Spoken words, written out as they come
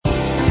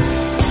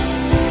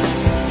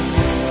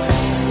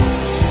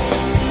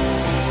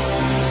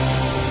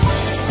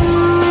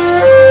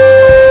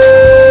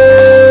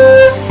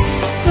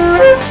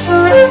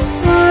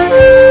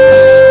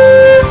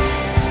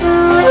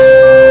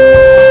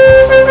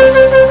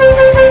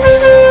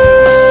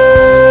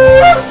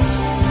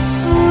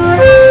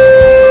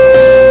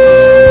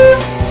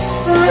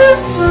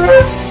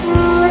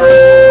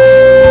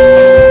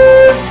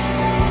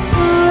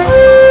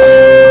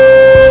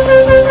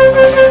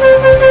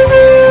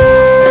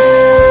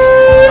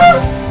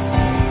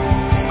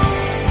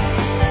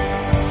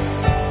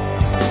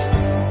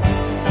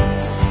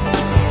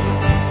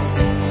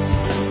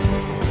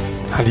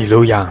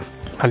路亚，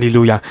哈利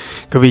路亚！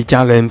各位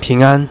家人平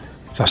安，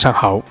早上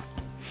好。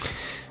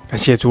感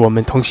谢主，我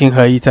们同心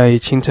合一，在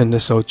清晨的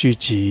时候聚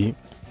集，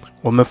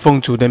我们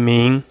奉主的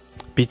名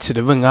彼此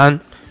的问安。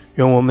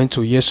愿我们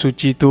主耶稣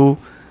基督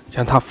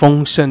将他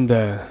丰盛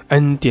的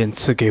恩典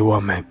赐给我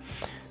们，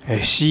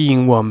吸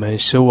引我们，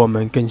使我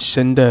们更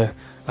深的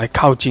来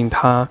靠近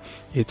他，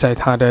也在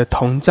他的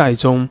同在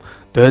中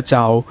得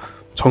着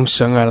从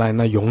神而来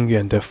那永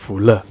远的福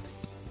乐。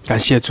感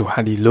谢主，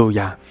哈利路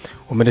亚！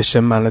我们的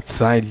神满了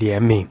慈爱怜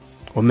悯，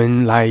我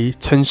们来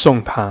称颂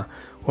他，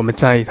我们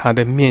在他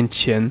的面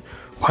前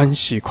欢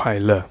喜快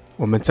乐，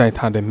我们在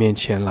他的面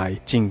前来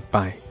敬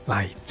拜，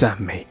来赞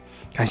美。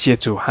感谢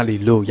主，哈利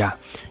路亚！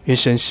愿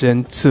神施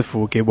恩赐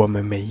福给我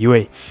们每一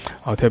位，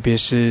特别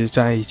是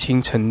在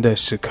清晨的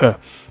时刻，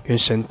愿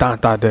神大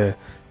大的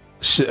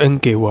施恩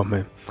给我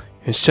们，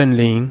愿圣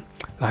灵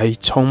来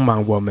充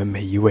满我们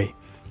每一位。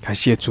感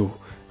谢主，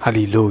哈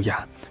利路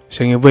亚！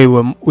神也为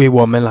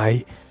我们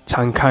来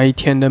敞开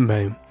天的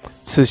门，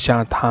赐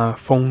下他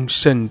丰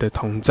盛的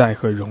同在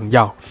和荣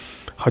耀，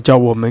好叫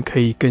我们可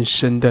以更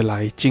深的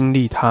来经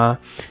历他，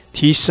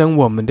提升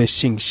我们的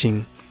信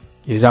心，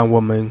也让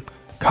我们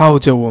靠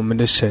着我们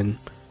的神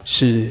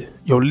是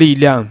有力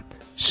量，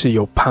是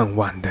有盼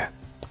望的。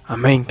阿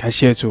们！感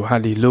谢主，哈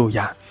利路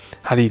亚，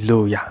哈利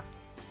路亚！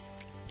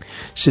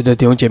是的，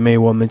弟兄姐妹，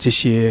我们这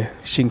些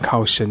信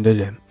靠神的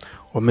人，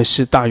我们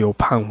是大有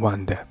盼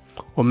望的。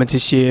我们这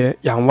些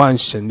仰望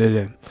神的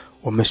人，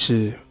我们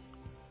是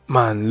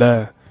满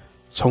了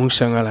从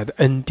神而来的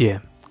恩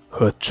典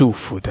和祝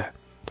福的。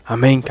阿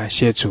们！感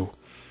谢主！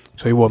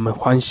所以我们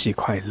欢喜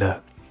快乐，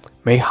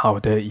美好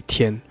的一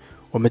天，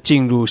我们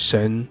进入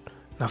神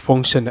那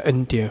丰盛的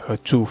恩典和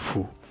祝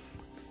福，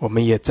我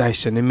们也在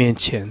神的面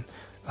前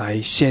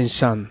来献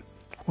上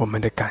我们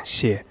的感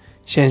谢，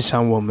献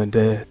上我们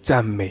的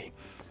赞美，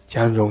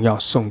将荣耀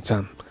颂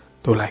赞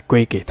都来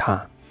归给他。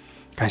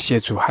感谢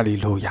主，哈利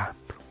路亚！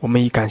我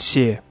们以感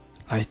谢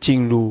来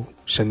进入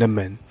神的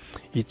门，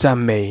以赞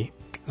美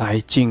来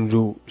进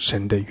入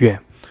神的院，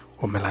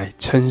我们来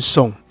称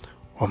颂，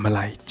我们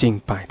来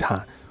敬拜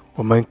他，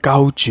我们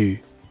高举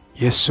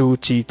耶稣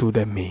基督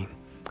的名，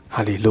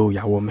哈利路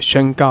亚！我们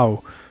宣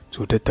告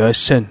主的得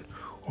胜，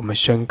我们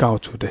宣告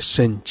主的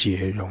圣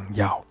洁荣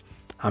耀。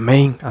阿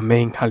们，阿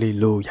们，哈利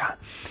路亚！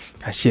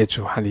感谢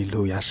主，哈利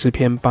路亚！诗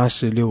篇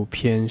86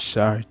篇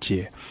12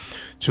节，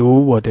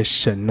主我的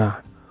神啊，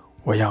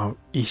我要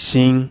一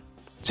心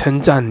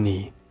称赞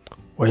你，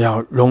我要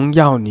荣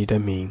耀你的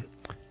名，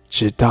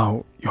直到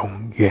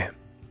永远。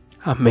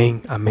阿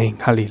们，阿们，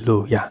哈利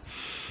路亚！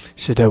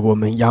是的，我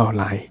们要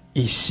来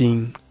一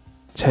心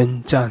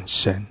称赞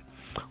神，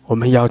我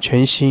们要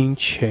全心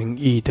全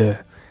意的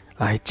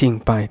来敬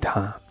拜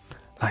他，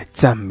来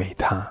赞美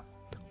他，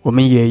我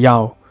们也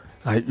要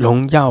来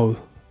荣耀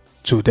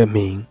主的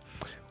名，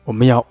我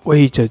们要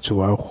为着主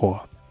而活，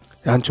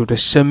让主的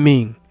生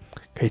命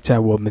可以在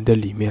我们的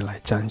里面来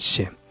彰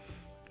显。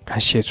感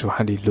谢主，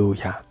哈利路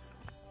亚，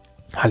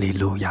哈利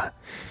路亚！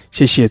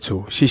谢谢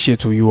主，谢谢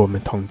主与我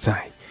们同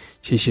在，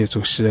谢谢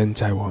主施恩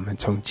在我们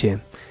中间。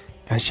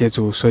感谢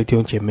主，所有弟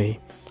兄姐妹，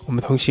我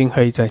们同心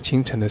合意在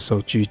清晨的时候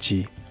聚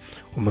集，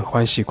我们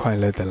欢喜快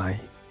乐的来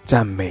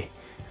赞美，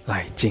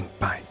来敬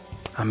拜。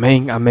阿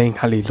们，阿们，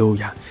哈利路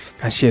亚！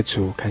感谢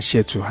主，感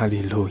谢主，哈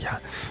利路亚！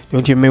弟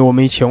兄姐妹，我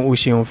们一起用悟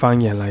性用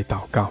方言来祷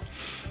告。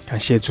感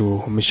谢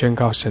主，我们宣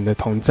告神的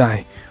同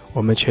在，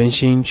我们全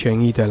心全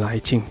意的来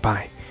敬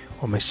拜，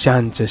我们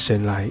向着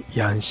神来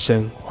扬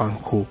声欢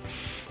呼。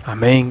阿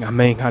们，阿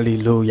们，哈利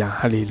路亚，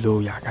哈利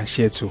路亚！感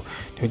谢主，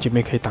弟兄姐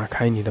妹可以打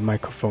开你的麦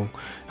克风。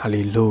哈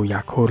利路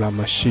亚，库拉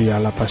玛西亚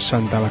拉巴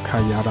山达拉卡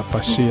亚拉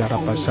巴西亚拉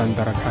巴山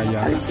达拉卡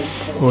亚拉，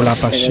乌拉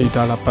巴西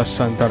达拉巴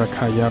山达拉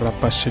卡亚拉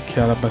巴西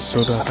卡拉巴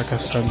苏达拉卡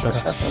山达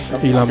拉，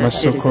伊拉玛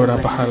苏库拉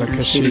巴哈拉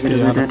卡西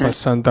亚拉巴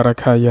山达拉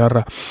卡亚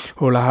拉，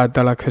乌拉哈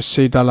达拉卡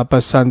西达拉巴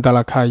山达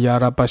拉卡亚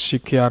拉巴西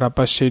卡拉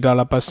巴西达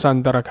拉巴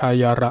山达拉卡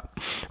亚拉，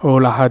乌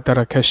拉哈达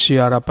拉卡西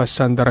亚拉巴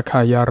山达拉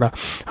卡亚拉，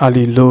哈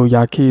利路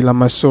亚，基拉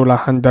玛苏拉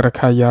汉达拉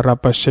卡亚拉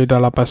巴西达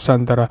拉巴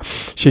山达拉。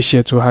谢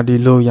谢主，哈利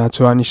路亚！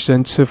主啊，你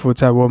神赐福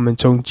在我们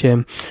中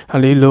间，哈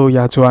利路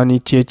亚！主啊，你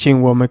洁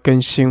净我们，更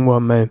新我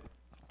们。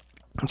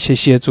谢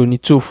谢主，你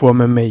祝福我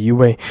们每一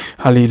位。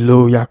哈利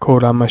路亚！库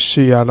拉玛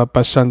西亚拉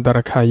巴山达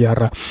拉卡亚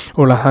拉，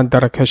乌拉汉达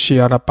拉卡西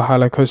亚拉巴哈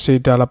拉克西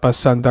达拉巴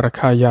山达拉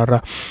卡亚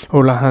拉，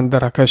乌拉汉达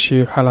拉卡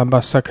西哈拉巴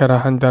萨卡拉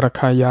汉达拉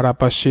卡亚拉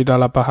巴西达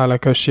拉巴哈拉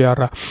克西亚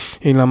拉，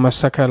伊拉玛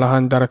萨卡拉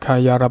汉达拉卡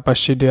亚拉巴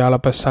西达拉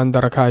巴山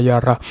达拉卡亚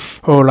拉，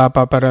乌拉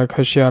巴巴拉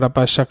克西亚拉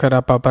巴萨卡拉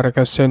巴巴拉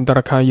克森达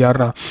拉卡亚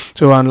拉。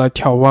主啊，来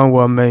眺望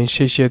我们，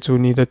谢谢主，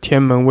你的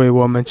天门为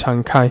我们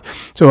敞开。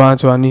主啊，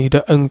主啊，你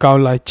的恩膏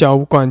来浇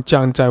灌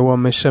降在我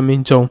们们生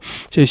命中。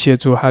谢谢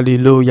主，哈利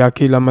路亚。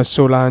基拉玛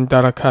苏拉安达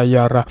拉卡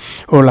亚拉，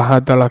欧拉哈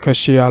达拉克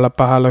西亚拉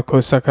巴哈拉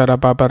库萨卡拉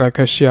巴巴拉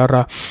克西亚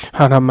拉，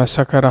哈拉玛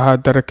萨卡拉哈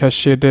达拉克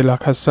西德拉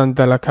卡桑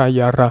德拉卡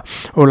亚拉，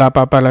欧拉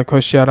巴巴拉克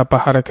西亚拉巴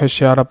哈拉克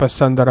西亚拉巴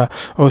桑德拉。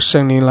哦，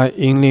圣灵来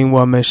引领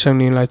我们，圣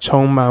灵来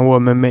充满我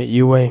们每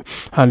一位。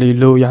哈利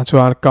路亚，主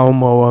啊，高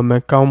摩我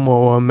们，高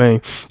摩我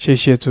们。谢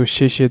谢主，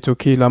谢谢主。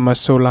基拉玛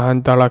苏拉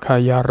安达拉卡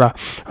亚拉，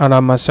哈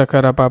拉玛萨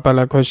卡拉巴巴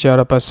拉克西亚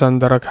拉巴桑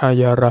德拉卡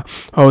亚拉。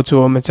哦，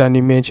主，我们在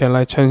你面前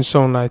来称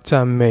颂，来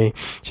赞美。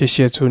谢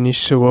谢主，你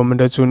是我们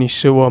的主，你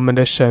是我们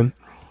的神。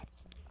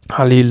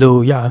哈利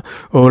路亚，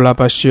哦拉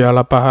巴西亚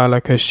拉巴哈拉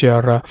克西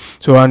亚拉，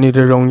主啊，你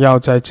的荣耀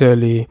在这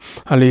里。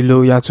哈利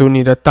路亚，主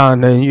你的大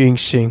能运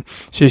行。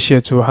谢谢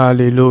主，哈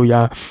利路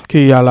亚。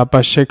基亚拉巴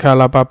西卡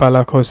拉巴巴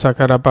拉克萨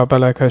卡拉巴巴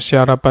拉克西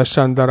亚拉巴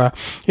桑德拉，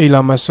伊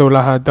拉玛苏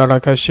拉哈达拉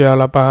克西亚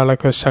拉巴哈拉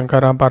克桑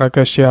卡拉巴拉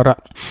克西亚拉，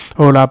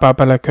哦拉巴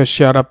巴拉克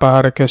西亚拉巴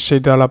哈拉克西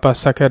达拉巴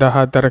萨卡拉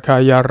哈达拉卡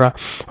亚拉，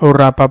哦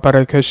拉巴巴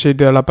拉克西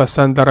达拉巴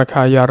桑德拉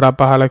卡亚拉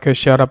巴哈拉克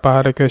西亚拉巴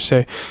哈拉克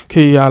西，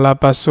基亚拉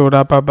巴苏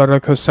拉巴巴拉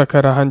克萨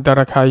卡拉哈达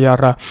拉卡亚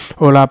拉，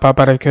哦拉巴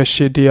巴拉克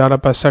西迪亚拉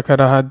巴萨卡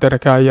拉哈达拉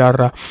卡亚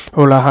拉，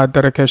哦拉哈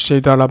达拉克西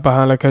达拉巴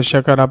哈拉克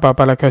西卡拉巴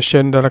巴拉克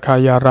西达拉卡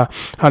亚拉。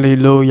哈利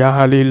路亚，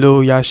哈利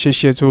路亚。谢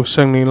谢主，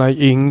圣灵来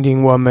引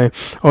领我们，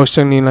哦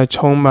圣灵来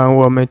充满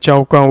我们，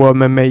浇灌我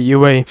们每一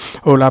位。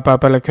哦拉巴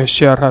巴拉克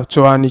西亚拉，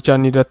主啊，你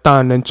将你的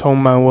大能充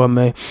满我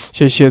们。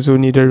谢谢主，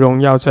你的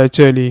荣耀在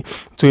这里。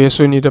主耶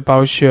稣，你的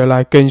宝血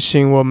来更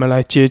新我们，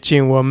来接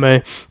近我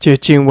们，接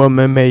近我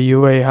们每一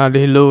位。哈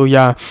利路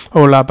亚。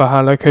哦拉巴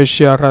哈拉克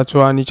西亚拉，主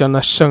啊，你将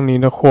那圣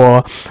灵的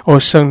火，哦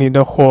圣灵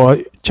的火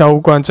浇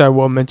灌在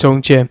我们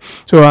中间，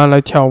主啊，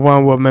来眺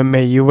望我们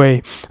每一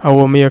位啊！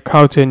我们也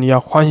靠着你要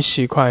欢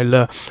喜快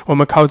乐，我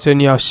们靠着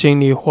你要心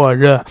里火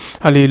热。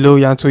哈利路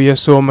亚，主耶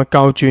稣，我们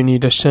高举你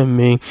的圣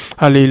名。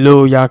哈利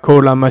路亚，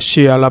库拉玛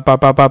西亚拉巴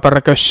巴巴巴拉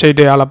克西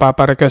迪亚拉巴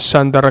巴拉克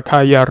桑德拉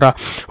卡亚拉，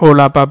欧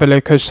拉巴巴拉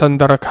克桑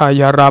德拉卡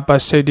亚拉巴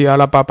西迪亚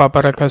拉巴巴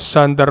巴拉克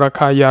桑德拉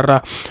卡亚拉，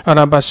阿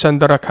拉巴桑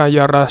德拉卡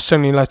亚拉，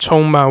圣灵来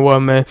充满我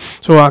们，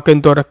主啊，更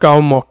多的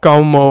高摩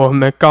我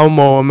们，高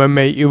摩我们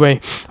每一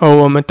位。哦，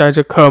我们带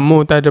着渴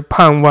慕，带着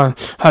盼望。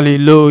哈利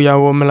路亚，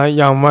我们来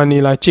仰望你，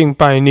来敬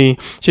拜你。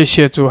谢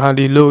谢主，哈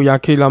利路亚。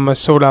基拉玛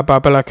苏拉巴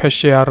巴拉克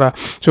西亚拉，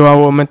主啊，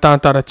我们大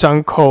大的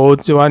张口，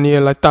主啊，你也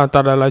来大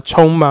大的来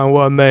充满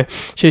我们。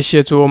谢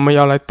谢主，我们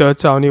要来得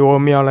着你，我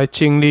们要来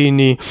经历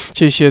你。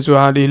谢谢主，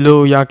哈利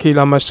路亚。基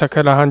拉玛萨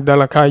克拉汉德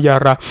拉卡亚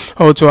拉，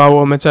哦，主啊，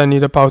我们在你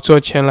的宝座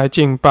前来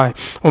敬拜，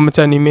我们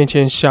在你面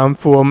前降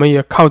服，我们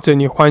也靠着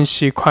你欢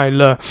喜快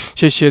乐。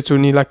谢谢主，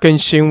你来更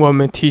新我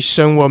们，提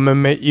升我们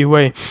每一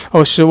位，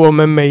哦，使我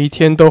们每一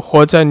天都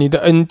活在你的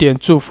恩典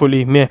祝福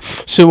里面，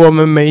使我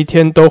们每一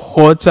天都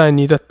活在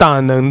你的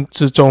大能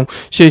之中。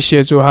谢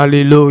谢主，哈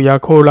利路亚。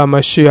库拉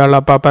玛西亚拉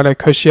巴巴拉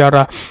克西亚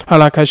拉，哈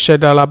拉卡西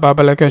达拉巴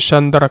巴拉克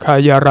山德拉卡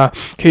亚拉，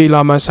基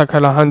拉玛萨卡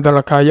拉汉德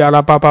拉卡亚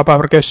拉巴巴巴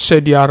拉克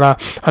西迪亚拉。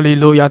哈利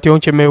路亚，弟兄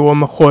姐妹，我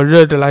们火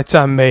热的来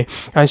赞美，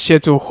感谢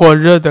主，火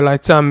热的来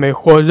赞美，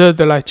火热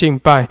的来敬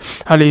拜。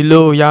哈利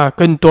路亚，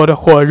更多的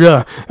火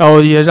热，然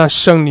后也让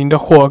圣灵的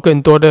火更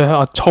多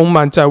的充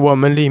满在我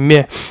们里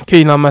面。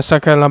基拉玛萨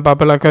卡拉巴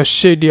巴拉克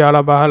西迪亚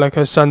拉巴哈拉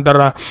克山德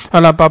拉，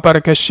阿拉巴巴拉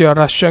克西亚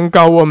拉，宣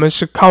告我们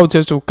是靠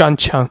着主刚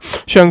强，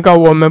宣告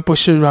我们不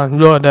是软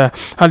弱的。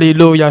哈利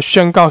路亚，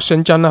宣告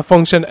神将那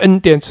丰盛的恩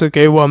典赐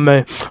给我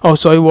们，哦，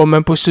所以我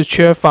们不是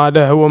缺乏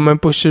的，我们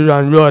不是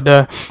软弱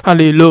的。哈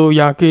利路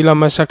亚。基拉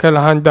玛萨卡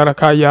拉汉德拉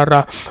卡亚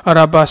拉，阿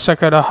拉巴萨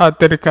卡拉哈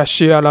德拉卡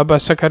西阿拉巴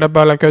萨卡拉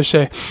巴拉克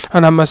西，阿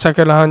拉玛萨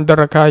卡拉汉德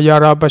拉卡亚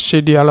拉巴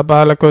西迪阿拉巴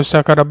哈拉克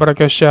萨卡拉巴拉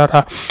克西阿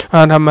拉，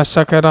阿拉玛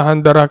萨卡拉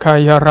汉德拉卡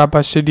亚拉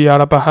巴西迪阿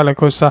拉巴哈拉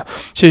克萨。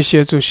谢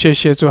谢主，谢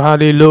谢主，哈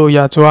利路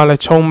亚。主啊，来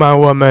充满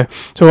我们，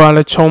主啊，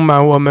来充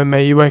满我们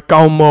每一位，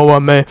高摩我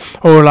们。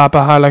哦拉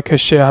巴哈拉克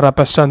西阿拉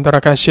巴桑德拉，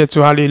感谢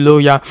主，哈利路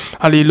亚，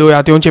哈利路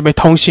亚。弟兄姐妹，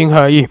同心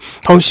合意，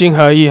同心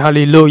合意，哈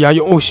利路亚。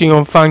用悟性，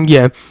用方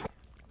言。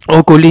我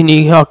鼓励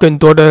你要更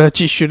多的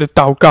继续的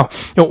祷告，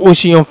用悟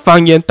性，用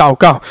方言祷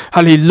告。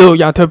哈利路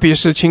亚，特别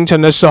是清晨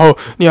的时候，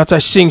你要在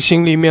信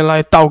心里面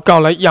来祷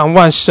告，来仰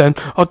望神。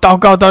哦，祷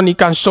告到你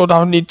感受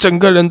到你整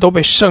个人都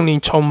被圣灵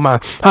充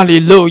满。哈利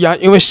路亚，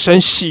因为神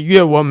喜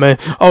悦我们，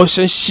哦，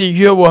神喜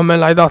悦我们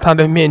来到他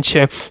的面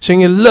前，神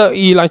也乐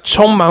意来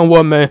充满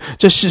我们。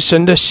这是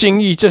神的心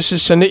意，这是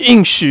神的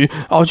应许，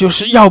哦，就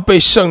是要被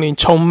圣灵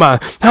充满。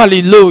哈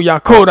利路亚，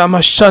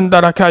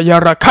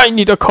开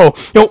你的口，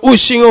用悟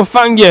性，用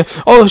方言。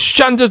哦，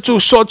向着主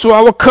说，主啊，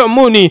我渴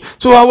慕你，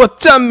主啊，我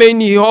赞美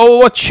你，哦，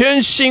我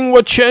全心，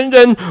我全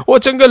人，我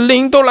整个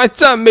灵都来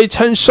赞美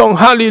称颂。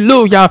哈利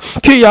路亚。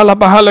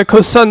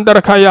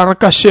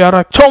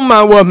充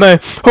满我们。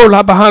哦，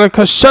拉巴哈拉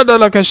克萨德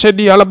拉克西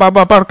迪阿拉巴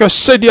巴巴克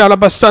西迪阿拉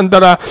巴桑德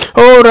拉，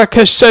哦，拉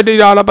克西迪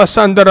阿拉巴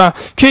桑德拉，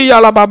基亚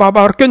拉巴巴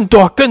巴，更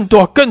多更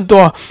多更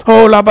多。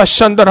哦，拉巴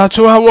桑德拉，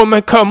主啊，我们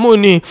渴慕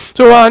你，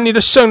主啊，你的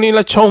圣灵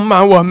来充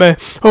满我们。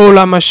哦，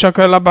拉玛沙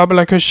克拉巴巴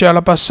拉克西阿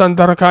拉巴桑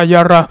德拉卡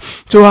亚拉，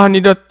主啊，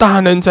你的大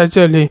能在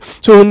这里，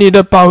主你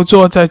的宝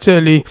座在这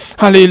里，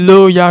哈利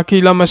路亚，基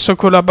拉玛苏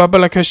库拉巴巴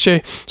拉克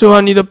谢，主啊，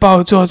你的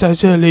宝座在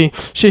这里，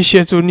谢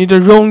谢主，你的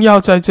荣耀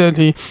在这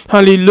里，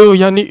哈利路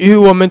亚，你与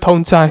我们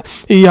同在，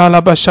伊亚拉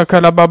巴沙卡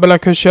拉巴巴拉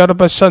克谢拉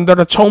巴山德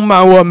拉，充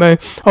满我们，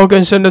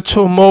更深的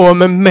触摸我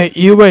们每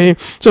一位，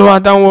主啊，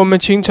当我们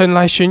清晨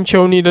来寻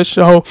求你的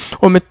时候，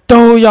我们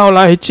都要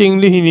来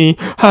经历你，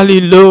哈利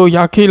路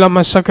亚，基拉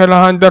玛沙卡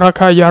拉汉德拉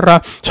卡亚拉，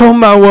充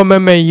满我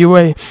们每一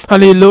位，哈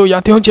利路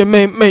亚，弟兄姐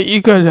妹，每一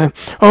个人，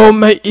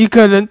每一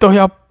个人都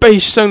要被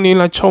圣灵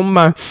来充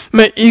满，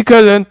每一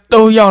个人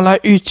都要来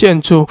遇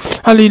见主，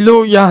哈利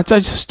路亚，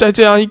在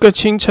这样一个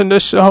清晨的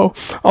时候，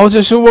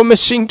这是我们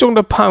心中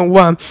的盼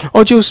望，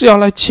就是要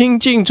来亲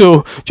近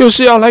主，就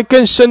是要来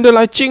更深的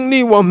来经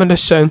历我们的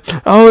神，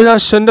然后让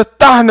神的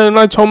大能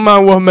来充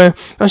满我们，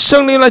让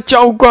圣灵来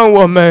浇灌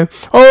我们，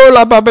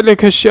拉巴巴勒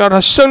克西亚，让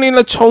圣灵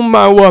来充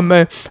满我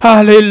们，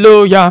哈利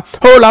路亚，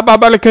拉巴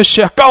巴勒克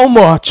西亚，高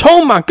摩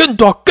充满更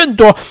多更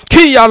多，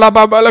基亚拉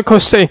巴巴勒克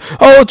西，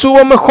主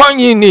我们欢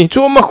迎你，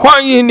主我们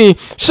欢迎你，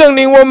圣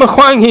灵我们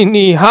欢迎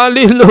你，哈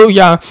利路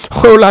亚，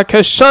拉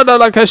克沙的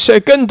拉克西，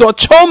更多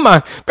充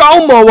满高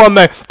摩我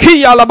们，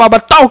基亚拉巴巴，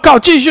祷告，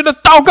继续的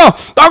祷告，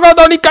祷告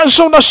到你感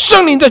受到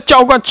圣灵在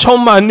浇灌充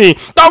满你，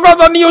祷告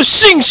到你有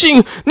信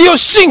心，你有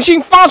信心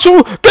发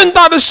出更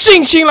大的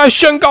信心来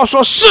宣告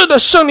说，是的，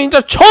圣灵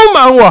在充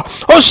满我，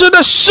是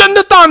的，神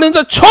的大能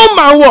在充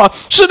满我，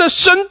是的，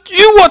神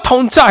与我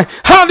同在，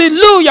哈利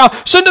路亚，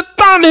神的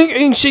大能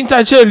运行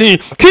在这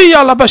里，基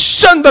亚拉巴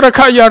圣的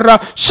卡亚拉，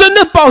神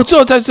的宝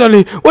座在这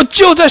里，我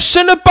就在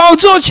神的宝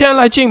座前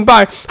来敬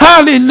拜，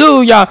哈利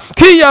路亚，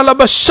基亚拉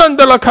巴圣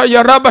的卡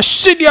亚拉巴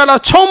西利亚拉，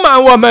充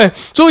满我们，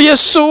主耶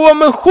稣，我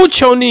们呼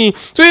求你，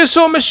主耶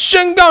稣，我们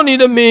宣告你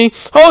的名，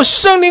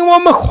圣灵，我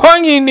们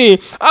欢迎你，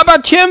阿爸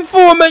天父，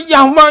我们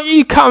仰望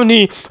依靠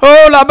你，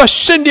拉巴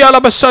圣利亚拉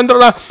巴圣的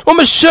拉，我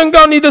们宣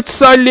告你的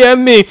慈爱怜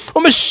悯，我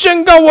们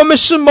宣告我们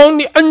是蒙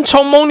你恩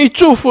宠蒙你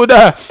祝福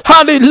的，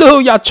哈利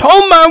路亚，充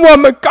满我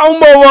们，高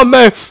摩我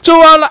们，主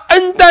啊，来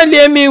恩待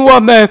怜悯我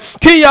们，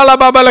基亚拉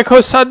巴巴勒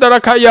克萨德拉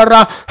卡亚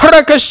拉，哈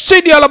拉克西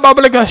利亚拉巴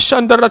巴勒克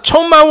山德拉，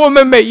充满我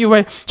们每一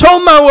位，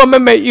充满我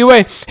们每一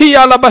位，基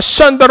亚拉巴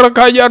山德拉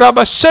卡亚拉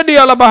巴西利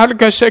亚拉巴哈勒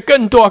克西，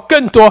更多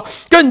更多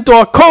更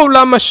多，扣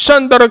拉玛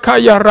山德拉卡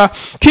亚拉，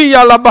基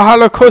亚拉巴哈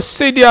勒克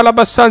西利亚拉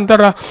巴山德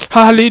拉，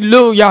哈利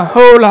路亚，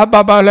哦拉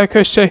巴巴勒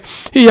克西，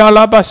基亚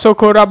拉巴索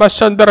库拉巴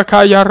山德拉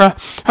卡亚拉，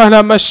哈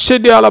拉玛西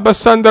利亚拉巴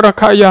山德拉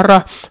卡亚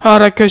拉，哈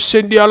拉克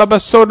西利亚拉巴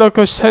索德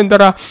克山德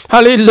拉，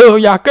哈利路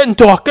亚，更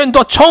多更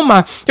多充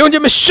满，用你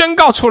们宣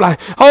告出来，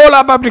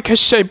拉巴布克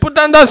西，不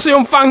单单是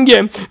用方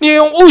言，你也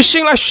用悟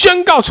性来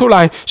宣告出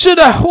来，是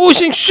的，悟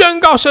性宣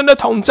告神的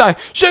同在，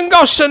宣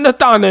告神的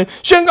大能，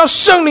宣告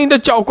圣灵的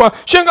浇灌，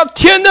宣告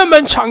天的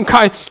门敞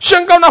开，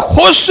宣告那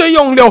活水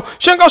涌流，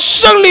宣告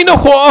圣灵的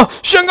火，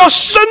宣告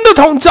神的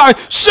同在，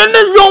神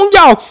的荣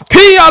耀，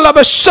基亚拉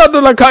巴沙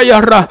德拉卡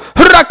亚拉，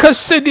拉克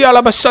西迪亚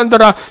拉巴山德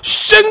拉，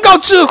宣告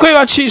智慧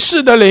和启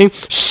示的灵，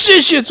谢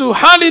谢主，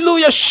哈利路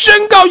亚，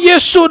宣告耶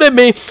稣的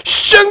名，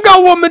宣告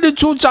我们的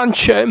主掌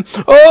权，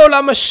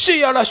拉玛西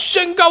亚拉，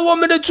宣告我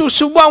们的主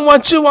是万王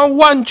之王，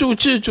万主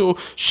之主，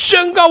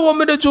宣告我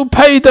们的主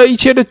配得一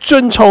切的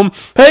尊崇，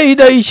配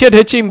得一切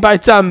的敬拜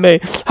赞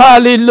美，哈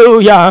利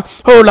路亚，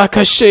拉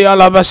克西亚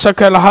拉巴萨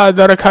克拉哈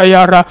德拉卡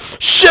亚拉，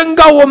宣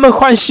告我们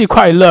欢喜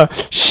快乐，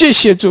谢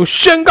谢主，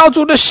宣告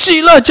主的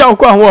喜乐浇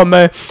灌我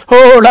们，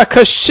拉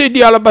克西迪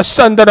亚拉巴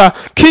山德拉，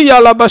基亚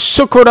拉巴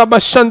苏库拉巴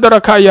山德拉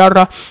卡亚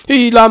拉，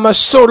伊拉玛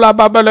苏拉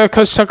巴巴拉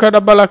克萨克拉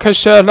巴拉克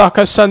西拉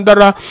克山德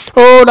拉，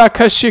拉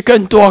克西，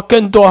更多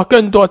更多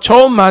更多，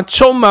充满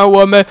充满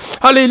我们，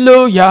哈利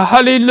路亚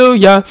哈利路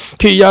亚，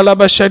基亚拉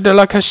巴塞德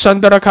拉克山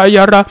德拉卡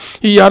亚拉，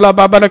伊亚拉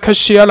巴巴拉克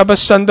西亚拉巴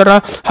山德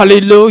拉，哈利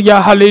路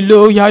亚哈利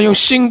路亚，用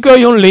新歌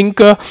用灵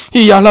歌，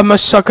伊亚拉玛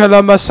萨克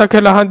拉玛萨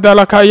克拉汉德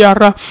拉卡亚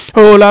拉，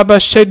拉巴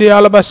塞迪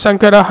亚拉巴桑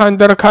克拉汉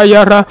德拉卡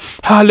亚拉，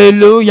哈利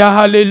路亚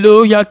哈利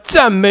路亚，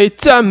赞美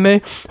赞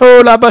美，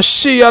拉巴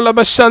西亚拉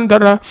巴山德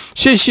拉，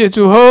谢谢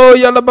主，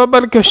亚拉巴巴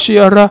拉克西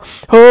亚拉，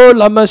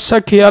拉玛萨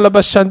克亚拉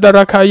巴山德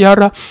拉卡亚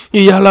拉，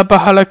伊亚拉巴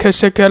哈拉克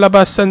西克拉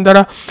巴山德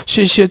拉，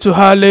谢谢主，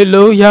哈利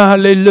路亚哈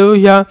利路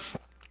亚，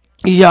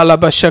伊亚拉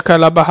巴沙克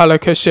拉巴哈拉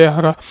克西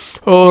亚拉，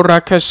拉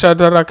克沙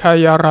德拉卡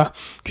亚拉，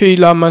基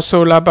拉玛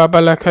苏拉巴巴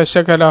拉克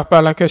西克拉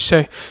巴拉克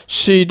西，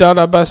西达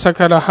拉巴萨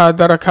克拉哈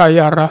德拉卡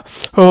亚拉，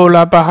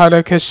拉巴哈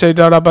拉克西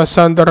达拉巴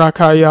山德拉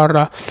卡亚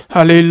拉，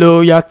哈利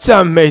路亚，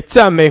赞美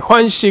赞美，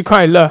欢喜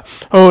快乐，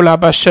拉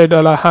巴塞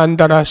德拉汉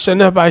德拉，神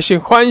的百姓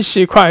欢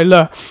喜快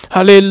乐，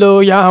哈利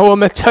路亚，我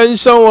们称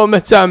颂我们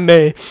赞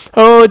美，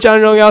将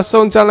荣耀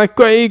颂赞来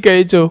归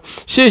给主，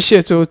谢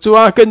谢主，主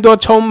啊，更多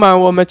充满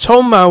我们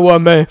充满我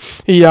们，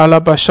伊亚拉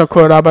巴沙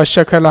库拉巴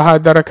沙克拉哈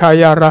达拉卡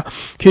亚拉，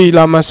基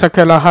拉玛沙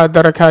克拉哈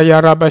达拉卡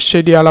亚拉巴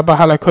西迪亚拉巴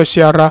哈拉科西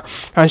亚拉，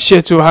感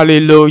谢主，哈利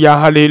路亚，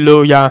哈利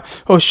路亚！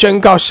哦，宣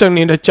告圣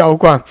灵的浇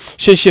灌，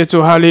谢谢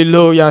主，哈利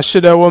路亚！是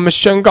的，我们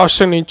宣告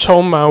圣灵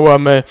充满我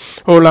们。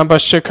哦，拉巴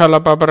西卡拉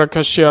巴巴拉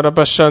科西亚拉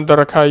巴山达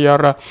拉卡亚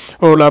拉，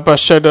哦，拉巴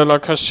西德拉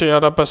卡西亚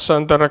拉巴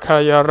山达拉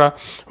卡亚拉，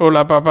哦，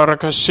拉巴巴拉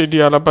科西迪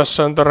亚拉巴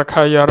山达拉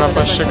卡亚拉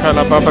巴西卡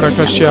拉巴巴拉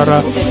科西亚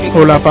拉，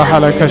哦，拉巴哈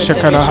拉科西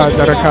卡拉哈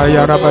达拉卡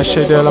亚拉巴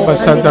西德拉巴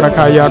山达拉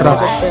卡亚拉，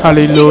哈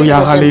利路亚，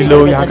哈利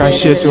路亚！感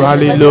谢主，哈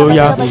利路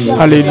亚，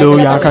哈利路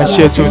亚！感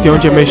谢主，弟兄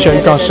姐妹宣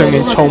告圣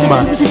灵充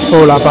满。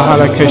哦，拉巴哈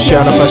拉科西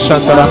亚拉巴山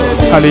达拉，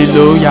哈利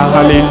路亚，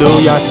哈利路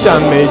亚！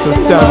赞美主，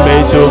赞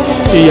美主！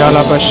伊亚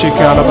拉巴西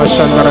卡拉巴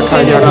山达拉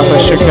卡亚拉巴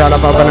西卡拉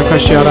巴巴拉科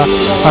西亚拉，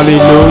哈利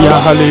路亚，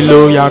哈利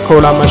路亚！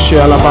库拉玛西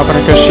亚拉巴巴拉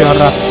科西亚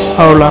拉，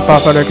哦，拉巴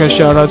巴拉科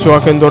西亚拉，主啊，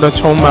更多的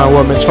充满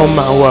我们，充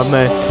满我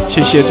们！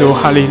谢谢主，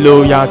哈利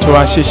路亚！主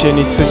啊，谢谢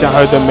你赐下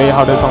何等美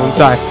好的同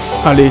在。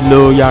哈利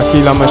路亚，基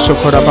拉玛苏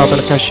库拉巴巴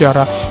拉卡西亚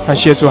拉，感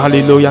谢主，哈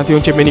利路亚！弟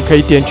兄姐妹，你可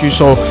以点举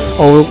手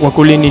哦，我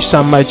鼓励你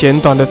上麦简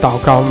短的祷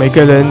告，每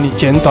个人你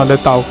简短的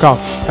祷告，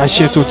感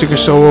谢主，这个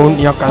时候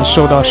你要感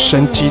受到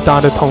神极大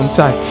的同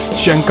在，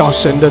宣告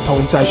神的同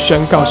在，宣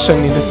告圣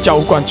灵的浇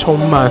灌充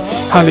满。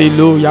哈利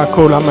路亚，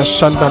库拉玛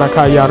山达拉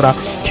卡亚拉，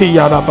基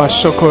亚拉巴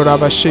苏库拉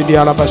巴西利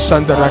亚拉巴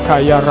山达拉卡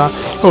亚拉，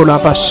欧拉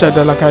巴山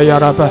达拉卡亚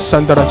拉巴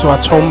山达拉，主啊，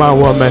充满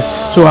我们，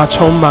主啊，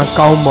充满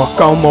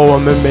高摩我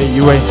们每一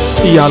位。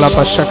伊亚拉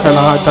巴沙卡拉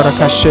哈达拉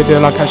卡西迪亚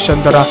拉卡山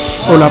达拉，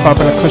欧拉巴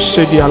巴拉克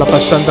西迪亚拉巴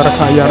山达拉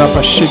卡亚拉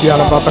巴西迪亚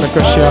拉巴巴拉克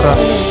西亚拉，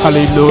哈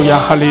利路亚，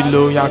哈利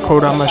路亚，库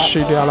拉玛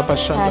西迪亚拉巴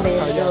山达拉卡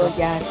亚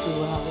拉。主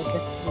啊，我的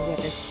主，我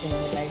的神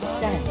来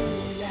赞美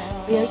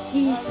你，我要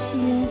一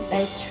心来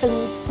称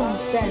颂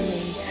赞美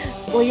你，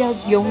我要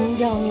荣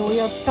耀你，我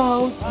要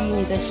高举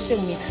你的圣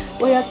名，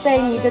我要在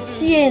你的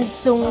殿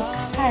中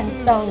看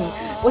到你，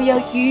我要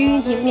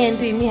与你面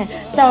对面。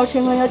早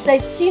晨我要在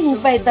敬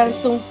拜当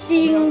中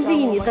经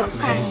历你的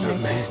大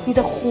能，你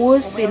的活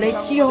水来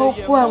浇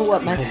灌我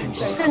们，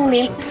圣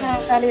灵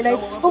大力来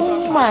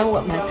充满我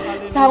们。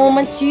当我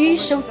们举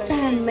手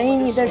赞美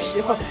你的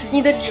时候，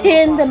你的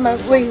天的门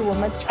为我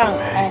们敞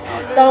开；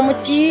当我们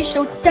举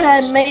手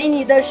赞美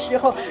你的时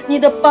候，你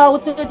的宝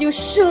座就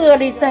设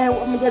立在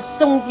我们的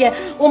中间，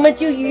我们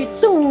就与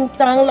众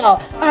长老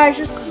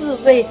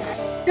24位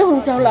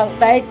众长老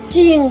来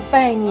敬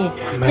拜你，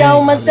让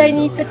我们在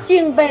你的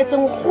敬拜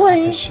中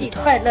欢喜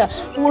快乐。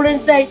无论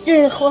在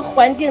任何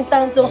环境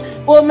当中，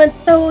我们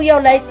都要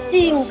来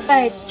敬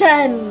拜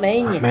赞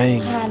美你。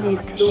哈利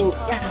路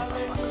亚！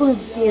奉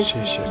耶稣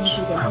基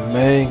督的名。阿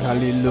门！哈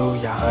利路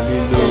亚！哈利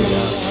路亚！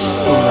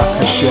乌拉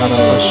克西亚拉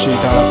巴西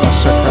达拉巴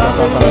萨卡拉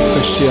巴巴拉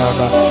克西亚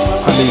拉，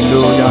哈利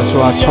路亚！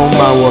主啊，充满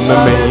我们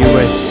每一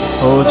位。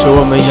哦，主，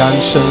我们扬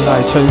声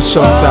来称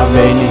颂赞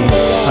美你，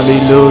哈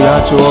利路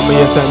亚！主，我们也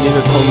在你的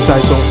同在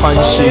中欢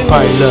喜快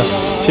乐。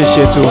谢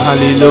谢主，哈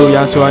利路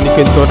亚！主啊，你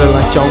更多的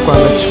来浇灌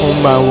来充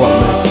满我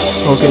们，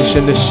哦，更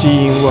深的吸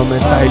引我们，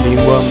带领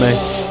我们。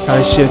感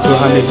谢主，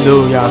哈利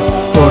路亚！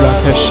哦，拉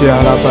克西亚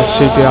拉巴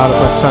西迪亚拉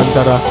巴山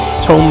达拉，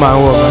充满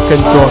我们，更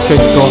多，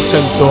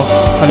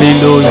哈利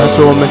路亚！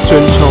主，我们尊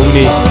崇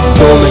你，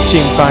主，我们敬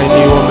拜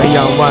你，我们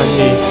仰望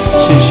你。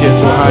谢谢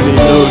主，哈利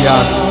路亚！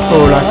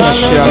哦，拉克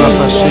西亚拉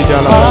巴西迪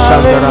亚拉巴山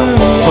达拉，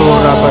哦，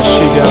拉巴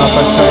西迪亚拉巴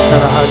山达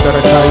拉哈达拉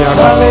卡亚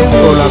拉，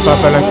哦，拉巴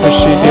巴拉克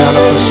西迪亚拉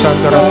巴山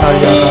达拉卡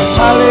亚拉，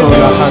哦，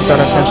拉哈达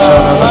拉卡沙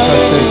拉拉卡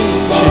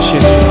西。谢谢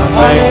主，阿门！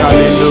哈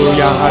利路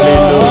亚，哈利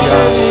路亚！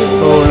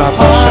哦，拉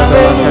巴沙达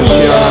拉卡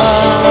西亚拉，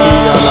伊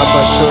亚拉巴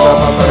苏拉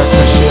巴巴拉卡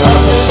西亚拉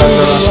巴山达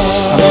拉，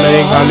阿门！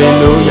哈利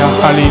路亚，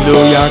哈利路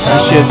亚！感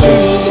谢主，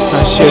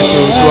感谢主，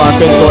主啊，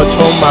更多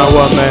充满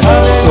我们，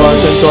主啊，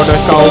更多的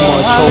高摩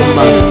充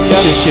满。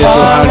谢谢主，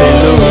哈利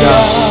路亚！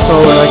哦，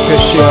拉克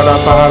西亚拉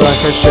巴哈拉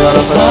克西亚拉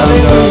巴山达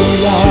拉，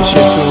谢谢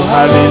主，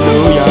哈利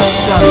路亚！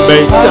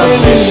赞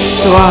美，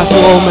主啊，主，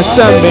我们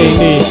赞美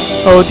你。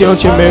哦，弟兄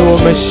姐妹，我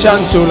们向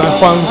主来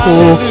欢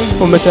呼，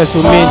我们在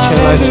主面前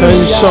来称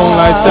颂，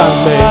来赞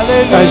美，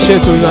感谢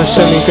主，让圣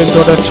灵更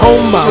多的充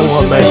满我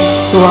们，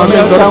主啊，更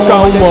多的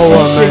高摩我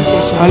们，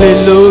哈利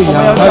路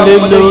亚，哈利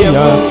路亚，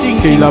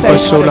基拉巴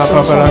苏拉巴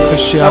巴拉克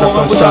西亚拉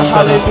巴山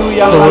达拉，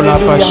哦，拉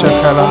巴沙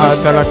卡拉哈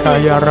达拉卡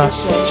亚拉，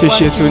谢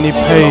谢主，你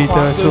配的，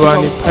主啊，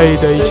你配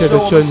的一切的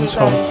尊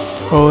崇，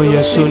哦，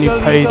耶稣，你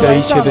配的一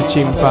切的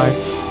敬拜，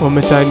我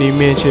们在你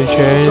面前全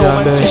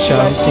然的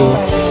降服。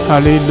哈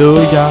利路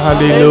亚，哈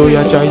利路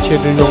亚，将一切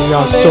的荣耀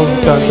颂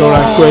赞都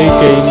来归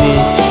给你。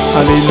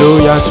哈利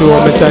路亚，主，我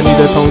们在你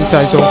的同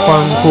在中欢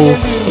呼，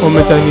我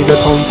们在你的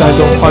同在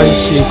中欢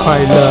喜快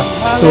乐。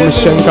我们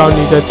宣告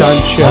你的掌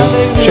权，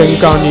宣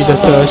告你的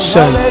得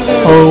胜。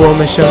哦，我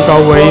们宣告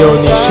唯有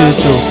你是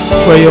主，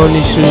唯有你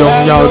是荣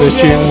耀的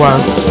君王，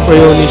唯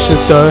有你是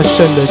得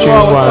胜的君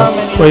王，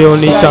唯有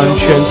你掌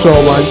权做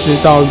完直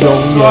到永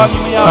远。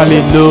哈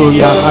利路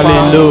亚，哈利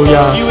路亚，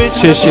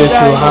谢谢主，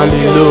哈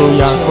利路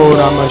亚，哦，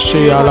拉玛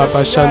西亚拉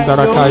巴山达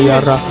拉卡亚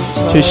拉，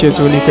谢谢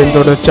主，你更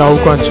多的浇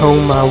灌充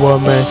满我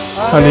们。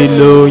哈利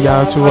路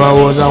亚，主啊，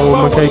让我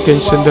们可以更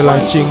深的来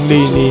经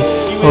历你，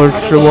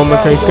使我们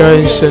可以更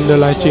深的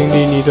来经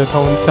历你的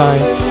同在，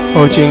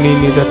经历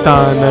你的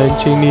大能，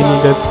经历你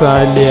的慈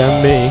爱怜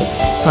悯。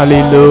哈利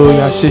路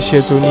亚，谢谢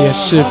主，你也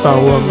释放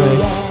我们，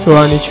主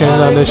啊，你全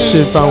然的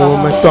释放我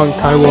们，断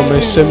开我们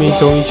生命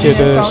中一切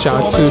的辖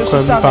制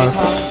捆绑，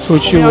除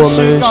去我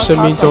们生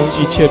命中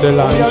一切的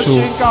拦阻，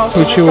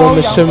除去我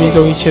们生命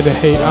中一切的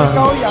黑暗。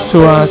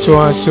主啊，主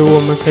啊，使我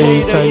们可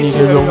以在你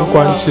的荣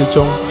光之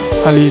中。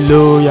哈利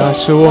路亚，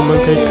使我们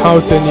可以靠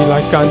着你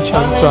来刚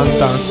强壮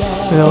胆，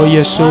然后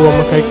也使我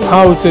们可以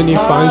靠着你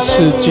凡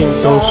事尽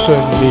都顺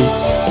利。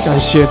感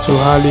谢主，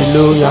哈利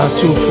路亚，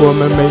祝福我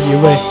们每一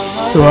位。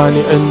主啊，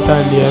你恩待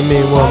怜悯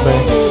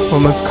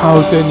我们靠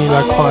着你来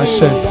夸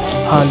胜。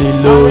哈利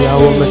路亚，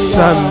我们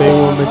赞美，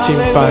我们敬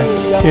拜，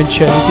愿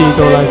全地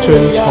都来尊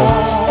崇，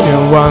愿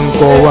万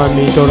国万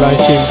民都来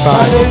敬拜。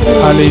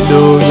哈利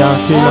路亚，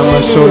希拉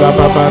玛苏拉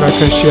巴巴拉克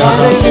西亚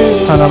拉，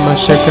哈拉玛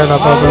谢克拉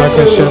巴巴拉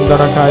克西达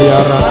拉卡亚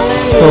拉，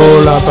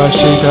欧拉巴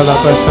西达拉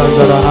巴桑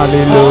达拉，哈利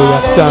路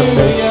亚，赞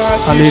美，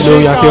哈利路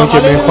亚，弟兄姐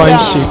妹欢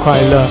喜快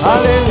乐，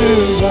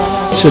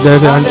是的，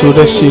让主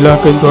的喜乐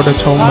更多的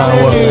充满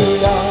我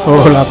们。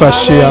拉巴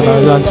西亚拉，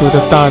让主的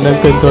大能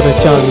更多的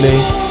降临。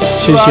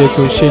谢谢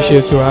主，谢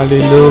谢主，哈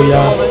利路亚！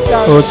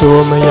主，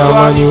我们仰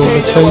望你，我们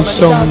称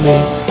颂你。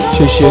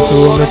谢谢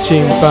主，我们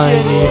敬拜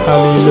你，哈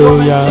利路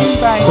亚！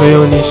唯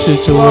有你是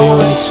主，唯有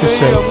你是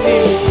神。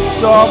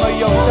主，我们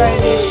拥戴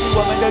你，是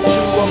我们的主，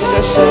我们的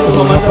神，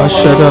我们的王。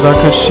拉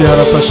巴西亚拉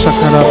巴沙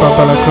卡拉巴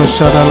巴拉克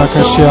沙拉拉克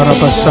西亚拉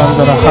巴桑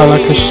达拉哈拉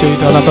克西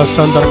达拉巴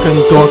桑达，更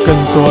多更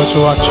多，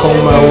主啊，充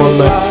满我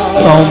们。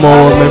高摩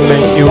我们每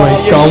一位，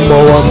高摩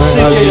我们，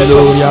哈利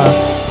路亚！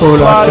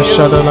拉克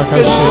沙的拉克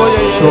西，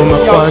我们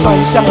欢迎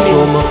你，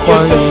我们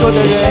欢迎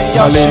你，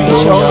哈利路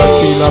亚！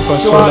基拉巴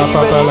苏拉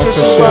巴巴拉克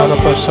西拉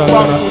巴沙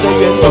达拉，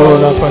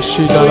拉巴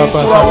西达拉巴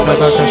塔卡拉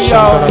克西达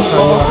拉卡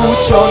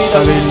亚，哈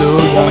利路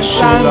亚！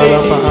西拉拉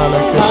巴哈拉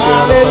克西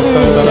拉巴沙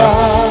达拉，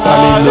哈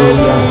利路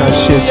亚！感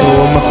谢主，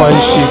我们欢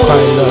喜快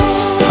乐，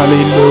哈利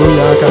路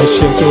亚！感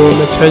谢主，我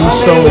们称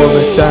颂，我们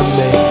赞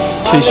美。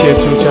谢谢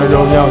主，将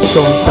荣耀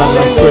颂赞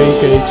来归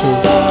给主，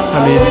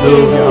哈利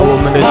路亚，我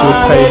们的主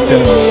配的。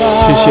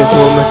谢谢主，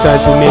我们在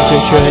主面前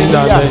全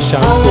然的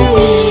降服，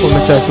我们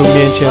在主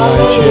面前来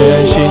全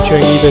心全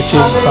意的敬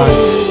拜，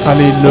哈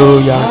利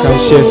路亚，感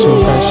谢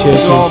主，感谢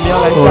主。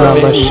拉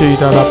玛西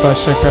达拉巴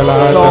沙卡拉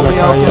哈达拉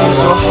卡亚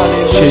拉，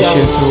谢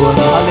谢主，我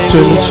们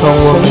尊崇，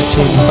我们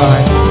敬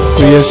拜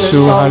主耶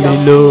稣，哈利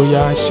路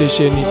亚，谢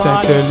谢你在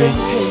这里，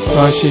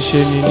谢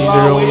谢你，你的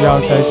荣耀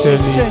在这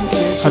里。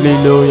哈利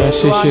路亚，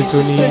谢谢主，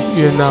你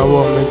悦纳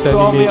我们在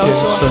你面前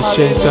所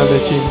献上的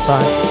敬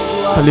拜。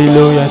哈利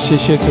路亚，谢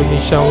谢主，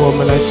你向我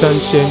们来彰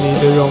显你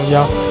的荣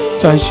耀，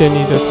彰显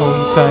你的同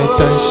在，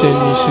彰显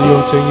你是又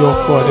真又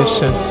活的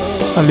神。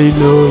哈利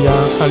路亚，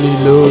哈利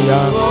路亚，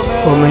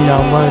我们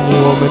仰望你，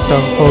我们等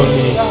候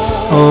你。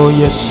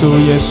耶稣，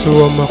耶稣，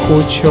我们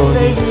呼求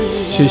你。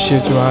谢谢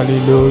主，哈利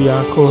路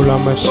亚。拉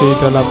玛西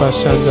的拉巴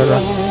山的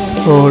拉，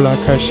拉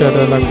卡夏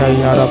的拉卡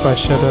亚拉巴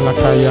夏的拉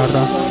卡亚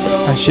拉。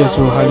感谢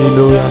主，哈利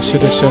路亚！是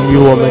的，神与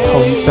我们同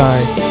在。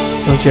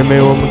弟兄姐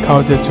妹，我们靠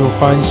着主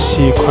欢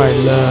喜快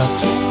乐。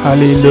哈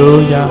利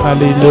路亚，哈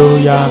利路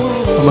亚！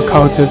我们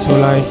靠着主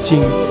来敬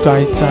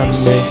拜赞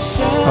美，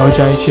然后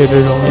将一切的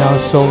荣耀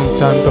颂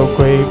赞都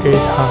归给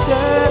他。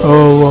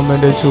我们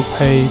的主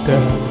配的。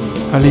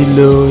哈利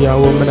路亚！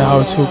我们的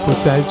好处不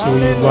在主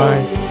以外。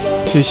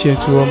谢谢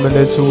主，我们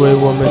的主为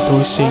我们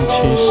独行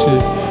其事，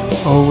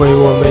为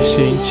我们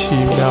行奇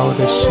妙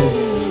的事。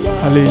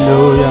哈利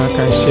路亚！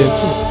感谢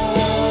主。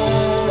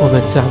我们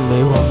赞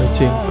美，我们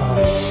敬拜，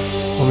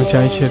我们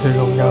将一切的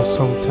荣耀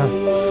颂赞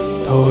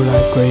都来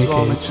归给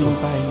主。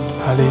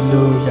哈利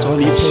路亚！感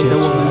谢主，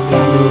哈利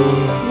路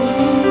亚！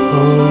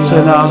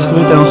神啊，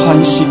何等欢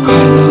喜快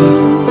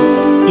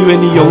乐！因为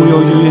你永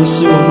永远远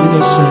是我们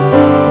的神。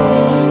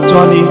主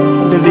啊，你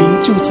的灵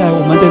住在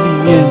我们的里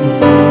面。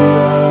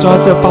主啊，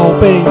这宝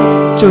贝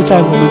就在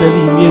我们的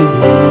里面。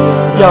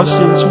要显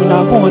出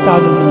那莫大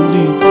的能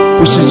力，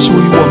不是出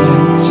于我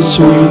们，是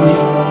出于你。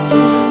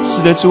是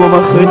的，主，我们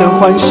何等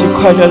欢喜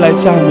快乐来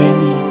赞美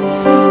你，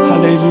哈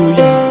利路亚！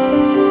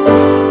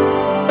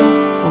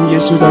奉耶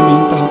稣的名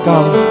祷告，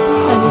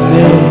阿门！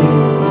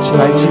一起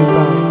来敬拜，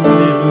哈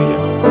利路亚，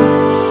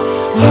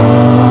哈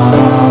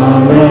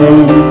利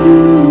路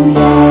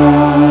亚，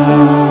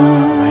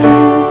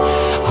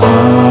哈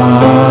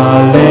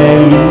利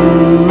路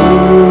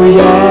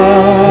亚！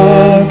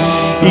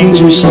因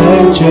主神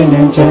全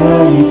能这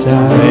一掌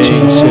权。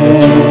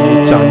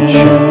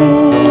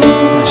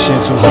谢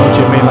主，好姐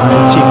妹来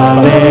敬拜，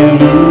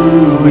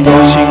我们同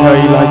心合一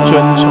来尊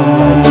崇，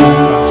来敬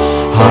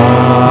拜，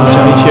将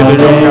一切的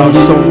荣耀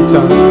颂赞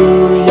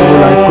都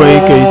来归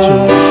给主。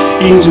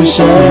因主神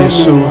耶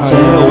稣，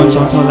我们从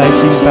头来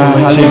敬拜，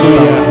哈利路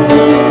亚，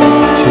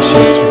谢谢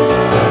主，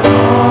哈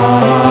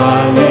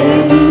利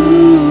路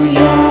亚，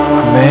阿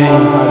门，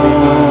哈利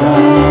路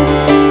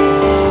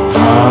亚，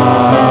哈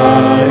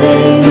利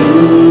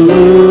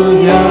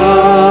路亚。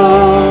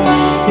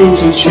因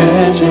主全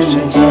能得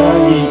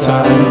以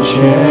掌权。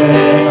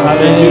哈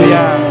利路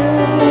亚，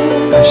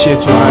感谢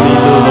主，哈利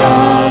路亚。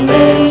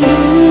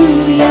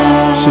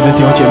是的，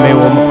弟兄姐妹，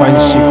我们欢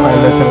喜快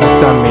乐的来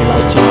赞美来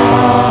敬拜。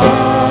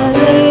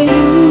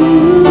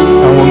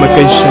让我们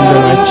更深的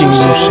来进入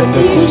神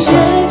的同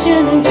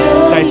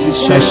在，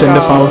在神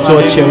的宝座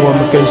前，我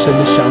们更深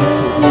的降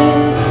服，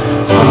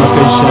我们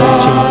更深的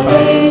敬拜。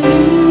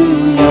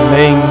阿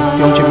门。弟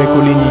兄姐妹，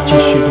鼓励你继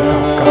续的祷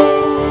告，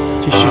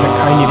继续的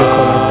开你的口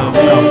来祷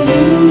告。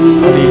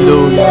哈利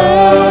路亚！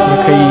你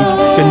可以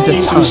跟着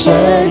唱，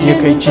你也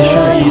可以继续的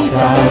一直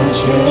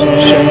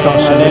宣告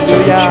神的主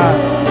权，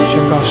宣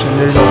告神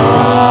的荣耀，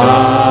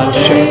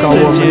宣告我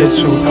们的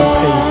主他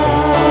配得。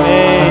哈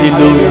利路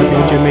亚！弟兄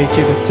姐妹，借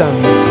着赞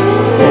美，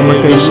我们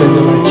更深的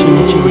来亲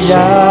近神。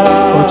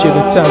借着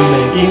赞美，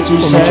我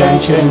们将一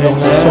切荣耀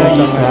颂赞来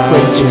归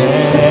给神。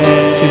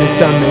借着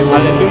赞美，我们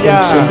更深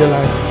的来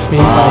明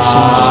白神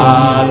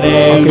的心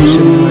意，更深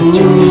的来经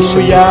历神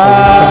的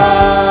同在。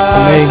阿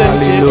门！哈利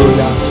路亚！哈利路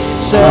亚！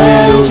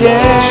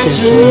谢谢主，哦耶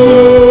稣，哈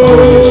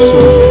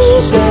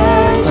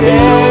利路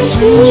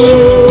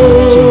亚！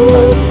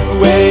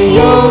唯有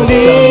你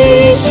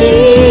是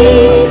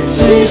至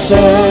圣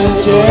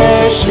结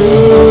束，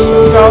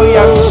羔羊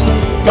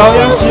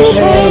是配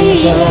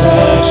的，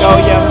羔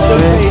羊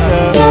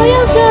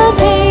配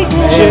的，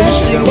全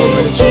心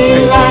尽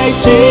来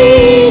敬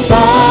拜。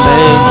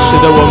是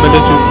的，我们的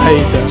主配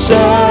的，谢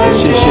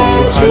谢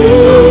主，哈利路亚，哈利路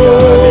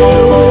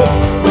亚。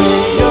唯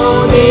有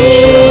你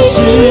是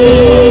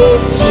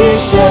至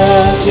圣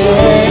结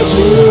束，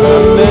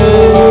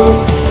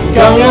羔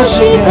羊是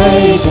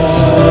配的，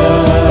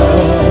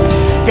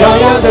羔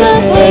羊是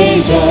配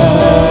的，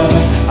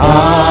阿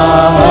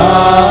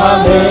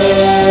门。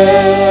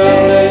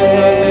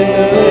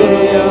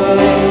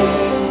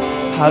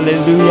哈利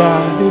路亚，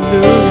哈利路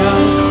亚，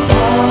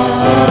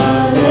哈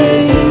利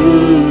路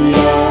亚，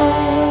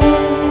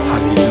哈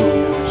利路亚！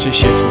谢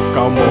谢主高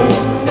摩我们，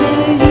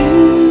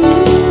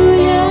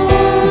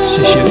谢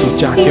谢主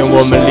加添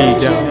我们力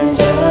量。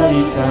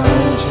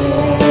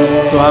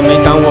主啊，每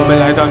当我们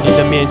来到你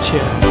的面前，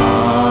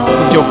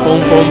你就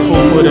丰丰富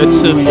富的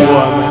赐福我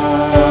们。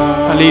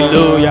哈利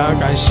路亚！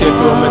感谢主，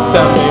我们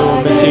赞美，我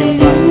们敬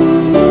拜。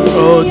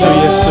哦，主耶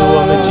稣，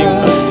我们敬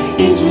拜。哈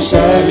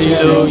利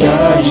路亚！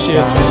感谢主。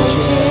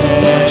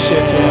感谢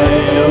主，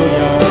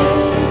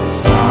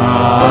哈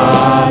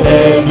利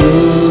路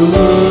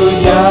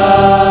亚，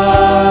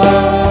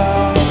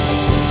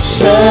圣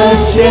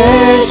洁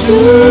主，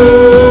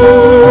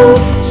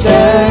圣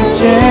洁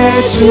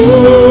主，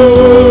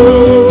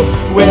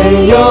唯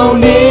有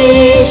你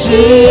是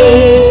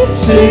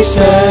至圣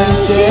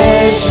洁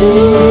主，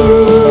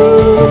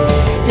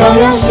羔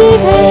羊是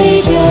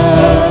配的，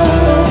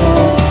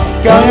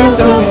羔羊是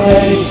配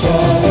的，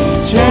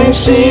全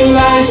心来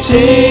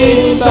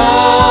敬拜。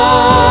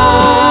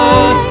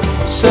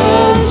圣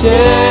洁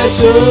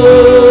主，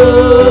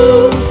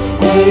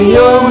唯有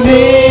你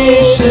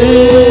是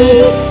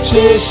至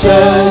圣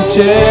洁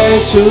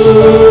主，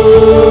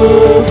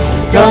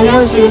羔羊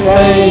是配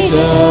的，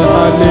哈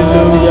利路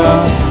亚，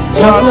羔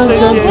羊是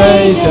配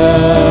的，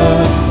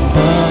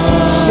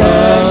圣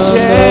洁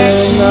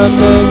主，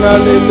哈利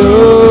路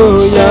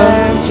亚，圣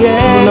洁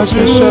主，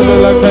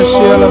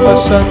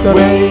唯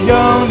有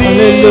你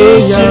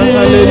是至圣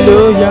洁主。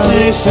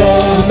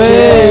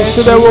是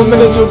的，我们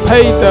的主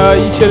配得一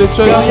切的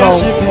尊崇，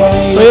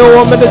唯有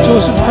我们的主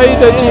是配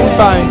得敬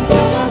拜，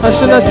他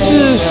是那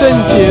至圣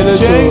洁的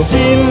主，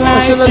他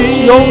是那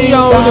荣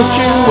耀的君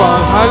王，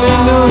哈利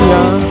路亚。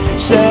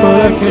主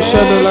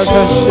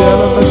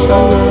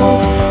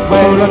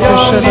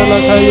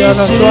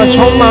啊，充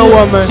满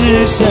我们，主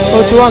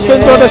啊，更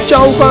多的浇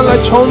灌来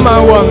充满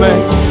我们。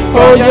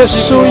耶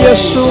稣，耶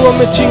稣，我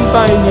们敬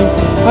拜你，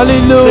哈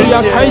利路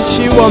亚！开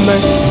启我们，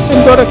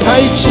更多的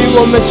开启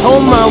我们，充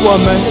满我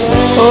们。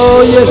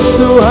耶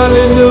稣，哈利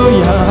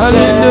路亚，哈利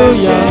路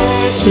亚！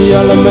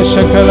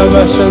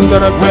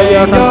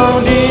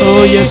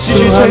耶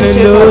稣，哈利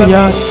路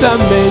亚！赞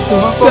美主，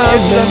赞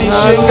美，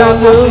哈利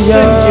路亚！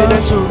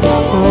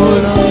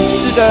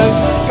是的，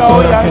羔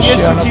羊耶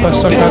稣基督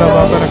配得，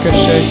全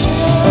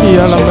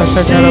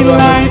心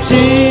来敬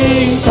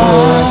拜。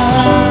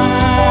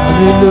哈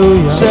利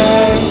路亚，圣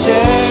洁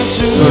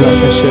主，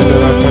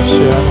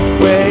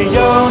唯有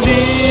你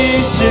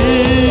是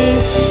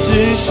至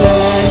圣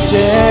洁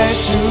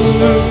主，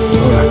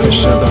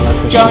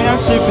羔羊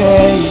是配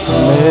的，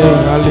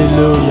哈利路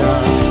亚，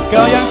羔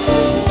羊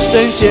圣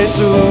洁主，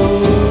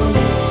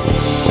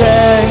圣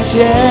洁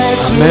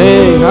主，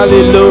哈利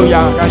路亚，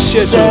感谢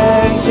主，圣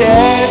洁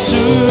主，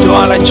主啊，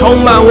来充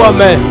满我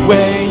们，主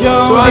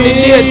啊，你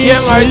裂天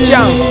而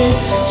降。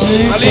哈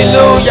利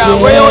路亚！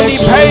唯有你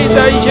配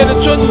得一切的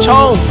尊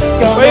崇，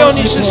唯有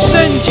你是圣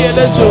洁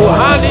的主。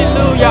哈利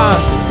路亚，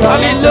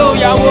哈利路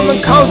亚！我们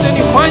靠着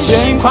你欢喜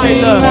快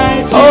乐。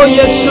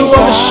耶稣，我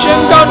们宣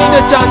告你的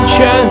掌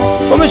权，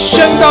我们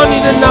宣告你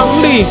的能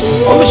力，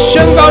我们宣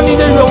告你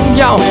的荣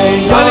耀。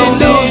哈利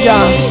路亚，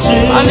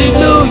哈利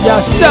路亚！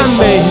赞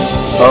美，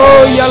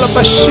哦，亚拉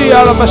巴西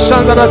亚拉巴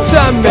上达的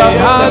赞美，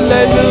哈利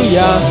路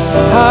亚，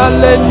哈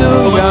利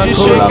路亚，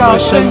库拉巴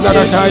上达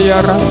的卡亚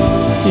拉，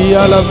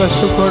亚拉巴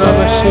苏库拉巴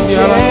西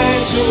亚拉，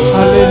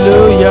哈利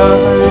路亚，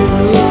哈利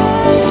路亚。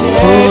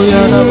哦，亚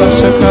拉巴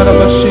沙卡拉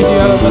巴西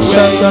亚拉巴上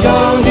达的，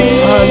哈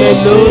利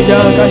路亚，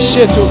感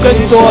谢主，更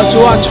多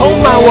主啊，充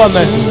满我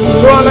们，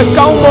主啊，来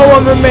高摩我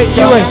们每一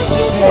位。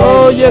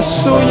哦，耶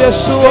稣，耶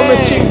稣，我们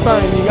敬拜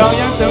你，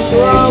主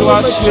啊，我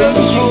们全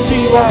心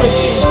敬拜，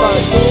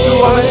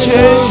主啊，全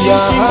心敬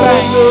拜，哈利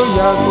路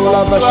亚，库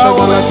拉巴沙达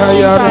拉卡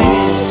亚拉，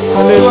哈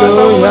利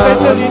路亚，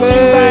阿门，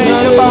哈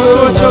利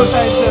路亚，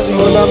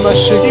库拉巴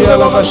西亚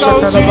拉巴沙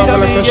卡拉巴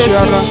拉卡西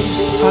亚拉。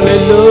哈利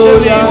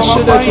路亚，是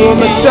的，主，我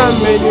们赞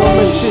美你，我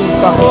们敬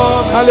拜。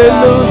哈利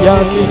路亚，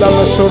你拉巴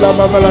苏拉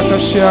巴巴拉卡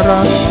西亚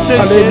拉。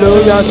哈利路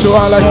亚，主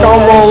啊，来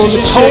高摩我们，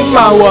充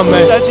满我们。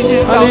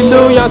哈利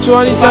路亚，主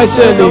啊，你在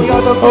这里。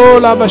哦，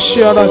拉巴西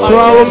亚拉，主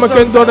啊，我们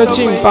更多的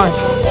敬拜。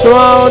主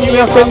啊，你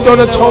要更多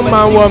的充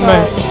满我们。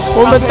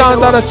我们大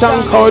大的张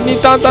口，你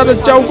大大的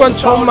浇灌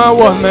充满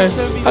我们。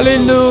哈利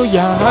路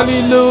亚，哈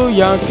利路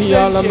亚，基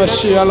亚拉巴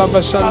西亚拉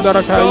巴山达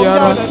拉卡亚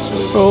拉。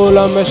哦，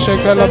拉巴西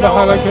卡拉巴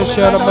哈拉卡西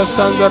亚拉巴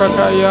山达拉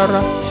卡亚拉。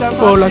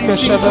哦，拉卡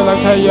西达拉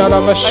卡亚拉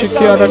巴西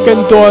基亚拉，更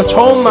多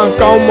充满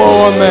高摩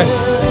我们。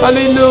哈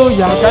利路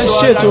亚，感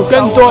谢主，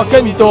更多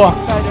更多。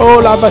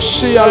哦，拉巴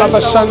西亚拉巴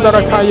山达拉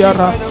卡亚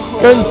拉。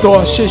更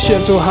多，谢谢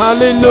主，哈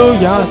利路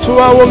亚！主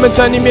啊，我们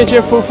在你面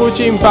前匍匐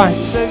敬拜，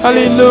哈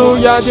利路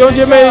亚！弟兄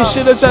姐妹，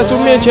是的，在主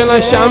面前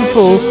来降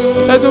服，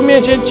在主面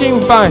前敬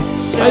拜，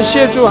感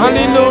谢主，哈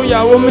利路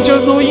亚！我们就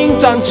如鹰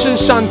展翅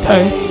上腾，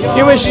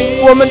因为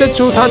我们的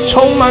主他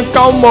充满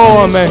高摩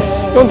我们，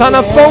用他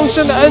那丰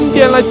盛的恩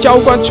典来浇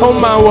灌充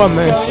满我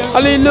们，哈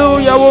利路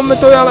亚！我们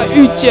都要来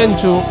遇见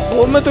主，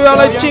我们都要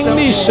来经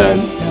历神，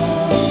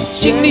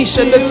经历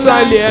神的慈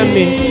爱怜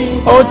悯，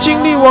哦，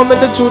经历我们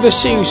的主的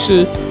信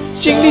实。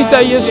经历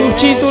在耶稣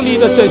基督里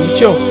的拯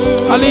救，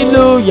哈利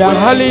路亚，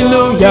哈利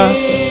路亚。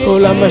哦，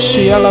拉玛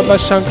西亚拉巴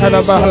桑卡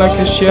拉巴哈拉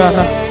克西亚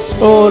拉，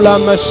哦，拉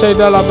玛西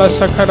达拉巴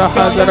萨卡拉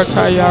哈达拉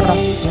卡亚拉，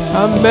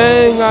阿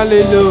门，哈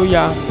利路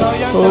亚。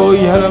哦，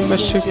亚拉玛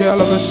西亚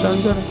拉巴桑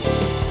达拉，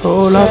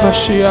哦，拉巴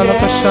西亚拉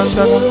巴桑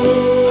达拉，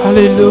哈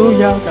利路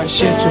亚，感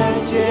谢主。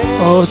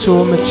哦，主，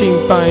我们敬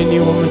拜你，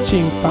我们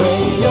敬拜。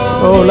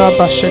哦，拉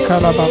巴西卡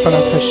拉巴巴拉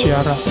克西亚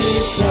拉。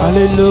哈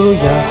利路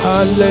亚，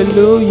哈利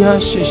路亚，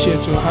谢谢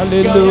主，哈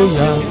利路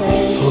亚。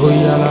哦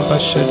呀，拉巴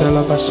西达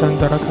拉巴山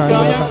达拉卡亚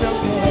拉，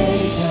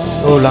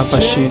哦，拉巴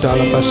西达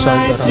拉巴山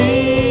达拉，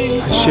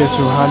感谢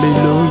主，哈利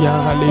路亚，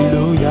哈利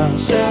路亚。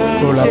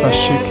哦，拉巴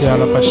西基亚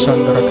拉巴山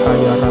达拉卡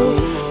亚拉，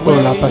哦，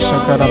拉巴沙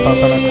卡拉巴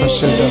巴拉卡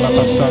西达拉巴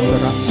山达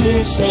拉，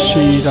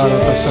西达拉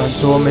巴山，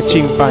主，我们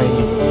敬拜你，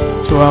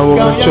主啊，我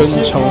们尊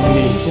崇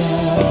你。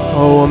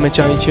哦，我们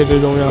将一切的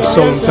荣耀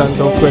颂赞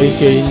都归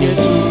给你，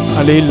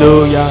哈利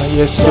路亚，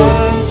耶稣，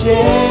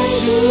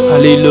哈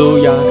利路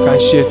亚，感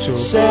谢主，哦，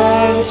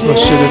是的，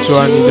主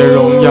啊，你的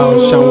荣耀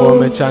向我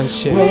们彰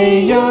显，哈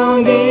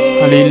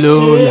利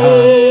路亚，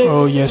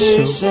哦，耶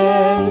稣，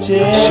感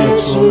谢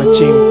主，我们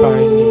敬拜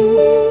你，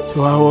主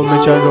啊，我们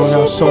将荣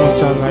耀颂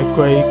赞来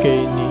归给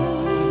你，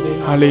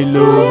哈利路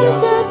亚，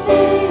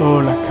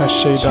哦，来卡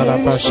西达拉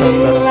巴山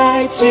达拉，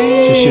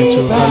谢谢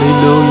主，哈利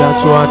路亚，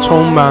主啊，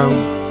充满。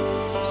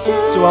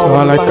主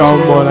啊，来高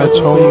摩，来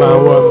充满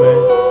我们，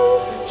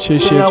谢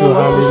谢主，哈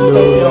利路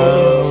亚，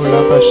拉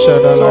巴沙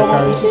达拉开，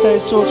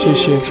谢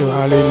谢主，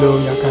哈利路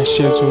亚，感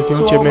谢主，弟兄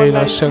姐妹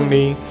来圣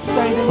灵，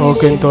哦，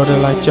更多的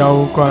来浇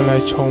灌，来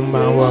充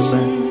满我们，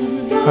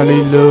哈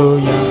利路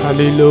亚，哈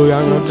利路亚，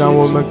让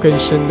我们更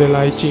深的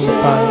来敬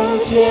拜，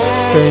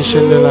更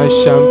深的来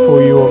降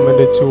服于我们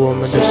的主，我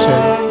们的神，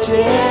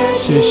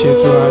谢谢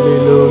主，哈利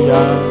路亚，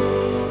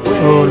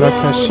哦，拉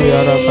卡西亚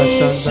拉巴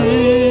沙达。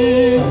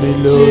哈利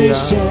路亚，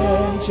谢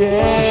谢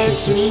主，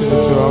是的，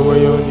主啊，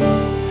唯有你，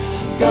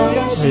唯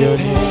有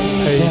你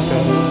配得，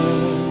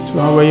主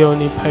啊，唯有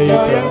你配得，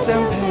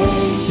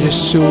耶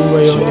稣，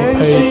唯有你配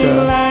得，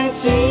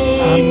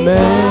阿门，哈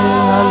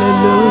利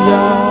路亚，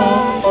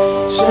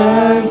圣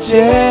洁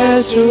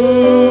主，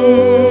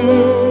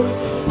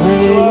唯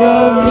有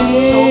你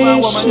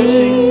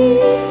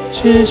是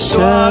圣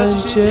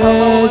洁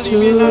主，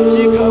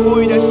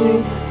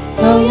羔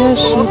羊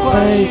是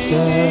配得。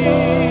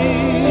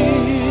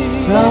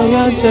羔羊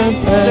真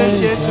配得，圣洁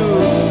主，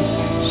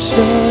圣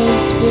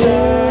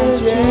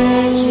洁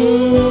主，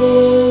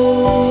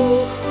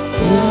唯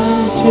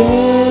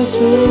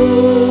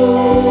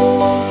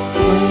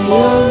有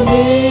你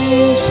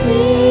是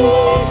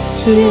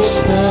圣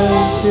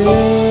洁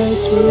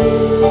主，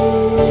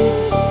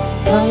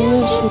羔羊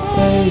是配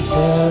得，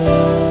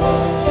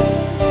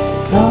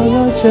羔羊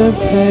真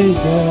配得，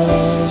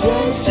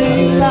哈利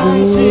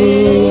路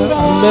亚，阿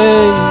门，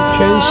全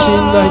心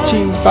来敬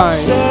拜。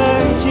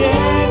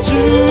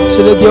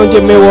是的，弟兄姐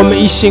妹，我们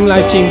一心来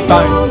敬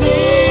拜，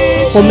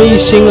我们一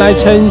心来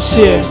称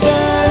谢，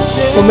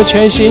我们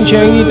全心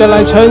全意的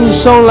来称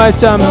颂、来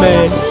赞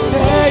美，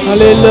哈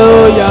利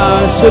路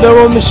亚！是的，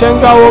我们宣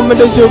告我们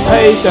的主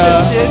配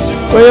得，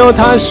唯有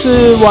他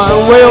是王，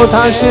唯有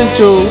他是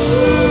主，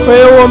唯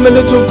有我们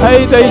的主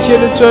配得一切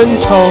的尊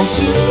崇。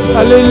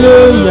哈利路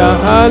亚，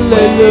哈利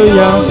路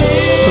亚。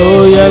哦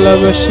呀拉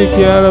巴西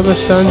基亚拉巴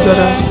桑德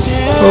拉，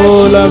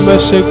哦拉巴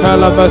西卡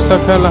拉巴萨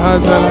卡拉哈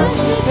达拉，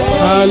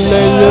哈利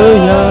路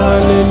亚，哈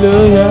利路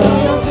亚。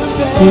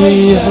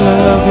伊哈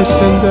拉巴桑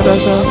德拉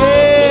达，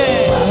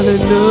哈利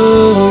路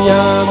亚，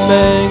阿门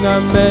阿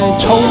门，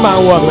充满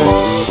我们，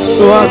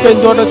主啊，更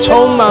多的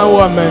充满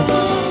我们。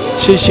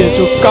谢谢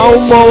主，高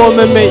摩我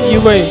们每一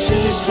位。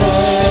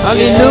哈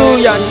利路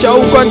亚，浇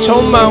灌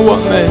充满我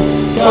们。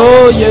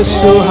哦，耶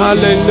稣，哈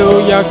利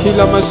路亚，基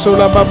拉马苏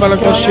拉巴巴拉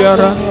克西亚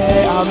拉，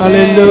哈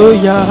利路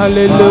亚，哈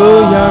利路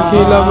亚，基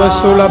拉马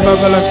苏拉巴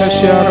巴拉克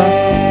西亚拉，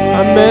阿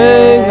门，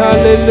哈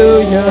利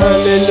路亚，哈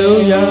利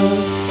路亚，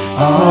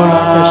哦拉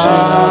克西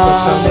拉巴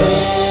桑德，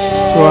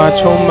主啊，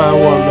充满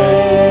我们，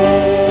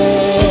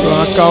主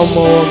啊，高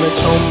摩我们，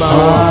充满我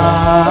们，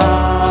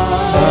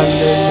哈利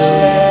路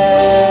亚。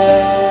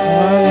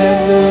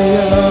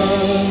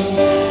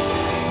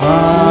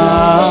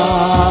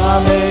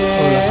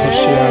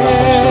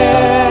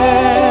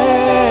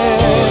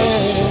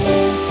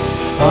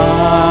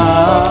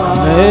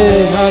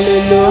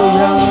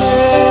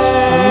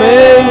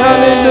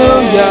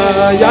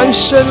扬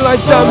声来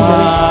赞美，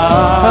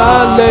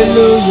哈利路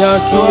亚！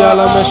基亚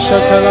拉玛沙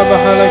卡拉巴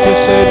哈拉克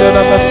塞德拉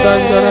巴桑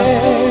德拉，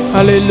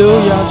哈利路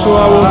亚！主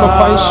啊，我们欢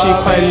喜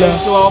快乐，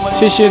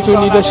谢谢主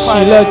你的喜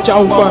乐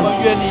浇灌，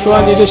主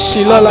啊，你的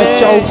喜乐来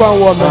浇灌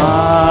我们。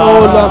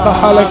哦，拉巴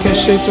哈拉克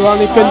塞，主啊，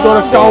你更多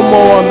的高摩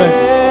我们，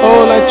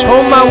哦，来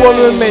充满我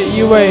们每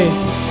一位。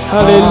哈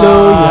利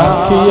路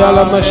亚！基亚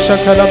拉玛沙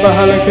卡拉巴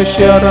哈拉克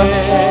塞拉。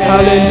哈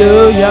利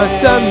路亚，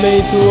赞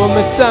美主，我们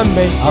赞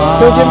美，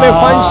弟兄姐妹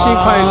欢喜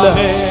快乐。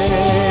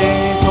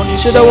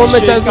是的，我们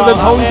在主的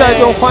同在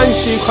中欢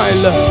喜快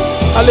乐。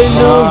哈利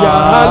路亚，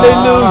哈利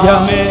路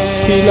亚。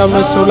提拉姆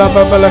苏拉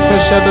巴巴拉克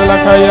夏德拉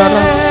卡亚拉，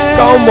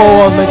高摩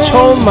我们，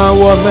充满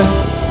我们。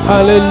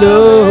哈利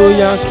路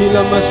亚，提拉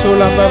姆苏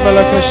拉巴巴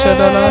拉克夏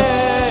德拉。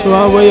主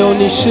啊，唯有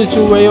你是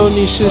主，唯有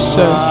你是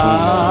神。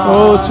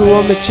哦，主，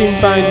我们敬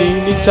拜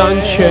你，你掌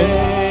权。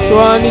主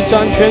啊，你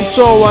掌权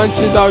做完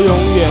直到永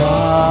远。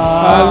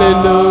哈利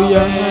路亚，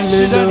哈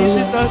利路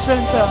亚，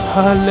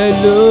哈利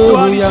路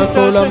亚，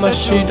哦拉玛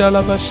西达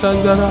拉巴桑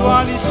达拉，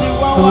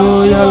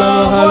哦呀拉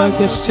玛哈拉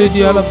克西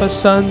迪亚拉巴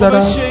桑达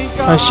拉，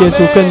感谢主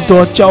更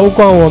多浇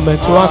灌我们，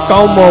主啊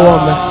高摩我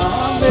们，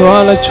主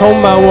啊来充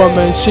满我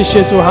们，谢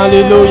谢主，哈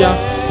利路亚，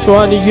主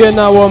啊你悦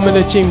纳我们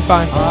的敬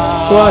拜，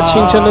主啊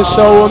清晨的时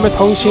候我们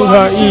同心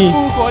合意，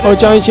我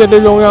将一切的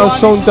荣耀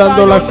颂赞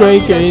都来归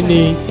给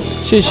你。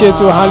谢谢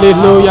主，哈利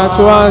路亚！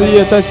主啊，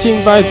也在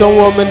敬拜中，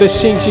我们的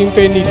信心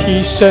被你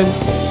提升。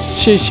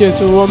谢谢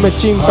主，我们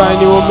敬拜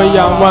你，我们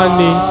仰望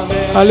你。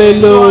哈利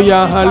路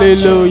亚，哈利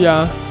路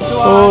亚！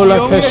哦，拉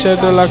克谢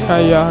德拉卡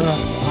亚拉，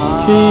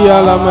基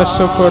亚拉玛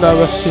索库拉巴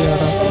西亚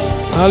拉。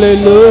哈利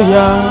路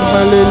亚，哈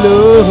利路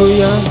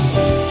亚，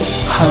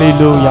哈利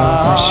路亚！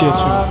感谢主，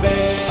阿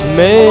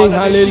门！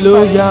哈利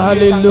路亚，哈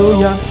利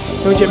路亚！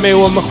弟兄姐妹，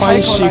我们欢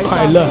喜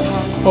快乐。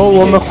哦，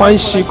我们欢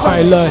喜快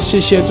乐，谢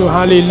谢主，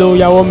哈利路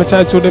亚！我们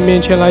在主的面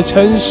前来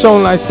称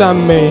颂，来赞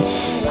美，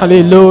哈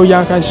利路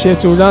亚！感谢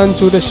主，让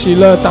主的喜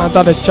乐大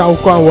大的浇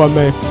灌我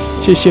们，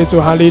谢谢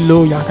主，哈利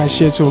路亚！感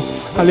谢主，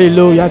哈利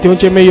路亚！弟兄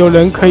姐妹，有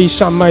人可以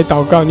上麦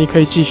祷告，你可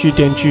以继续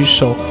点举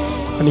手，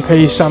你可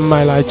以上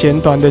麦来简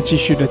短的继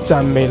续的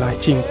赞美来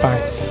敬拜，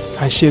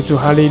感谢主，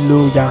哈利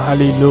路亚，哈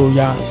利路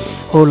亚！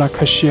哦拉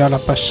克西亚拉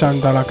巴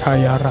山达拉卡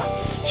亚拉，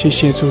谢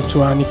谢主，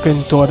主啊，你更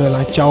多的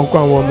来浇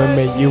灌我们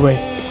每一位。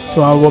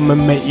主啊，我们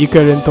每一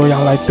个人都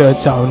要来得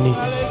着你。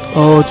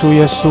哦，主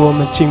耶稣，我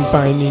们敬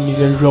拜你，你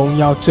的荣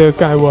耀遮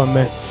盖我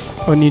们，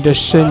哦，你的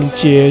圣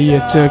洁也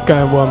遮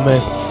盖我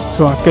们。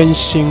主啊，更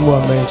新我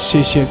们，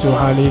谢谢主，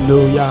哈利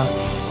路亚。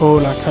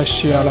哦，拉卡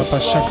西亚拉巴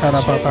沙卡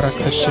拉巴巴拉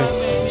卡西，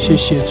谢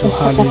谢主，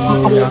哈利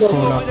路亚。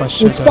哦，拉巴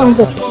沙卡拉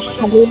巴，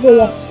哈利路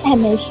亚，赞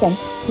美神，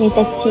你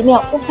的奇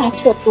妙无法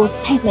测度，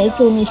赞美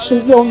主，你是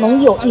有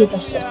能有力的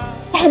神。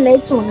赞美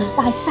主，你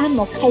把沙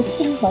漠开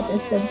江河的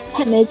神；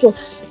赞美主，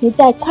你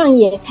在旷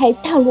野开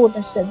道路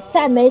的神；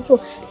赞美主，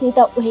你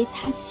的伟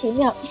大奇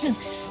妙，让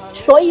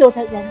所有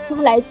的人都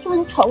来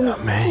尊崇你、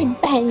敬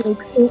拜你、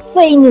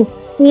为你，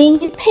你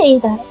配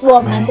的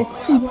我们的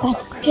敬拜，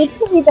你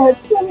配的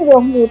尊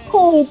荣，你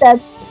配的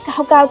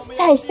高高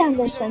在上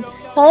的神，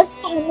何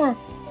山啊，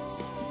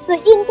是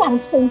应当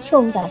称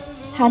颂的。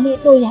哈利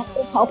路亚，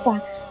耶和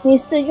华，你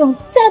是用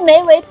赞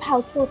美为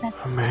宝座的，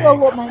说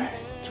我们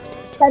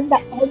神的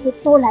儿女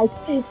都来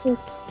聚集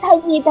在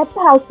你的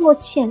宝座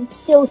前，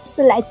就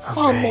是来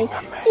赞美、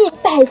敬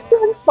拜、尊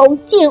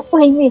崇、敬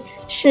畏你，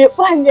使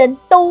万人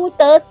都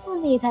得知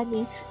你的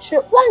名，使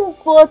万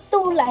国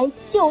都来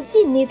就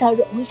近你的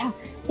荣耀，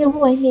因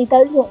为你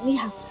的荣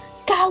耀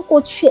高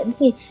过全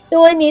地，因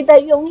为你的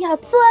荣耀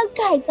遮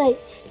盖在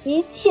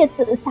一切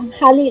之上。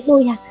哈利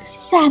路亚，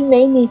赞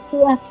美你，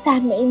主啊，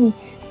赞美你，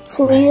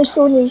主耶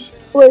稣，你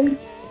为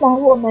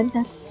我们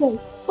的罪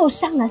付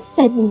上了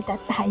生命的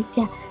代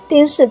价，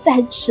钉死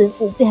在十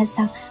字架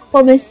上，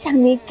我们向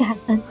你感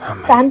恩，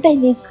凡被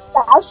你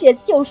宝血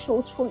救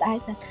赎出来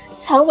的，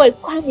成为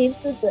光明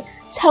之子，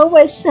成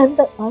为神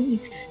的儿女，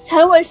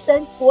成为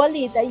神国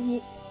里的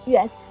一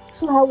员。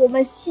主啊，我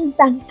们献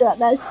上感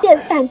恩，献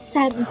上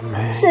赞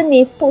美，是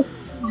你付出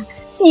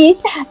极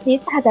大极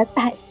大的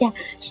代价，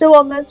使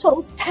我们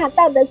从撒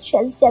旦的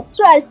权限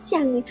转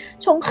向你，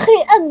从黑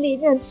暗里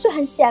面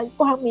转向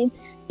光明，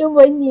因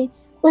为你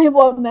为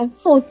我们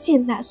付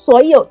尽了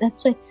所有的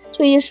罪。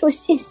主耶稣，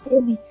谢谢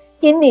你，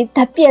因你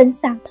的鞭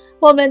伤，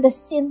我们的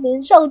心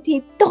灵肉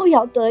体都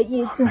有得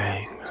医治。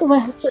主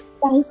啊，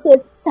感谢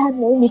赞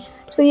美你，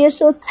主耶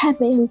稣赞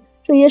美你，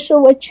主耶稣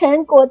为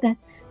全国的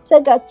这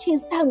个青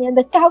少年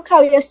的高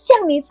考要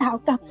向你祷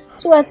告。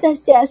主啊，这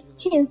些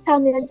青少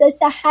年这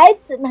些孩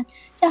子们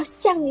要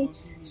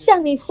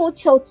向你呼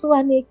求。主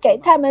啊，你给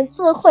他们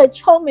智慧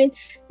聪明，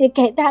你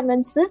给他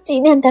们10几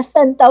年的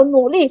奋斗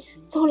努力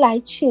都来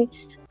去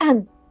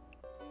按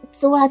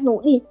主啊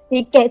努力，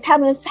你给他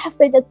们发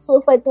挥的智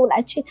慧都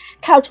来去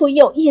考出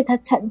有益的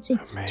成绩。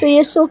主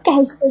耶稣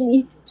感谢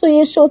你，主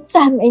耶稣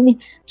赞美你。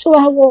主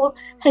啊，我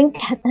很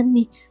感恩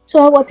你。主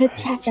啊，我的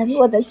家人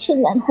我的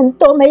亲人很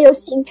多没有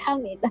信靠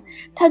你的，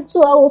但主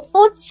啊，我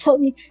呼求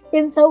你，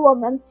因着我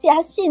们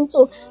家信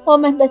主，我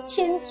们的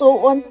亲族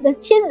我们的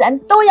亲人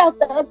都要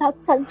得着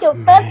成就，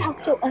得着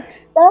救恩，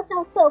得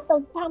着这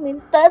份光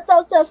明，得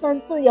着这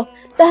份自由，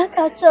得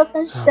着这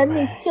份神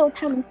你救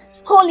他们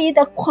脱离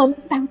的捆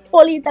绑，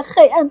脱离的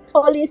黑暗，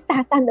脱离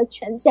撒旦的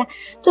权下，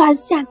转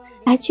向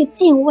来去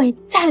敬畏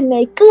赞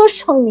美歌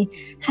颂你。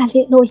哈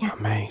利路亚。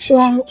主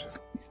啊，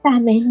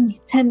赞美你，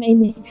赞美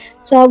你。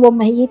主啊，我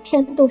每一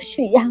天都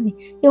需要你，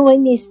因为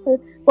你是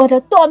我的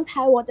盾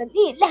牌，我的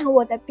力量，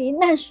我的避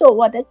难所，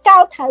我的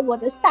高台，我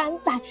的山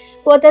寨，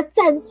我的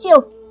拯救。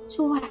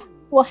主啊，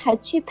我还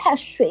惧怕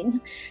谁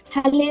呢？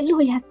哈利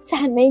路亚，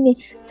赞美你，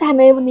赞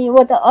美你，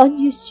我的儿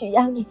女需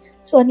要你。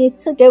主，你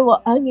赐给我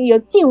儿女有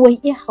敬畏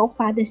耶和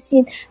华的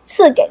心，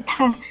赐给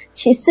他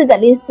启示的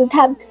灵，使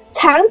他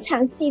常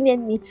常纪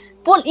念你，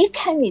不离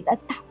开你的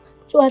道。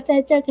主啊，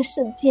在这个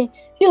世界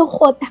诱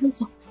惑当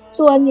中，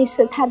主啊，你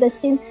使他的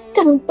心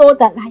更多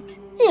的来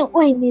敬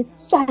畏你，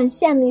转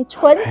向你，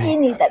存记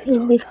你的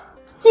命令，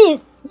记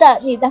得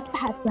你的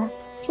法则。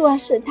主啊，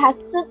使他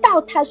知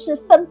道他是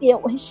分别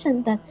为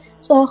圣的。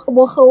主啊，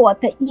我和我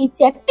的一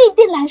家必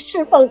定来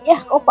侍奉耶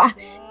和华，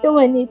因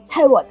为你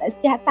在我的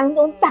家当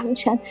中掌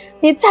权，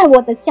你在我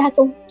的家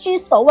中居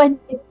首位，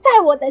你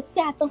在我的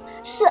家中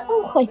施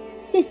恩惠。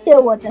谢谢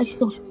我的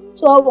主。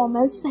主啊，我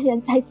们虽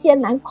然在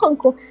艰难困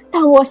苦，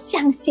但我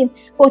相信，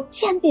我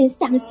坚定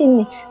相信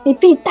你，你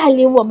必带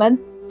领我们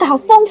到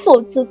丰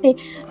富之地，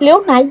流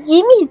奶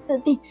一密之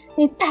地，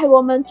你带我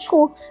们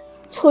出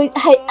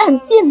黑暗，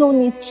进入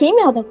你奇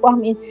妙的光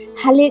明。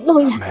哈利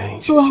路亚。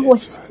主啊，我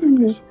信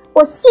你，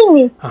我信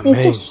你，你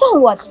就算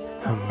我的。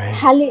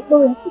哈利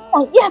路亚，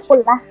像亚伯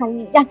拉罕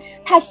一样，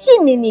他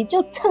信你，你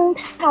就称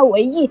他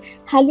为义。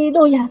哈利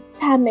路亚，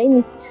赞美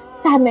你，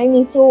赞美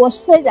你。主，我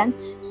虽然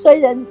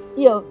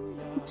有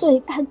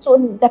罪，但主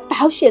你的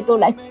宝血都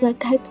来遮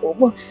盖涂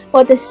抹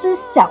我的思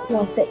想，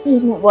我的意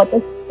念，我的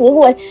行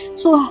为。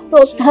主啊，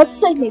若得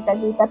罪你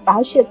的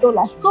宝血都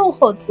来厚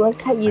厚遮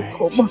盖与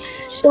涂抹，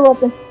使我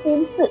的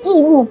心思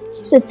意念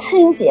是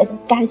清洁的。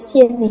感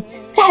谢你，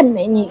赞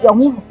美你，荣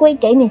耀归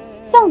给你，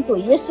奉主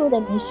耶稣的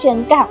名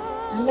宣告，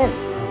阿们。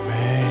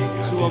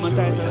主，我们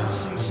带着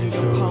信心跟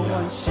盼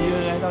望喜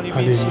悦来到你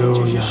面前，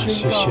就是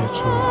宣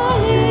告。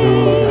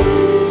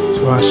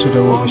主啊，是的，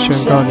我们宣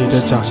告你的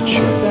掌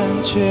权，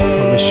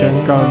我们宣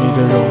告你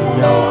的荣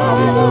耀，哈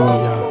利路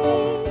亚。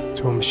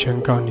主，我们宣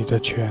告你的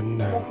全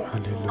能，哈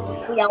利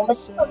路亚。我们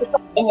就是说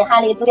给你，哈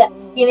利路亚，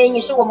因为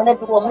你是我们的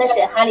主，我们的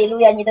神，哈利路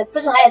亚。你的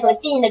慈圣爱所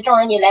吸引的众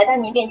人，你来到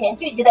你面前，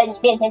聚集在你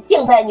面前，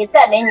敬拜你，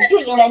赞美你，就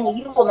迎来你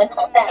与我们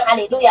同在，哈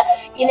利路亚。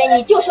因为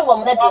你就是我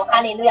们的主，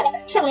哈利路亚。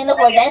圣灵的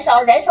火燃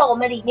烧我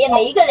们里面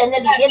每一个人的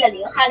里面的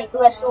灵，哈利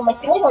路亚，使我们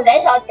熊熊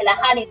燃烧起来，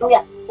哈利路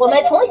亚。我们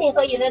同心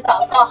合一的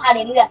祷告，哈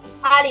利路亚，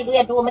哈利路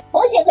亚。主，我们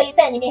同心合一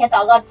在你面前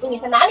祷告。主，你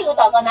说哪里有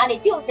祷告，哪里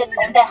就是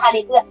同在，哈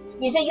利路亚。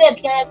你是愿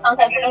平安慷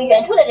慨归于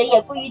远处的人，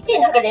也归于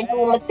近处的人。主，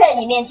我们在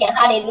你面前，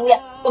哈利路亚。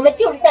我们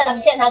就是向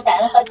你献上感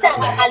恩和赞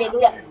美，哈利路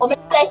亚。我们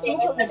来寻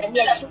求你的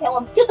面，今天我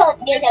们就到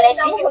你面前来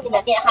寻求你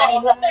的面，哈利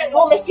路亚。如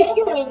果我们寻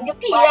求你，你就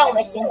必让我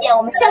们寻见；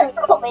我们向你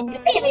叩门，你就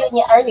必为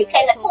你儿女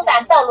开那通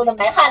达道路的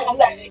门，哈利路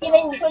亚。因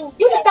为你说你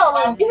就是道路，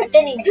你就是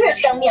真理，你就是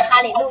生命，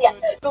哈利路亚。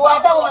主啊，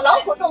当我们劳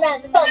苦重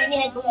担到你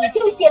面前，主，你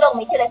就卸了我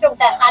们一切的重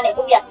担，哈利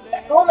路亚。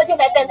主，我们就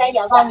来单单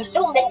仰望你，使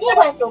我们的心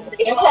欢喜，我们的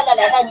灵快乐，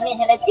来到你面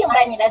前来敬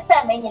拜你，来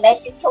赞美你，来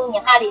寻求你，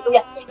哈利路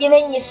亚。因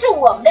为你是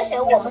我们的神，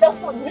我们的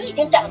父，你已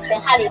经掌权，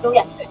哈利路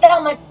亚。让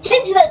我们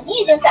真知道你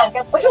已经掌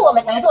权，不是我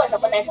们能做什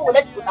么，乃是我的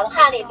主能，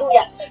哈利路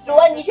亚。主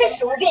啊，你是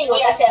使无变有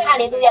的神，哈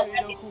利路亚。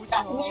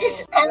你是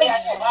使他们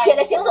起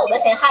了行走的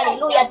神，哈利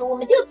路亚。主，我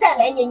们就赞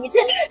美你，你是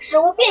使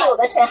无变有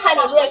的神，哈利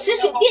路亚。使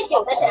水变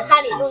酒的神，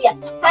哈利路亚，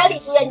哈利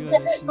路亚。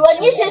主啊，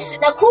你是使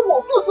那枯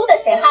骨复苏的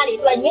神，哈利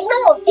路亚。你能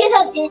我们接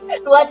上筋，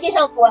主啊，接上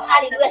上果，哈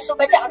利路亚，是我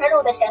们长上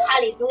肉的神，哈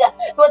利路亚。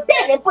说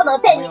在人不能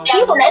在你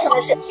提出难成的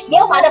事，耶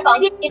和华的宝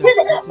殿，你是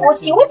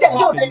岂无拯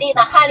救之力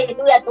呢？哈利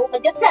路亚，主，我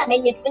们就赞美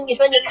你，主，你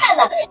说你看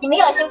呢，你们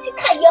要休息，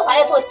看耶和华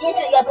要做新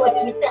事，要做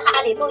奇事，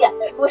哈利路亚。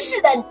主，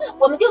是的，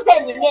我们就在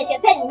你面前，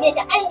在你面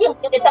前安静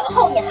的等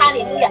候你，哈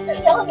利路亚，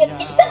然后你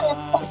比圣灵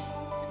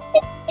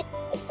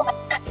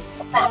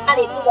哈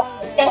利路亚，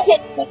感谢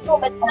你与我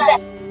们同在。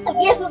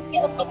耶稣基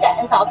督的感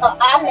恩祷告，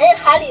阿门，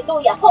哈利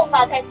路亚。后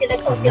发开心的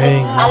口气的，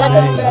阿拉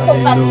的后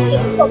发，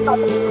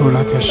后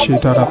拉克西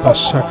达拉巴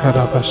沙卡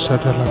拉巴沙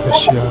达拉克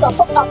西亚，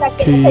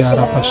基亚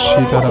拉巴西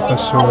达拉巴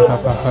苏拉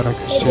巴哈拉克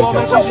西亚，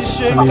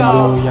哈利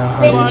路亚，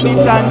哈利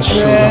路亚，苏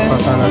拉巴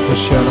哈拉克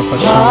西亚拉巴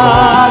沙，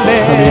哈利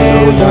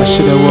路亚，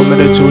是的，我们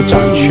的主掌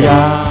权，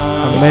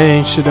阿门，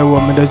是的，我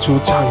们的主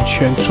掌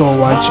权，做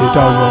完直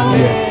到永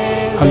远，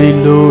哈利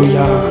路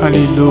亚，哈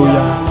利路亚。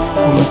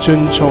我们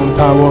尊崇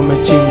他，我们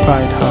敬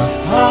拜他。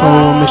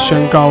我们宣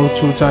告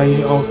主在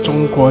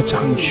中国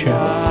掌权，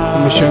我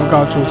们宣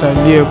告主在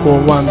列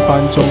国万邦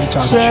中掌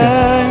权，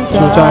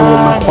主在我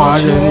们华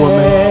人，我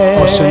们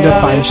神的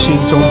百姓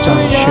中掌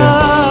权。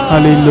哈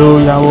利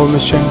路亚！我们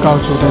宣告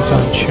主的掌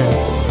权，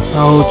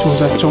然后主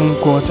在中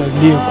国，在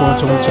列国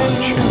中掌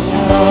权，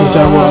主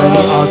在我们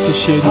这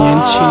些年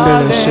轻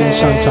的人身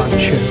上掌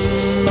权，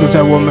主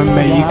在我们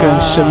每一个人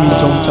生命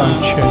中掌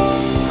权。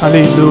哈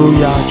利路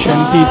亚，全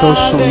地都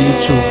属于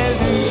主，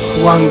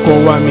万国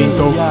万民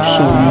都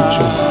属于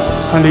主。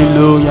哈利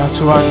路亚，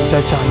主啊，你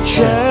在掌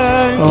权。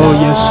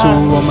耶稣，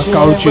我们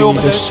高举你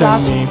的圣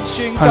名。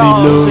哈利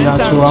路亚，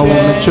主啊，我们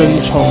尊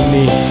崇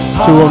你，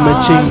主，我们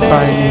敬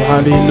拜你。哈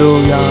利路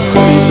亚，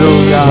哈利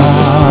路亚，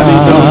哈利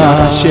路亚，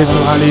感谢主，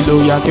哈利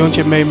路亚。弟兄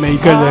姐妹，每一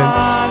个人，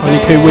你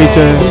可以为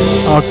着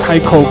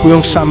开口，不用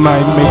上麦，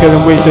每个人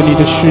为着你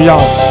的需要，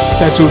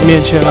在主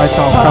面前来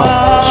祷告。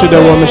是的，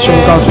我们宣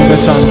告主的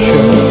掌权，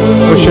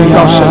我宣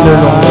告神的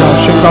荣耀，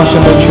宣告神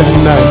的全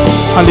能。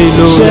哈利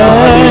路亚，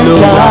哈利路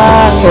亚。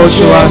主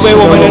啊，是的，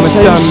我们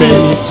赞美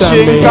你，赞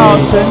美你。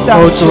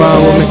主啊，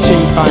我们敬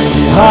拜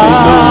你。哈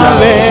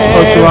利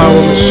路亚。主啊，我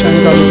们宣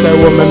告你在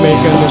我们每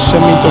个人的生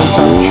命中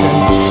掌权。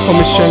我们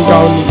宣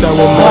告你在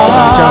我们的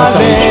国家掌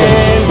权。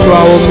主啊，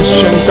我们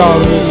宣告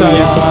你在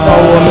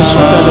我们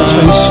所在的城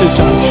市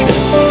掌权。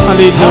哈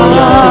利路亚，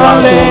主啊，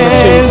主，我们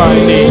敬拜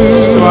你。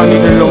主啊，你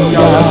的荣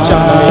耀要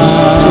降临。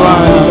主啊，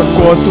你的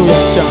国度要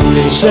降临。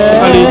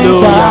哈利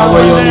路亚，唯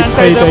有你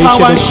配得一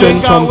切的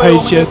尊重，配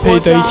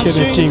得一切的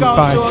敬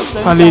拜。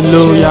哈利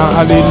路亚，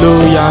哈利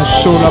路亚，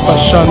苏拉巴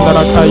山达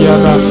拉卡亚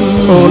拉，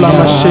拉玛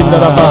辛达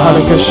拉巴哈拉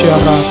克西亚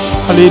拉。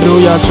哈利路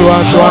亚，主啊，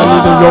主啊，你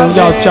的荣耀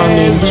降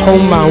临，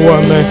充满我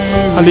们。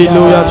哈利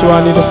路亚，主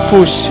啊，你的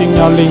复兴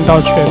要临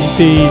到全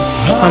地。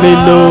哈利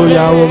路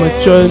亚，我们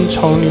尊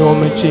崇你，我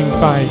们敬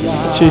拜。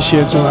谢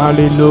谢主，哈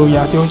利路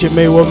亚，弟兄姐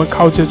妹，我们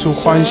靠着主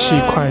欢喜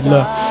快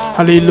乐。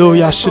哈利路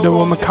亚，是的，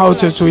我们靠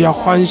着主要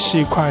欢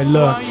喜快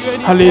乐。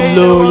哈利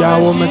路亚，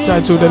我们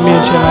在主的面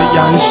前来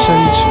扬声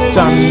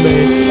赞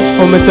美，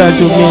我们在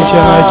主面前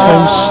来称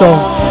颂。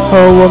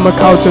我们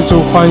靠着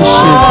主欢喜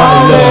快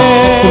乐，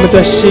我们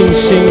在信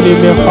心里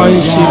面欢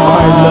喜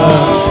快乐，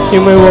因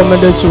为我们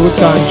的主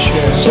掌权，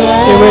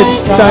因为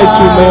在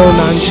主没有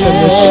难成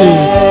的事，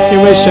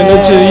因为神的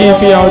旨意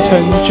必要成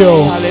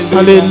就。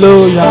哈利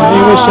路亚，因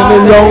为神的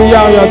荣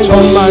耀要充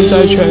满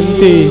在全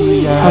地。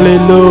哈利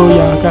路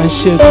亚，感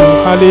谢主，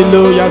哈利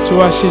路亚，主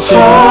啊，谢谢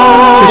你，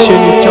谢谢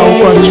你浇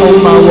灌充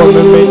满我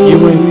们每一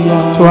位。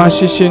主啊，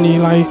谢谢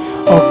你来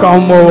高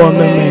摩我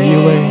们每一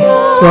位。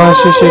主啊，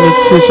谢谢你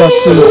赐下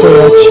智慧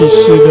启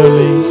示的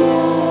灵。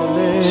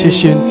谢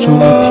谢主，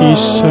你提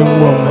升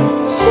我们。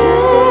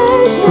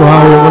主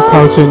啊，我们靠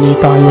着你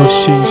大有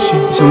信心，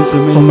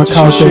我们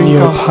靠着你有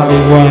盼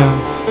望。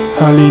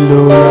哈利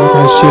路亚，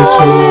感谢主，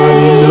哈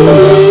利路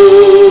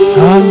亚，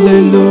哈利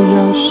路亚，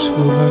苏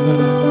啦啦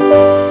啦，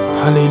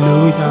哈利路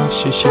亚，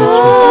谢谢主，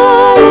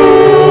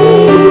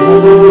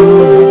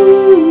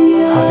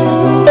哈利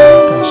路亚，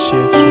感谢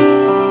主。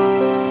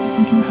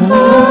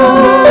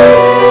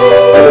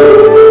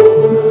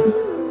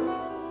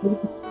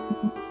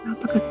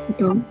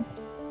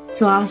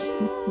主啊，是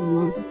主，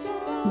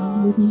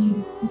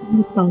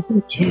你保护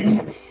权，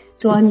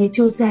主啊，你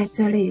就在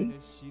这里。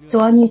主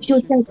啊，你就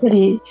在这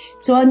里，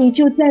主啊，你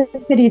就在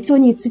这里做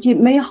你自己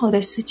美好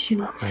的事情。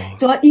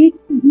主啊，一个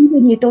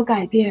你都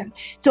改变。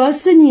主要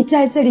是你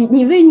在这里，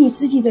你为你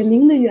自己的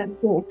名的缘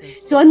故，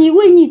主啊，你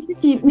为你自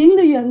己名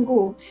的缘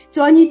故，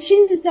主啊，你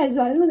亲自在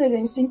软弱的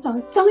人身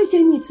上彰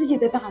显你自己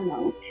的大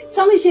能，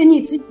彰显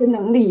你自己的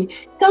能力，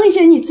彰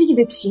显你自己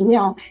的奇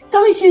妙，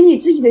彰显你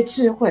自己的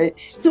智慧。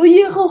主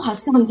耶和华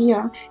上帝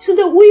啊，是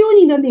的，唯有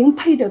你的名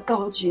配得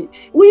高举，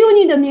唯有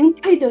你的名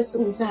配得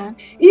颂赞，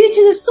一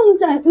切的颂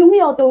赞荣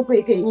耀都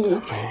归给你。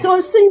主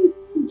要是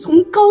你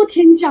从高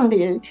天降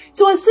临，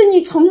主要是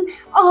你从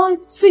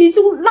水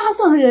中拉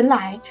上人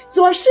来，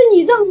主要是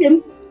你让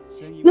人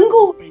能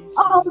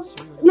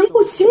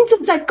够行走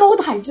在高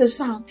台之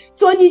上。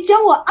主啊，你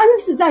将我安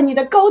置在你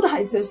的高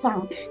台之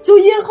上。主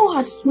耶和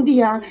华上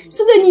帝啊，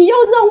是的，你要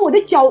让我的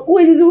脚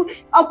稳如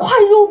快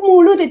如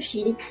母鹿的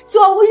蹄。主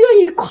啊，我愿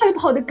意快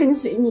跑的跟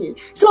随你。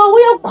主啊，我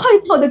要快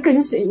跑的跟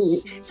随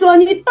你。主啊，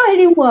你带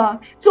领我，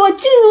主啊，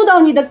进入到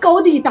你的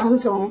高地当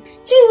中，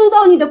进入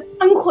到你的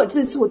宽阔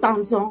之处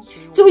当中。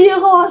主耶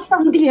和华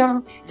上帝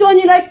啊，主啊，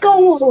你来高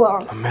我，主啊，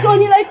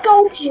你来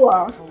高我，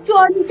主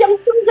啊，你将真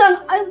正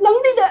能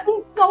力的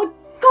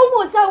高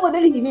我在我的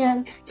里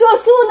面。主啊，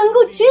使我能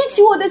够举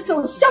起我的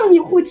手向你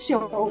呼求。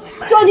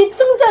主啊，你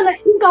征战的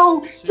恩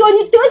膏，主啊，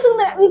你得胜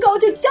的恩膏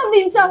就降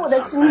临在我的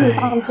生命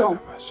当中。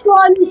主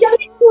啊，你将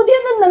你属天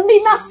的能力，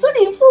那死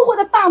里复活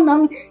的大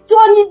能，主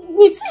啊，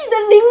你自己的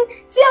灵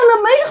这样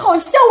的美好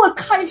向我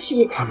开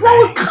启，让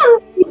我看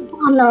你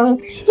大能。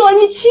主啊，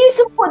你提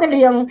升我的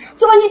灵，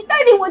主啊，你带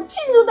领我进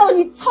入到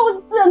你超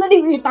自然的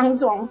领域当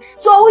中。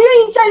主啊，我愿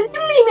意在灵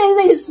里面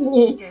认识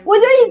你，我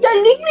愿意在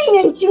灵里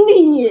面经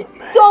历你。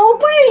主啊，我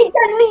不愿意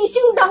在理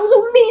性当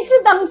中、理智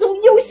当中、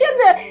有限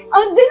的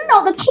人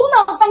脑的头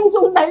脑当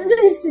中来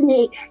认识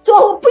你。主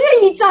啊，我不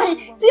愿意在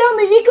这样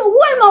的一个外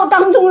貌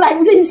当中来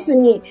认识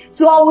你。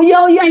主啊，我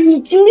要愿意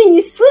经历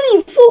你死里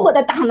复活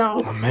的大能。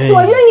主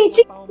啊，愿意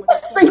经历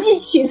神迹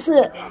奇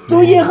事。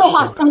主耶和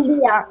华上帝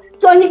啊，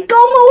主啊，你高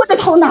摩我的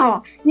头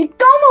脑，你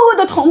高摩我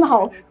的头脑，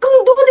更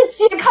多的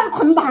解开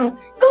捆绑，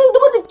更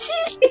多的击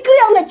碎各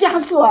样的枷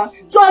锁。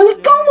主啊，你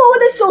高摩我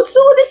的手，使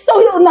我的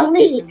手有能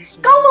力；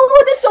高摩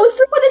我的手，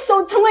使我的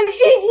手成为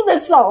医治的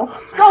手；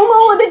高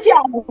摩我的脚，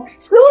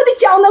使我的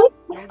脚能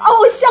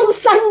向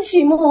山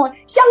举目，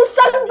向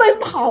山奔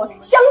跑，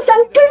向山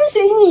跟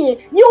随你，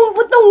永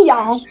不动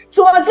摇。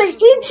主啊，这一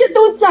切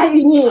都在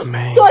于你。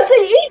主啊，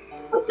这一切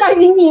都在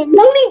于你，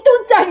能力都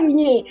在于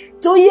你。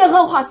主耶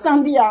和华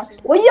上帝啊，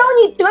我要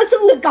你得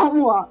胜的高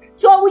我。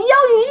主啊，我要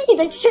与你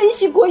的千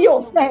禧国有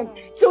份。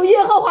主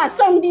耶和华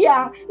上帝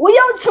啊，我要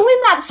成为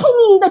那聪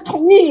明的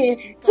童女。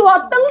主啊，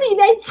灯里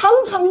面长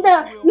长的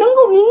能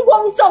够明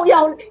光照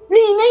耀，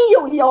里面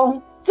有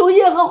油。主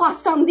耶和华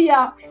上帝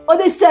啊，我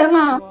的神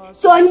啊，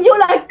主啊，你就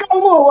来高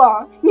抹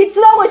我。你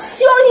知道我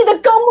需要你的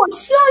高抹，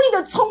需要你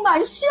的充满，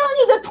需要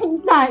你的同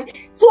在。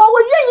主啊，我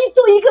愿意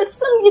做一个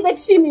圣洁的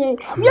器皿，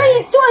愿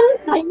意专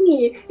采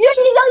你，愿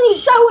意让你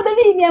在我的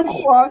里面活，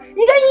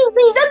愿意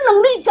你的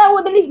能力在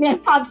我的里面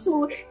发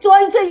出。主啊，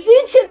这一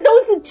切都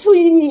是出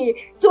于你。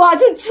主啊，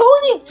就求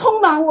你充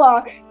满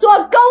我。主啊，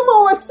高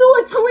抹我，使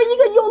我成为一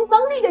个有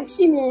能力的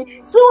器皿，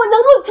使我能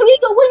够成为一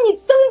个为你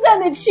征战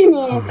的器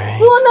皿，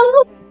使我能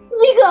够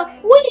一个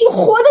为你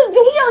活的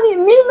荣耀里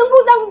面，能够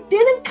让别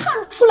人看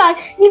出来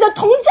你的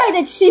同在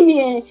的器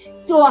皿。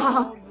主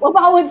啊，我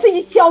把我自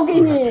己交给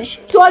你。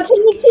主啊，请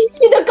你继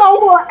续的高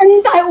我，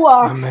恩待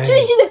我，继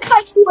续的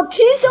开启我，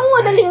提升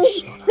我的灵，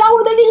让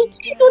我的灵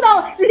进入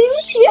到灵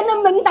里面的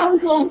门当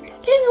中，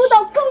进入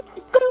到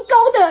更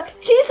高的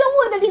提升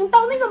我的灵，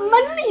到那个门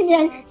里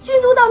面，进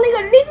入到那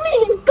个灵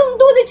里面更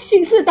多的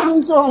启示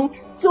当中。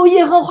主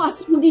耶和华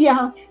上帝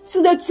啊，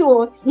是的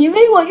主，你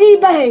为我预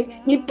备，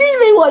你必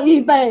为我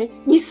预备，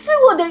你是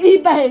我的预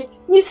备，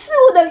你是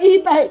我的预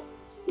备，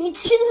你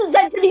亲自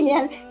在这里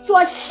面主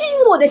啊，吸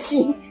引我的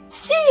心，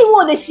吸引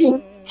我的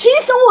心，提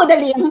升我的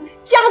灵，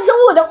加增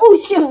我的悟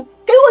性，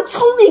给我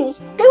聪明，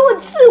给我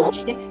智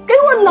慧，给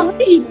我能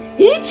力，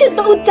一切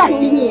都在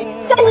于你，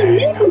在你灵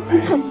里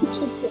形成的事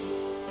情。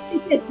谢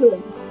谢主，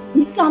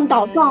以上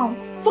祷告，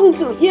奉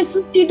主耶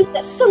稣基督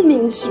的圣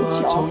名祈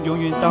求。从永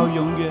远到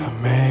永远，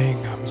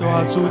主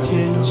啊，诸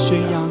天宣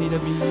扬你的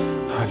名。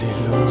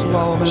主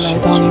啊，我们来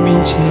到你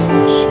面前。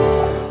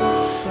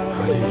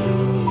哈利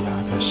路亚！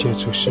感谢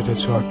主，是的，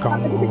主啊，高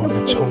摩我们，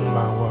充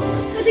满我们。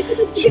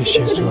谢谢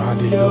主，哈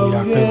利路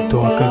亚！更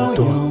多，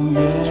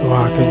主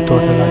啊，更多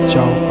的来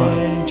浇灌，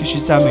继续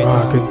赞美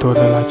他，更多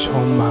的来充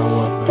满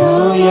我们。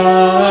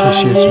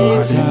谢谢主，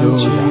哈利路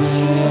亚！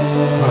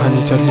啊，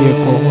你在列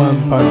国万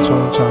邦中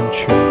掌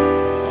权。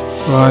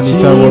哇！你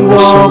在我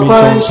们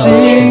的生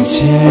命中掌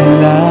权，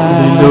哈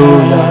利路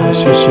亚！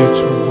谢谢主，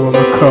我们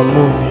渴慕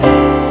你，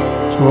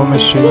主，我们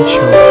寻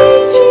求你，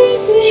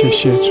谢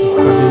谢主，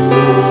哈利路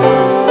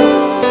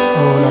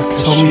亚！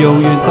从永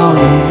远到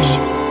永远，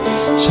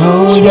从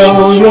永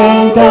远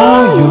到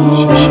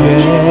永远，哈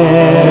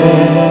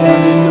利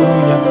路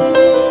亚，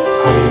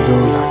哈利路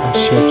亚！感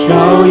谢主，羔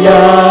羊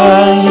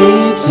已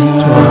掌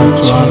权，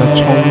主啊，来充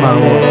满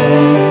我们，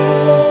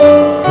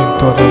更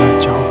多的来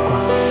浇灌。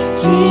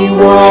进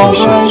我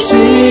欢喜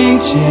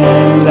前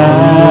来，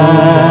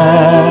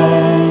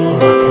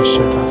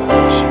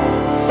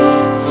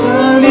将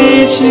你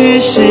去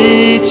洗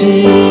净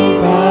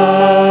白，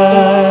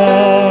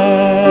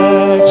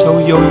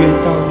从永远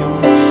到永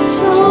远，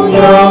从永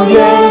远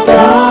到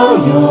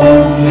永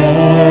远。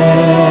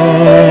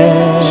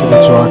是的，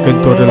主啊，更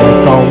多的来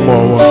高抹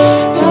我们，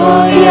主啊，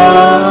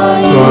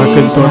更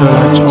多的来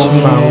充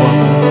满我们，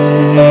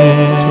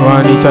主啊，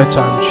你在掌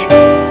权。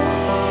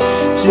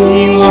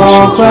进我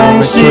欢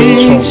喜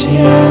前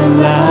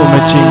来，我们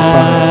敬拜，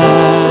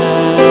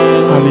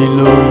哈利路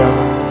亚，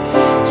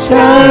向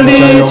你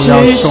去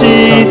洗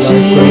净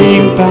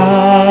白，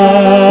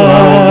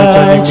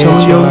从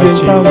永远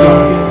到永远，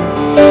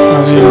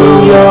从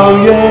永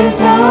远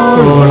到永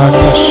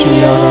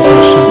远，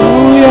从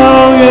永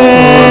远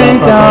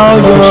到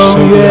永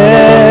远。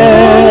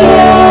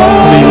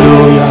哈利路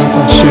亚！感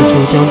谢主，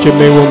弟兄姐妹，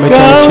我们将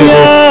一切的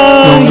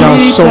荣耀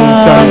颂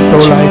赞都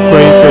来归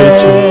给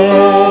主，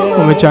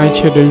我们将一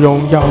切的荣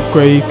耀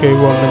归给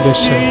我们的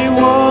神，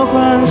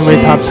因为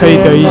他配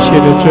得一切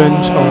的尊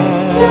崇，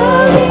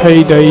他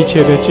配得一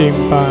切的敬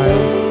拜。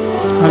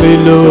哈利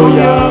路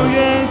亚，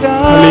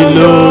哈利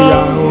路亚！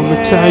我们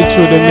在主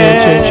的面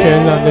前全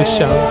然的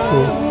降服。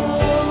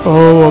哦，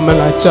我们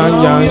来瞻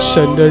仰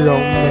神的荣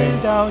美，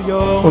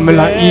我们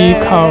来依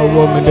靠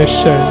我们的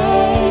神，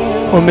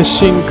我们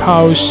信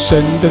靠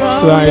神的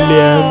慈爱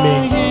怜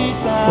悯，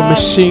我们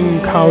信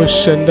靠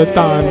神的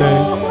大能，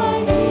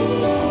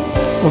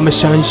我们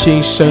相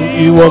信神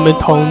与我们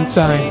同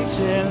在，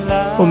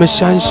我们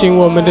相信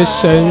我们的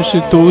神是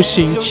独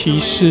行其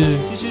事。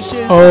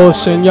哦，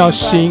神要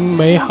行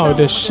美好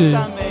的事。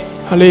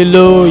哈利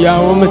路亚！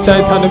我们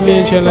在他的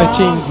面前来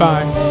敬拜。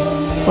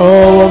哦，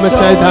我们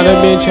在他的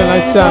面前来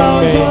赞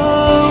美。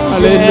哈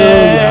利路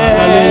亚，哈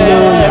利路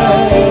亚。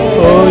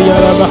哦，亚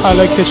拉巴哈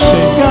勒克西。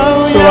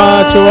主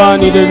啊，主啊，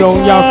你的荣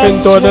耀更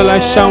多的来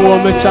向我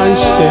们彰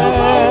显。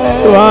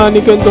主啊，你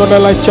更多的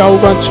来浇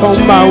灌充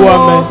满我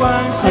们。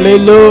哈利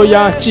路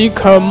亚！饥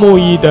渴慕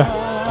义的，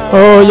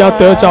哦，要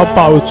得着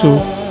饱足，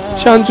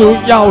向主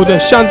要的，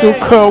向主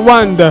渴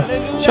望的，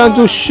向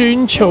主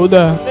寻求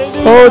的。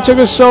哦，这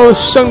个时候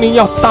圣灵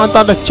要大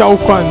大的浇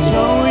灌你，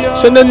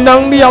神的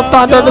能力要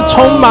大大的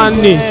充满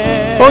你。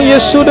奉耶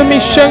稣的名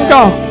宣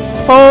告，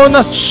哦，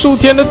那数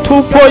天的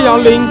突破要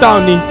领导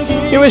你，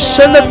因为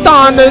神的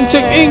大能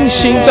正运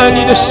行在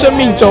你的生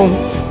命中，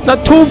那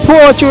突破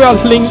就要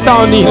领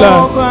导你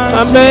了。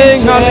阿门，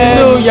哈利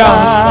路亚。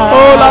哦，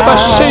拉巴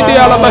西的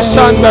亚拉巴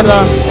山的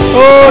啦，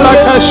哦，拉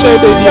卡西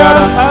的亚拉，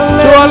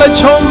主啊，来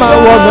充满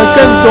我们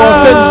更多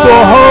更多。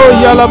哦，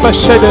亚拉巴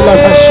西的拉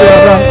卡西亚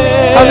拉，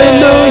哈利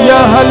路亚，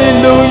哈利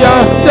路亚，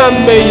赞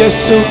美耶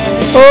稣。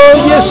哦，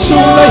耶稣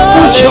来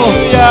呼求，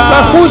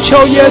来呼求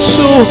耶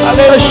稣，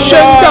来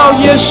宣告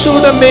耶稣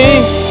的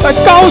名，来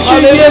高举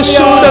耶稣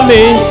的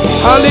名。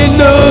哈利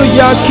路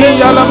亚，基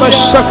亚拉玛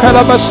沙卡拉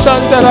巴山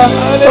的啦。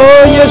哦，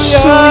耶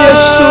稣，耶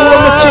稣，我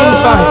们敬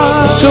拜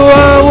主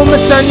啊！我们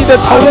在你的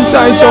同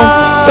在中，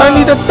在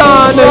你的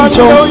大能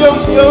中，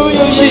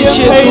谢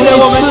谢主，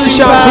你赐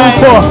下突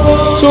破。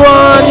主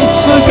啊，你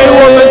赐给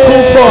我们突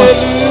破。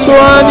主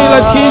啊，你来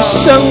提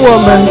升我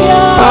们。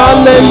哈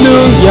利路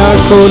亚，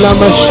库拉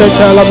玛沙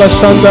卡拉巴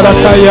山的啦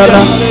卡亚拉，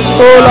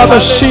哦，拉巴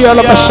西亚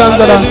拉巴山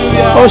的啦，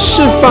哦，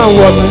释放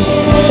我们。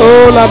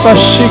哦，拉巴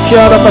西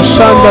亚拉巴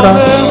山的啦，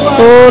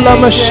哦，拉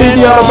玛西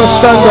亚拉巴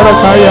山的啦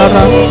卡亚拉，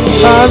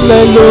哈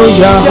利路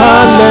亚，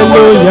哈利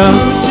路亚，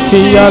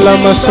基亚拉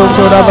玛苏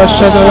库拉巴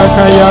山的啦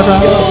卡亚拉，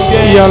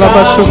基亚拉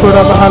巴苏库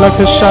拉巴哈拉克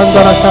山的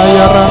啦卡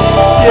亚拉，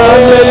哈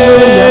利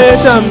路亚，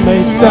赞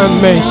美赞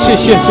美，谢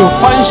谢主，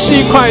欢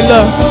喜快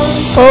乐。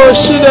哦，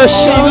是的，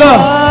喜乐，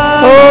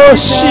哦，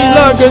喜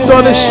乐，更多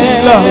的喜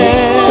乐。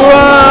主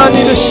啊，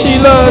你的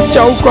喜乐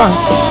浇灌，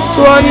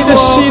主啊，你的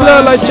喜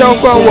乐来浇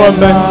灌我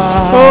们。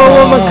哦，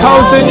我们靠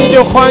着你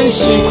就欢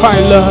喜快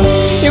乐，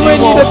因为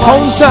你的同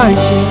在，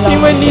因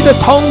为你的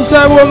同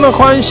在，我们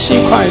欢喜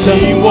快乐。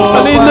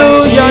哈利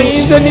路亚，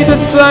因着你的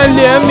慈爱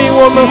怜悯，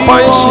我们欢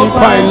喜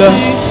快乐。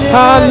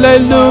哈利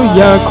路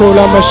亚，库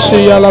拉玛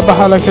西亚拉巴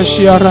哈拉克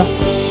西亚拉。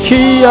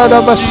Kia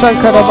da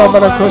basaka da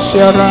babala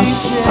kosiara,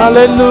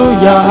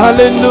 Hallelujah,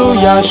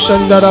 Hallelujah,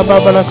 Shandara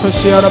babala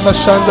kosiara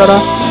basandara,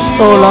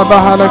 Ola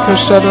bahala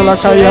kosara la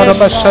kayara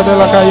basada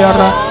la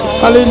kayara,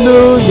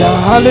 Hallelujah,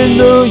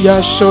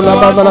 Hallelujah, Shola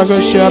babala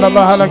kosiara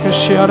bahala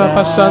kosiara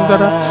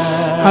basandara,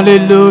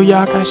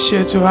 Hallelujah, 感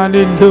谢主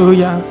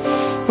Hallelujah,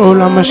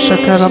 Ola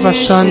masakara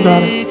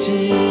basandara，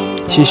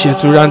 谢谢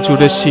主，让主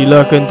的喜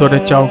乐更多的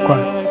浇灌，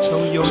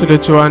是的，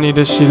主啊，你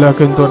的喜乐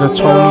更多的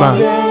充满。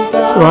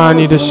主啊，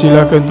你的喜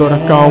乐更多的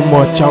高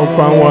抹浇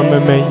灌我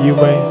们每一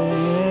位。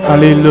哈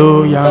利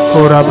路亚，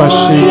库拉巴西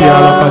迪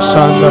亚拉巴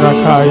山德拉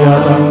卡亚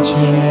拉。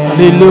哈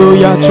利路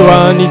亚，主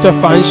啊，你在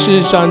凡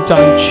事上掌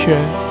权。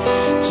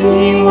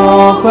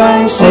哦，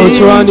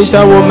主啊，你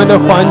在我们的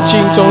环境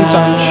中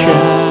掌权。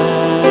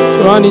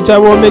主啊，你在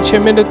我们前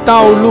面的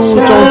道路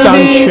中掌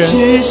权。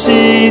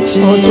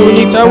哦，主，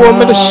你在我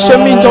们的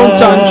生命中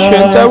掌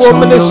权，在我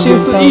们的心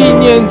思意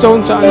念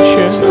中掌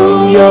权。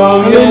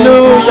哈利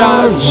路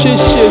亚，谢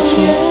谢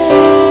主。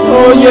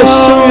哦，耶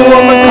稣，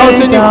我们靠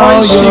着你欢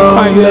喜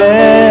快乐，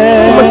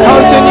我们靠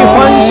着你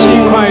欢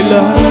喜快乐。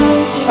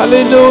哈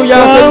利路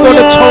亚，更多的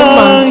充满。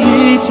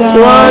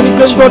主啊，你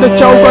更多的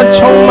浇灌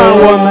充满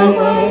我们。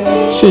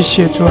谢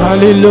谢主，哈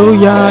利路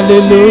亚，哈利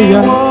路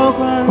亚。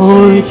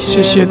哦，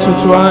谢谢主，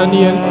主啊，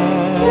你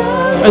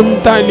恩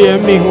待怜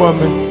悯我们，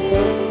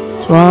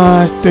主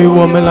啊，对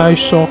我们来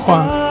说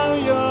话，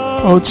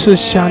哦，赐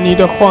下你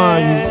的话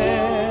语，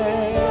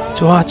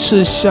主啊，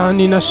赐下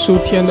你那数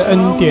天的恩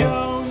典，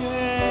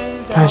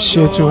感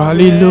谢主，哈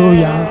利路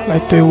亚，来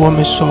对我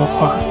们说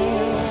话，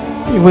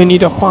因为你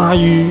的话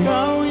语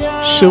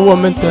使我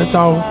们得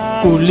到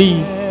鼓励，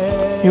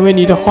因为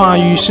你的话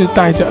语是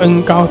带着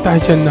恩膏，带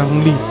着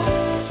能力。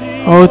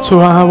哦，主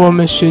啊，我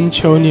们寻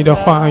求你的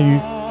话语，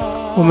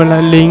我们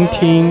来聆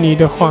听你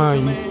的话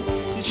语，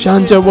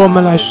向着我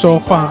们来说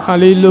话。哈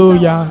利路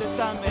亚！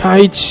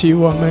开启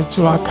我们，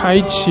主啊，开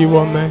启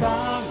我们。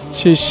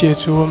谢谢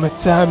主，我们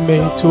赞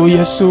美主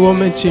耶稣，我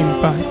们敬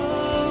拜。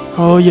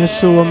哦，耶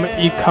稣，我们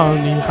依靠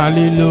你。哈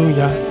利路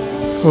亚！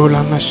哦，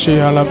拉玛西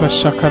亚拉巴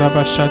沙卡拉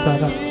巴沙达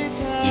拉。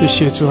谢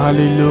谢主，哈利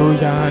路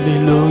亚，哈利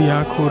路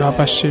亚，库拉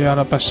巴西亚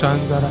拉巴山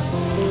达拉。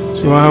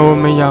主啊，我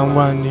们仰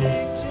望你。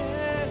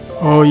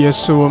哦，耶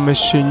稣，我们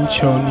寻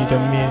求你的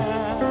面。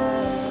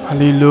哈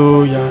利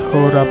路亚，库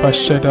拉巴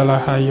沙达拉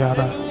哈亚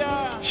拉。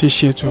谢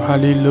谢主，哈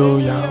利路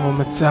亚，我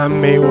们赞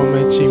美，我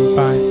们敬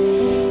拜。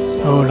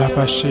哦，拉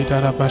巴西达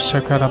拉巴沙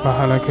卡拉巴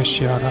哈拉克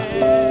西亚拉。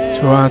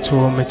主啊，主，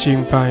我们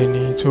敬拜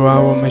你。主啊，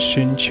我们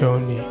寻求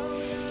你。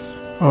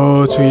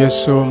哦，主耶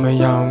稣，我们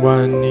仰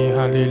望你。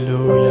哈利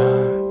路亚。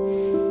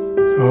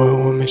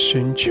哦，我们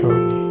寻求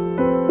你。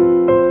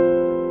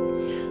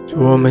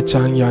主，我们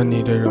张扬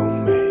你的荣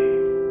美。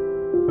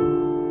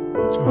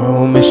主啊，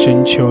我们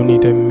寻求你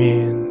的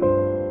面。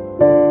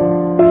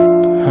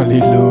哈利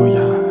路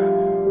亚。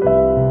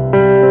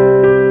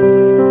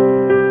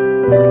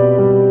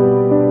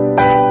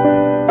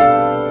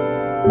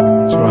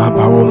主啊，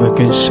把我们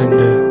更深的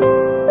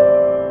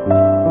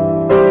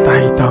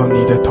带到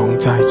你的同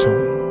在中。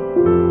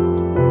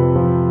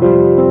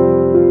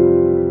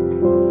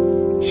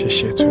谢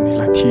谢主，你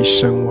来提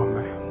升我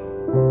们。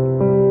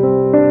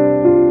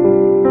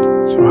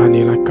主啊，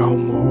你来高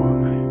摩我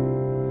们。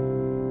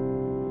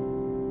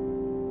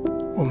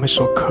我们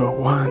所渴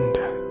望的，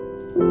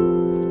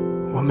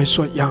我们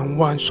所仰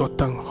望、所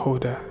等候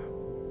的，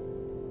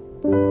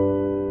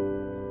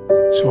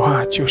主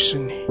啊，就是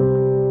你。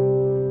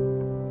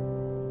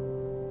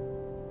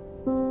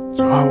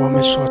主啊，我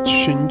们所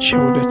寻求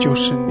的就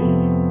是你。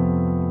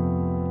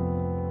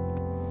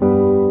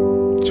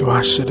主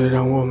啊，是的，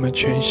让我们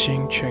全心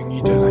全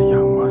意的来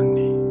仰望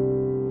你，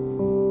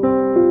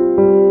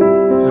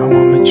让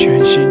我们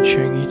全心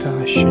全意的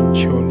来寻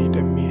求你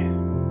的面，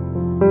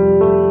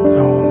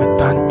让我们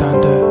单单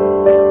的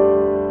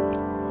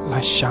来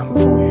降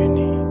服于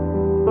你。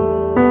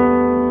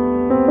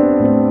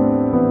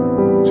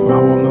主啊，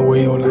我们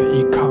唯有来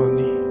依靠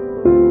你，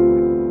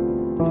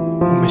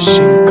我们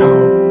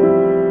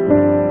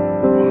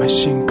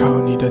信靠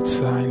你的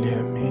慈爱怜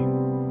悯，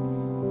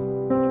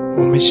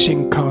我们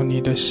信靠你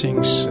的信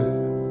实。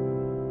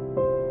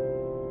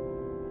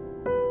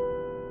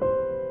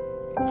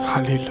哈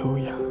利路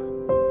亚！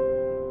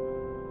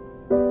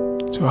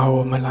主啊，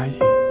我们来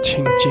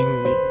亲近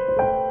你，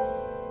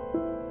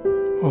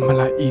我们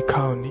来依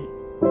靠你。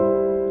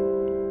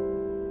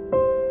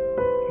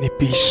你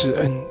必施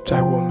恩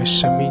在我们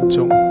生命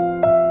中。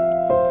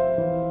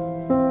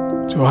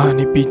主啊，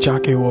你必加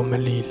给我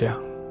们力量，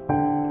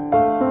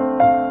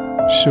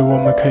使我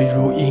们可以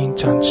如鹰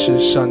展翅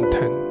上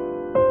腾。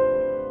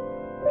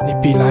你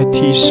必来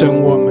提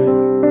升我们，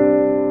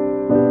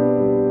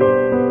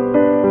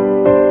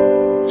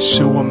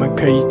使我们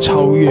可以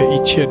超越一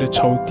切的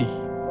仇敌，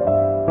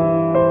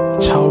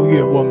超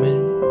越我们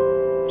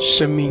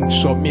生命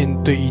所面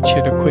对一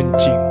切的困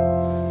境。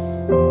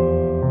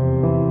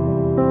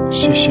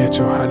谢谢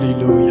主，哈利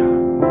路亚！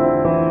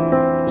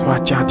主啊，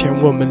加添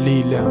我们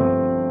力量。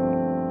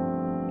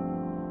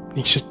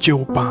你是救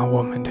拔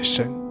我们的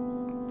神，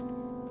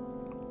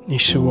你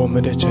是我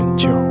们的拯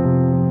救。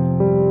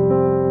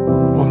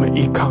我们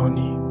依靠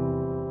你，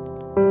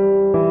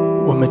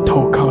我们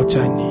投靠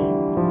在你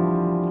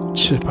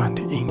翅膀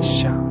的荫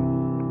下。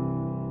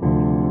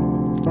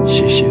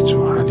谢谢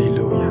主，哈利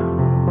路亚，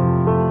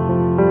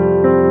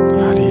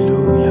哈利路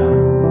亚。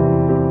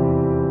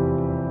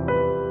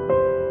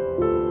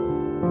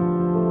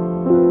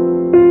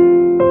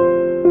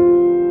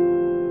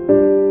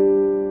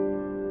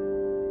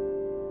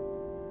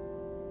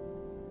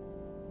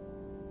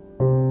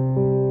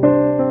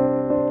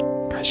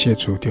感谢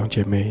主，弟兄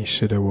姐妹，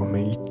是的，我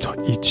们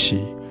一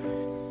起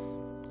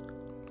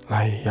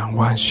来仰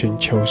望寻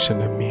求神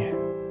的面，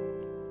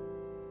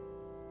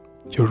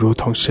就如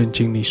同圣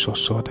经里所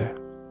说的，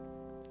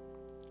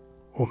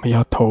我们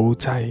要投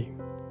在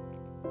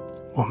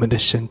我们的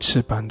神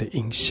翅膀的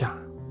荫下，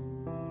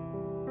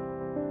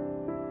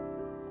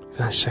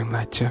让神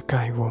来遮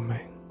盖我们，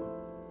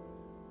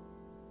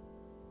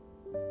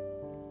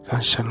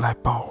让神来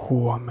保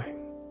护我们，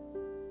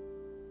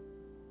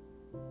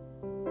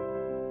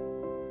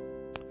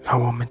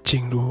让我们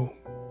进入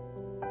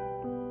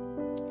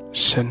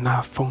神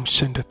那丰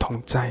盛的同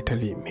在的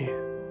里面，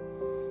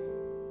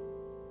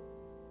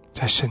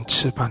在神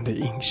翅膀的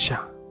荫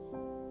下，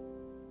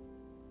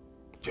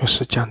就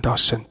是讲到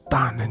神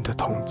大能的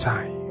同在，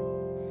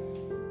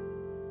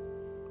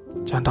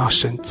讲到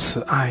神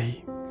慈爱，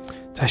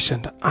在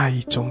神的爱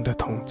中的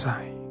同在。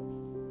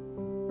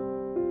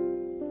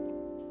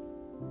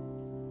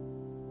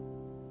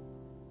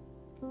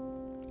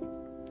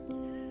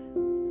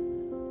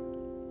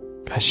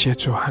感谢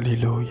主，哈利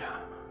路亚！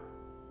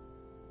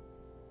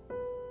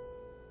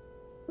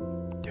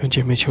弟兄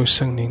姐妹，求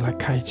圣灵来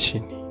开启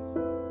你，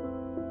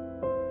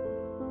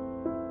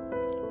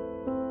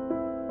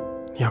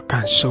你要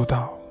感受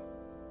到，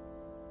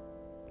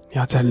你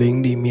要在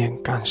灵里面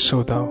感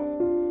受到，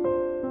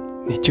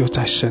你就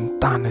在神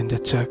大能的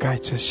遮盖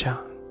之下，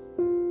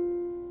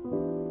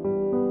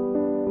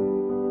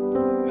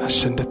让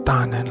神的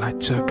大能来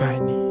遮盖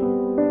你。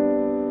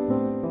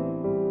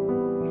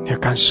你要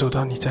感受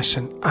到你在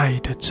神爱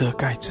的遮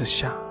盖之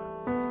下，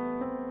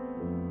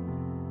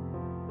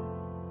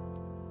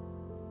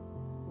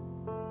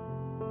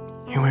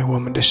因为我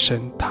们的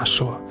神他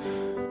说，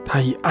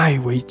他以爱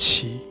为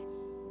旗，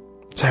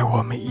在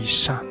我们以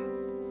上，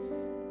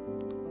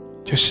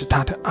就是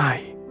他的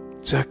爱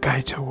遮盖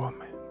着我们，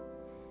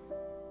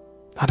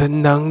他的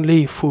能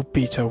力覆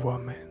庇着我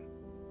们，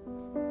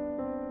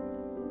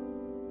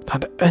他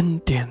的恩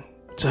典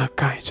遮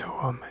盖着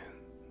我们。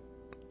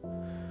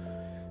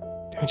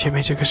弟兄姐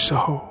妹，这个时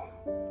候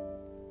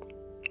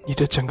你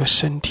的整个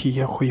身体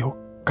也会有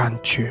感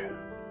觉，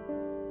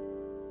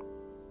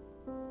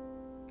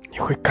你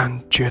会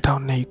感觉到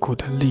那一股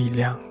的力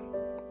量，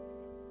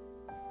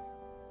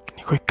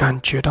你会感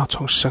觉到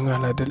从神而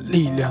来的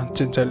力量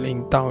正在领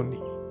导你。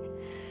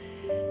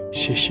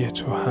谢谢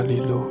主，哈利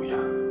路亚。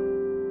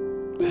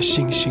在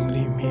信心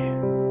里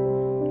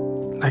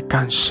面来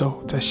感受，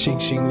在信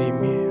心里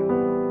面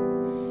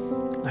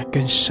来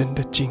更深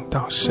的进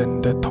到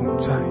神的同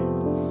在，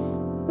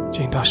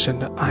进到神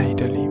的爱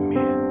的里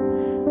面，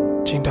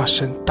进到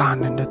神大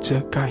能的遮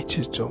盖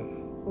之中，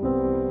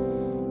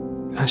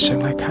让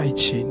神来开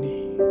启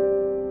你，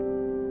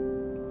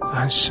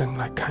让神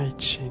来开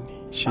启你。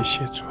谢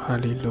谢主，哈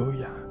利路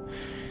亚。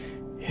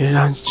也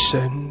让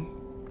神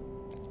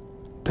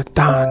的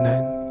大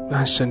能，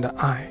让神的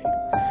爱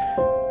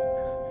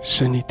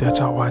使你得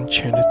到完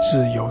全的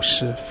自由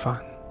释放，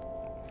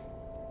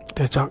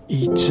得到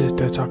医治，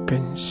得到更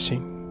新。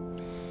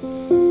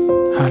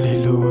哈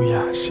利路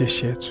亚，谢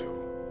谢主，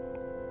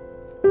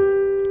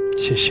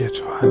谢谢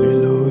主，哈利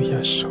路亚。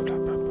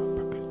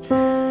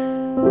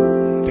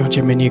弟兄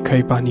姐妹，你可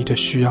以把你的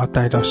需要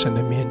带到神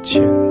的面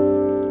前，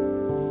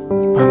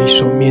把你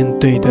所面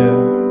对的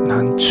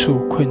难处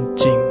困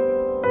境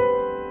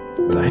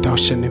来到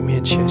神的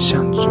面前，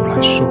向主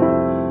来说，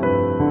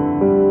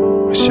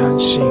我相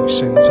信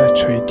神在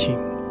垂听，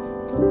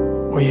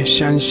我也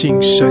相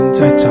信神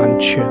在掌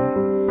权。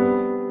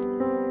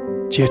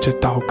接着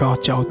祷告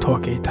交托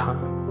给他，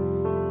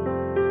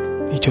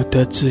你就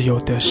得自由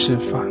得释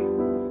放，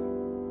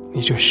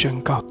你就宣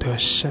告得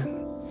胜，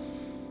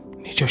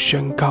你就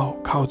宣告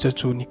靠着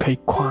主你可以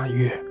跨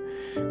越，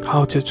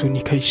靠着主你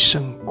可以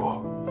胜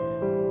过，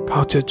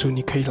靠着主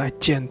你可以来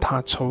践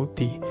踏仇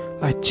敌，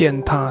来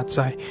践踏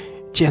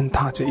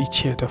这一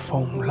切的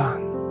风浪。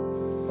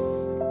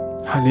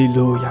哈利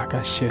路亚，感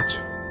谢主。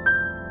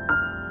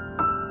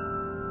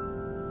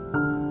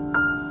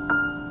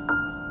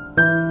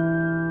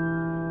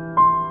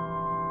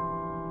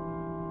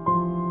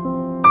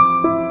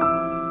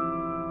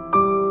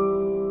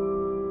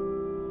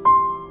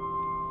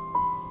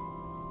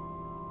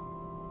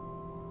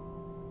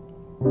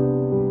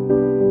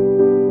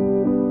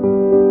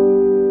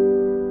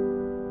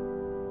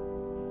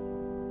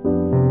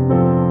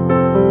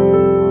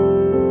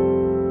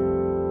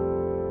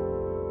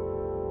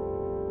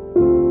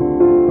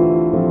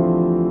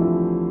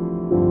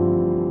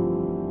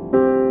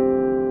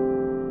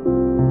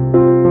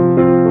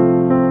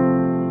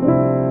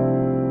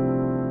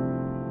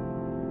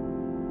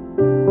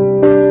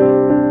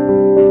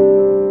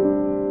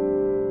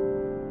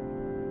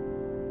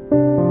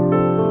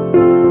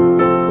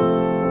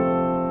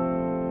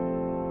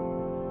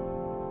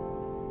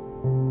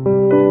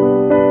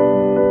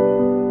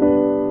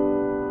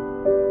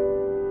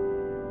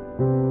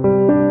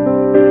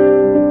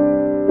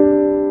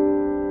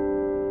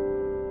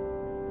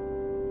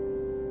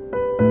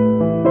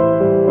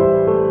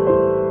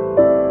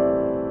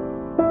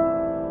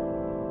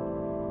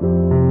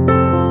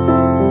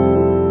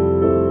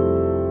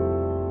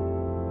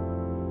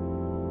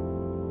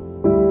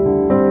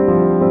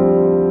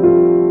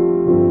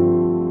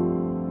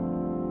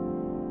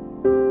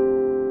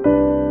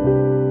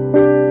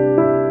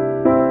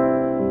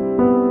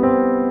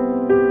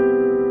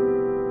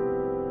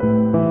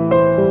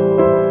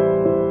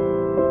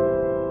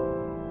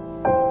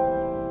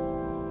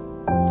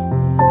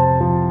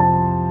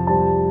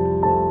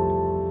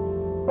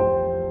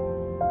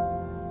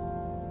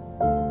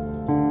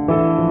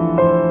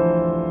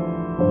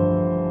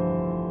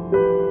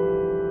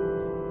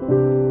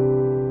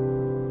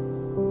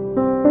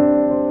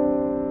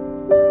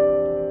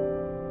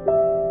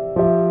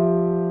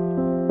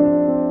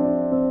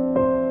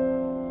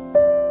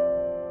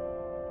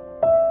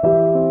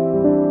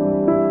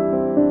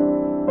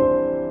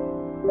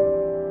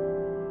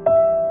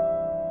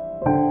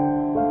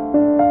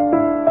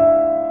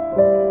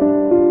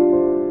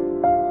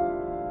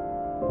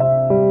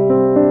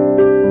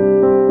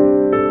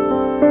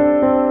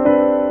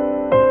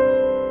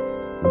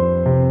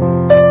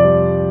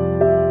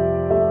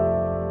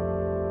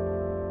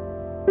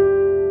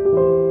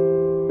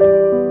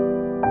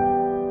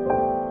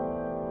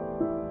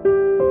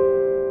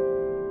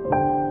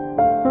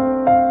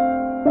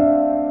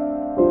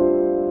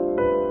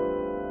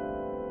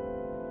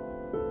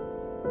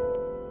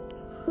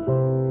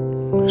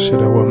是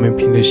的，我们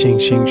凭着信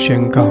心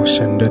宣告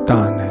神的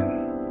大能，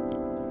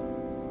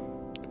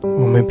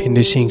我们凭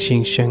着信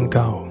心宣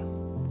告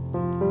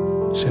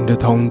神的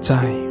同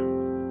在，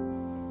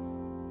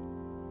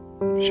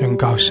宣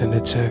告神的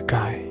遮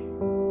盖。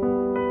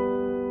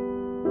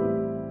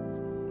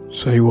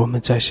所以我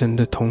们在神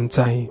的同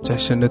在，在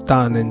神的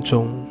大能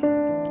中，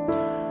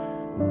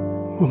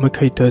我们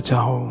可以得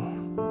着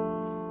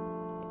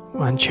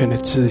完全的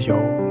自由，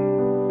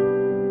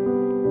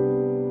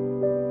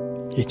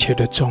一切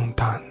的重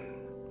担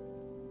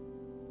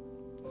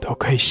都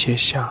可以卸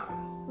下，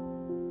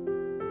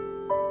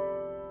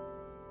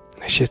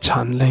那些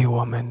缠累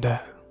我们的，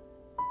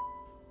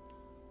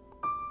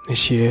那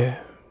些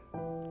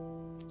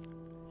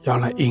要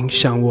来影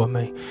响我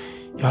们，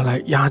要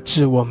来压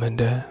制我们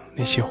的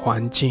那些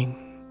环境，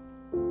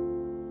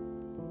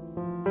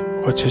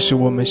或者是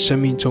我们生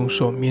命中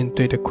所面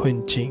对的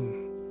困境，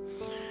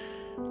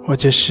或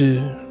者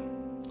是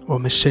我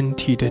们身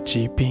体的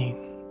疾病，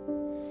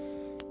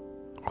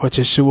或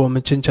者是我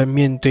们正在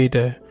面对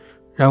的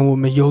让我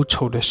们忧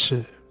愁的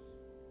事，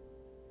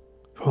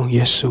奉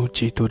耶稣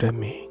基督的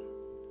名，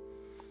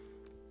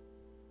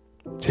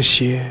这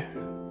些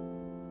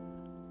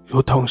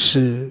如同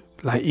是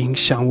来影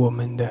响我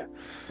们的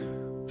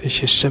这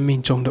些生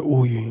命中的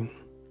乌云，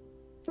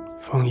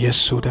奉耶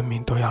稣的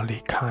名都要离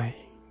开。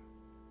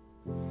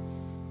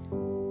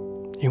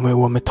因为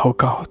我们投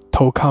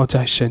靠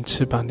在神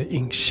翅膀的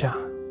荫下，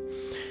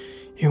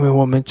因为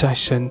我们在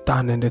神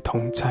大能的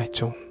同在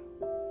中，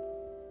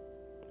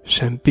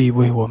神必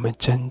为我们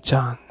征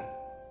战，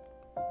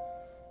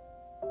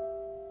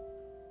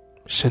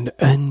神的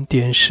恩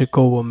典是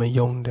够我们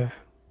用的。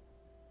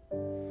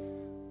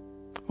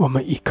我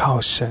们依靠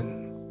神，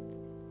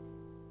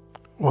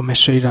我们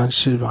虽然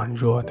是软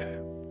弱的，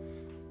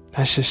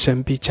但是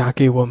神必加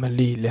给我们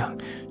力量，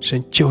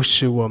神就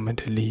是我们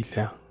的力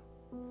量。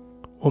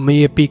我们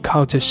也必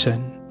靠着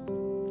神，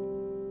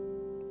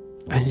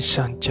恩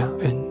上加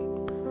恩，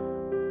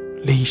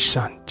力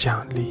上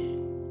加力。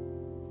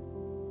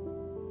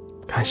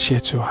感谢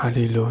主，哈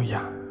利路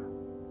亚，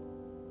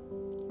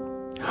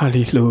哈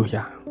利路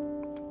亚。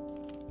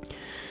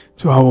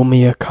主啊，我们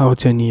也靠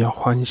着你要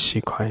欢喜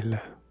快乐，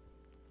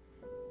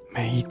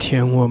每一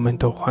天我们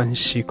都欢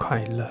喜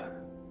快乐。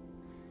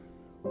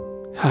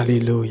哈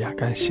利路亚，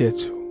感谢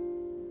主，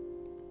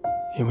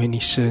因为你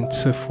是恩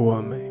赐福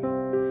我们，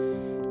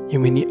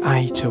因为你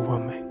爱着我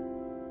们，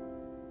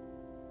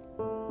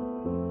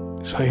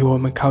所以我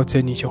们靠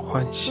着你就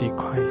欢喜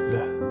快乐。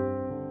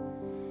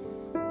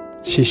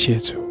谢谢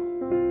主，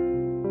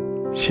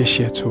谢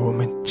谢主，我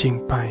们敬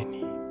拜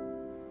你，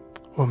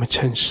我们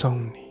称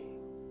颂你。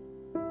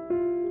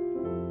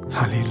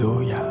哈利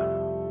路亚，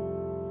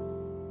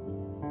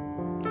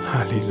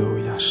哈利路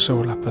亚，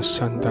受拉巴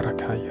山达拉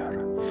卡亚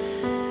拉，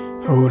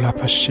欧拉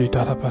巴西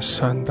达拉巴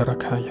山达拉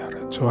卡亚拉。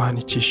主啊，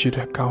你继续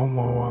的高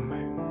摩我们。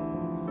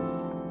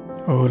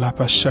哦，拉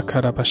巴沙卡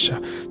拉巴沙，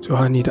主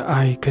啊，你的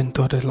爱更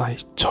多的来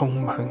充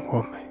满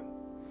我们，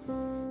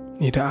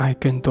你的爱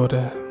更多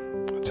的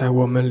在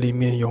我们里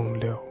面涌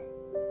流。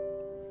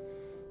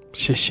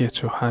谢谢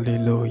主，哈利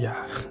路亚，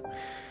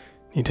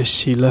你的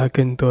喜乐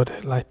更多的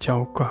来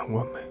浇灌我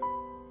们。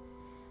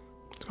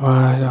主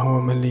啊，让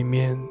我们里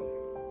面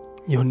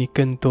有你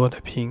更多的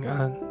平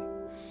安，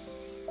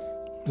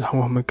让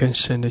我们更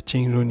深的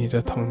进入你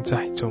的同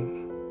在中。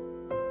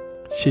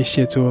谢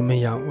谢主，我们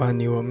仰望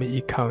你，我们依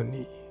靠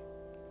你。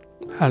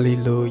哈利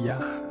路亚，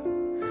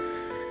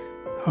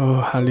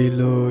哦，哈利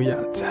路亚，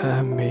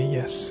赞美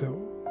耶稣，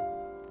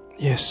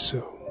耶稣，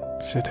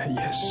是的，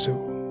耶稣。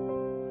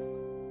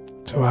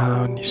主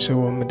啊，你是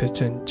我们的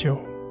拯救，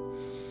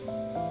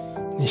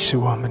你是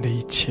我们的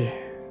一切。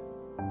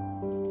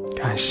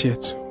感谢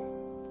主，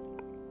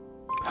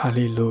哈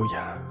利路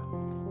亚，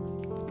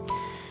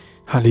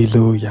哈利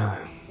路亚，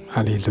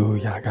哈利路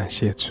亚，感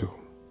谢主。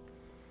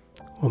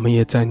我们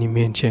也在你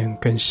面前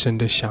更深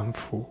的降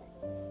服，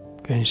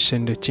更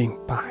深的敬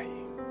拜。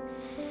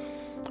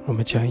我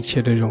们将一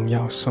切的荣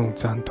耀颂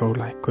赞都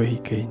来归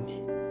给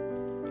你。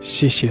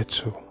谢谢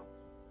主，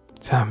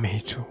赞美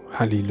主，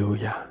哈利路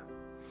亚。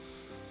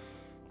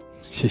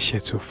谢谢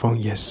主，奉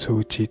耶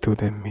稣基督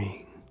的名。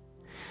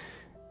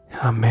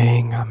阿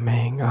们，阿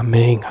们，阿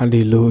们，哈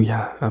利路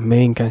亚，阿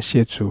们，感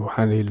谢主，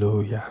哈利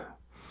路亚。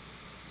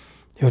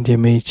用姐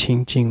妹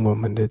亲近我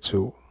们的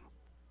主，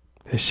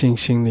在信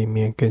心里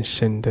面更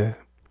深的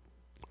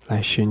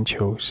来寻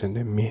求神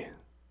的面。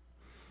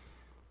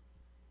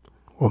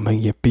我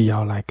们也必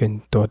要来更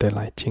多的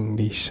来经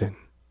历神，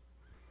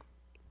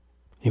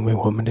因为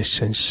我们的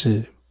神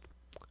是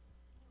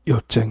又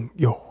真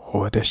又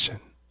活的神。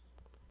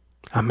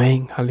阿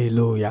们，哈利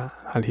路亚，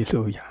哈利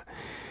路亚，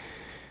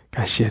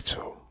感谢主，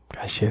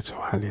感谢主，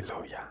哈利路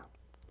亚，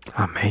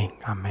阿们，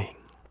阿们，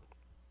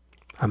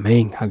阿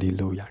们，哈利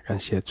路亚，感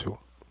谢主。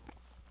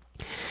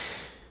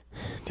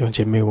弟兄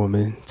姐妹，我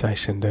们在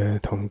神的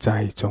同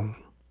在中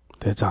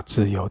得着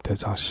自由，得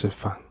着释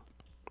放，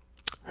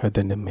何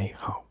等的美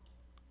好！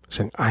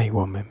神爱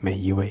我们每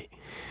一位，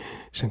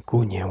神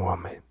顾念我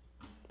们，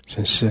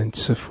神施恩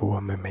赐福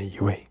我们每一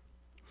位。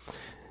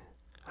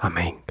阿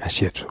们。感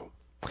谢主，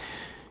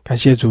感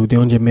谢主。弟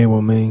兄姐妹，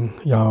我们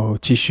要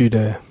继续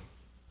的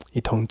一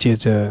同借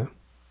着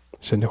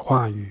神的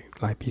话语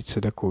来彼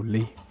此的鼓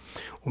励。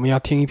我们要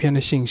听一篇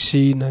的信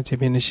息，那这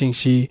篇的信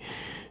息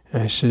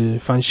是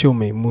范秀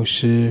美牧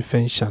师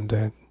分享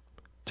的，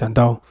讲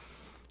到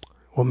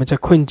我们在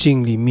困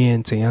境里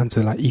面怎样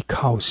子来依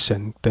靠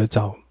神得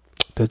着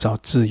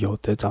自由，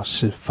得着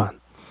释放，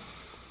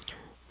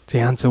怎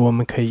样子我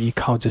们可以依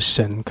靠着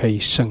神可以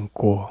胜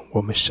过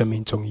我们生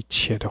命中一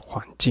切的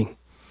环境。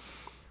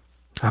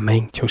阿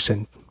们。求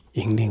神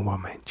引领我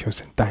们，求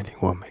神带领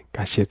我们。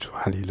感谢主，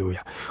哈利路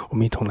亚。我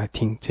们一同来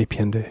听这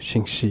篇的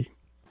信息。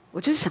我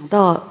就想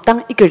到，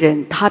当一个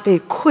人他被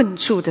困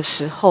住的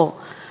时候，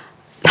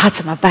他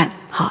怎么办？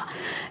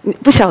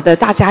不晓得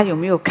大家有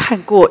没有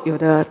看过有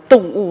的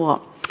动物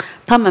哦，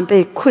他们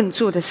被困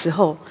住的时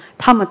候，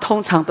他们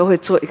通常都会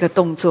做一个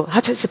动作，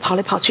他就一直跑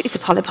来跑去，一直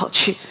跑来跑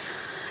去，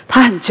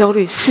他很焦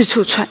虑，四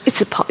处窜，一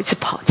直跑，一直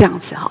跑，这样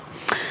子哈。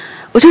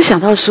我就想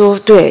到说，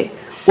对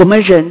我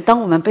们人，当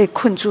我们被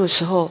困住的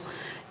时候，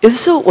有的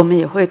时候我们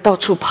也会到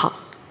处跑。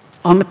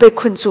我们被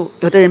困住，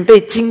有的人被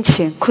金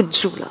钱困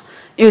住了。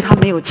因为他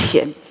没有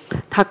钱，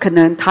他可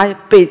能他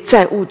被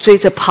债务追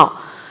着跑，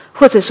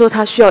或者说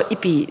他需要一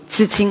笔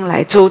资金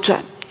来周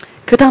转，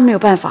可他没有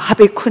办法，他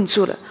被困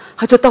住了，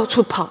他就到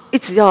处跑，一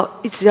直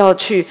要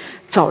去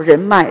找人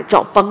脉，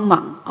找帮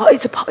忙，一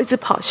直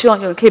跑，希望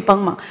有人可以帮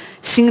忙，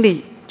心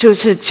里就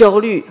是焦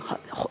虑、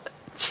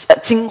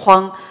惊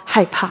慌、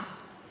害怕。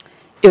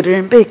有的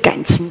人被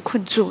感情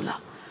困住了，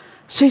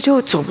所以就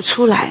走不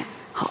出来，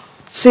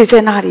所以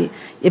在那里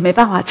也没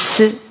办法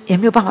吃，也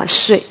没有办法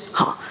睡，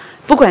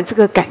不管这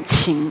个感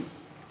情，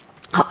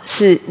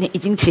是你已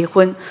经结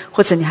婚，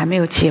或者你还没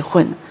有结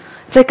婚，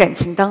在感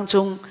情当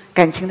中，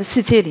感情的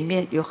世界里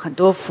面有很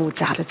多复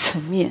杂的层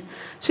面，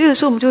所以有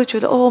时候我们就会觉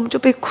得，我们就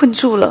被困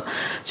住了，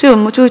所以我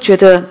们就会觉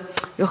得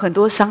有很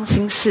多伤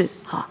心事，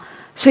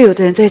所以有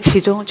的人在其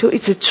中就一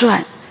直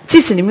转，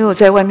即使你没有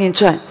在外面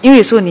转，因为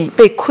有时候你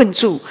被困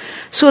住，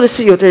说的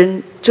是有的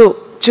人就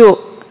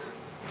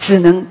只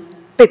能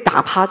被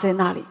打趴在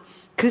那里。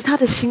可是他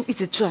的心一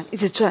直转，一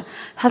直转，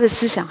他的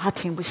思想他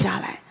停不下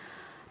来，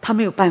他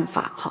没有办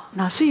法。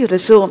那所以有的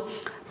时候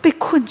被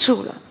困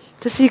住了，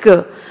这是一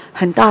个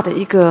很大的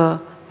一个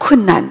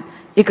困难，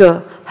一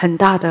个很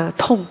大的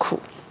痛苦。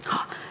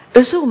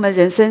有时候我们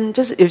人生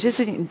就是有些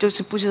事情，你就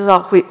是不知道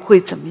会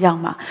怎么样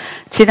嘛。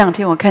前2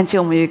天我看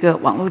见我们有一个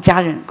网络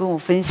家人跟我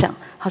分享，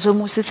他说：“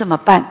牧师怎么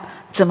办？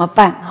怎么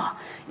办？”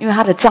因为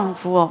她的丈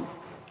夫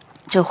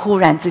就忽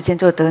然之间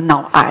就得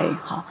脑癌，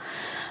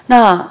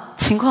那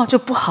情况就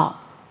不好。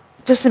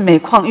就是每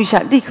况愈下，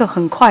立刻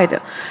很快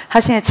的，他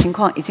现在情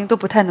况已经都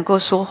不太能够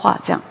说话，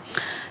这样，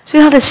所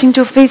以他的心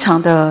就非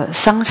常的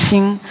伤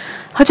心，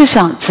他就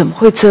想怎么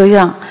会这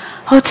样？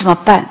他说怎么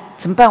办？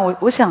怎么办？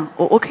我想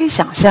我可以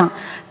想象，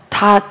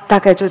他大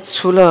概就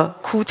除了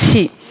哭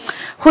泣，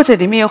或者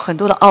里面有很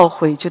多的懊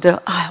悔，觉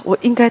得我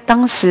应该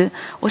当时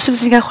我是不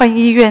是应该换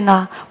医院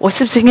啊？我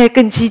是不是应该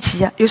更积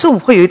极啊？有时候我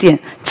们会有一点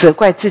责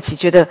怪自己，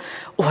觉得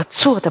我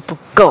做的不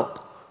够，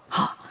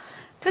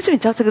但是你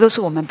知道，这个都是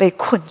我们被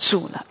困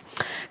住了。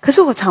可是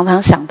我常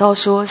常想到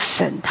说，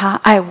神他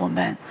爱我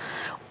们，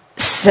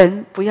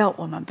神不要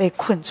我们被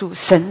困住，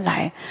神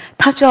来，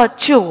他就要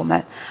救我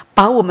们，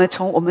把我们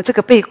从我们这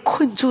个被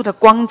困住的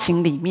光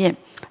景里面，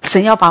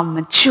神要把我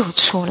们救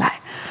出来。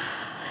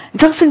你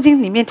知道圣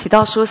经里面提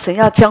到说，神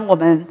要将我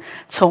们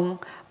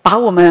把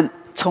我们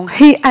从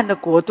黑暗的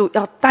国度，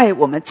要带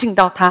我们进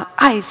到他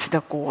爱子的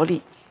国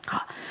里。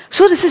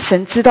说的是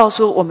神知道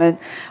说我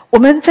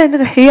们在那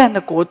个黑暗的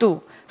国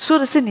度，说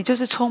的是你就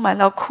是充满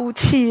了哭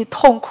泣、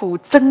痛苦、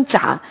挣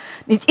扎，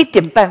你一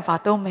点办法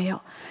都没有。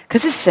可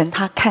是神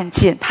他看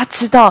见，他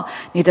知道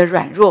你的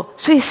软弱，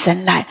所以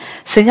神来，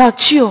神要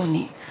救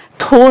你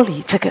脱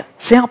离这个，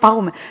神要把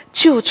我们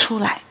救出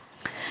来。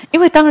因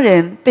为当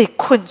人被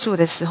困住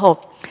的时候，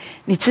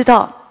你知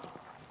道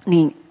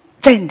你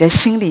在你的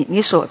心里，你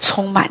所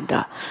充满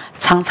的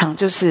常常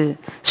就是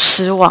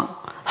失望，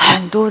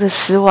很多的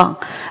失望，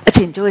而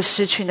且你就会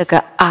失去那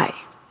个爱。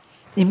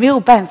你没有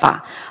办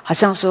法，好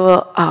像说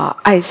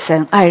爱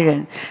神爱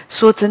人，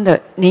说真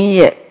的，你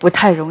也不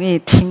太容易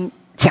听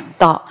讲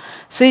道。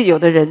所以有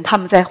的人他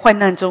们在患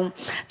难中，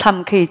他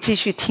们可以继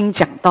续听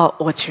讲道，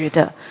我觉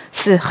得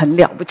是很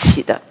了不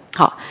起的。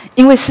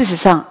因为事实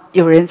上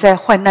有人在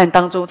患难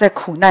当中，在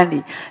苦难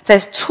里，在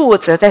挫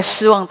折，在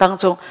失望当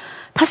中，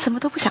他什么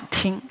都不想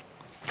听。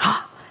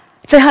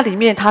在他里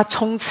面，他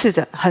充斥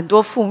着很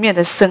多负面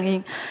的声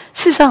音。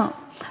事实上，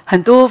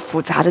很多复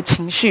杂的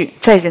情绪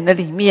在人的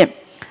里面，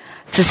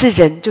只是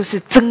人就是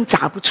挣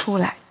扎不出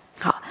来。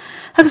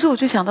那个时候我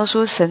就想到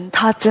说，神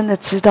他真的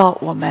知道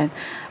我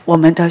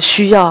们的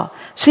需要，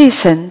所以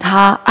神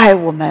他爱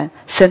我们，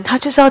神他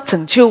就是要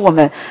拯救我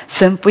们，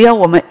神不要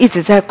我们一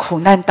直在苦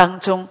难当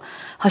中，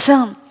好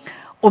像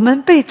我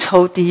们被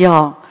仇敌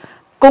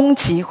攻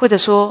击，或者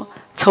说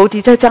仇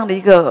敌在这样的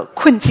一个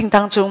困境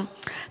当中，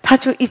他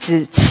就一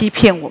直欺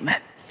骗我们。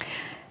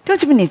弟兄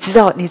姐妹，你知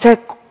道你在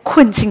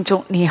困境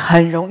中，你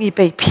很容易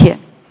被骗，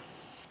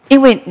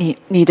因为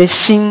你的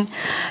心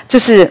就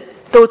是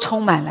都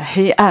充满了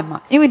黑暗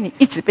嘛，因为你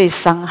一直被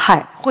伤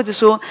害，或者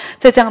说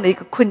在这样的一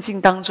个困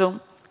境当中，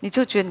你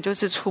就觉得你就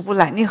是出不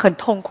来，你很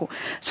痛苦。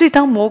所以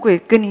当魔鬼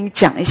跟你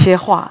讲一些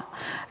话，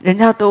人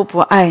家都不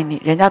爱你，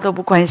人家都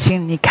不关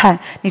心你，看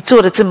你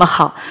做的这么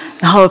好，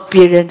然后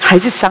别人还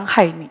是伤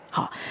害你。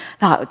好，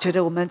那我觉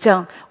得我们这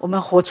样，我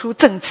们活出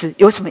正直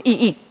有什么意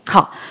义？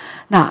好，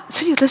那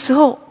所以有的时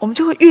候我们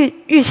就会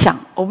越想，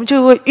我们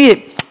就会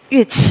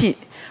越气，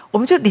我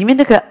们就里面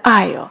那个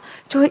爱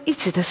就会一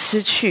直的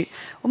失去。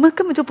我们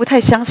根本就不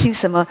太相信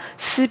什么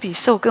施比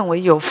受更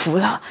为有福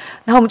了，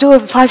然后我们就会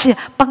发现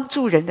帮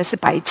助人的是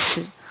白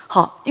痴。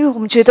好，因为我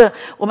们觉得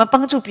我们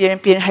帮助别人，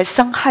别人还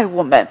伤害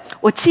我们。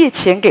我借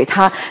钱给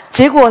他，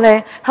结果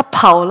呢，他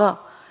跑了。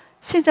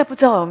现在不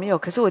知道有没有，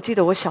可是我记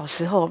得我小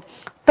时候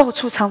到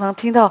处常常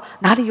听到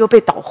哪里又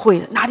被倒会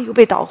了，哪里又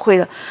被倒会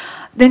了。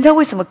人家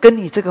为什么跟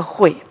你这个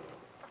会？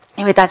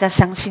因为大家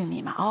相信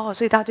你嘛，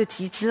所以大家就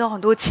集资很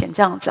多钱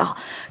这样子啊。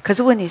可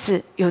是问题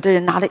是，有的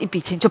人拿了一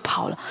笔钱就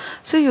跑了，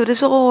所以有的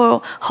时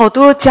候好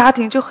多家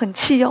庭就很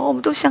气我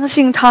们都相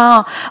信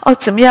他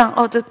怎么样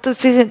这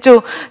些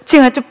就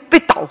竟然就被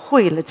倒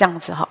会了这样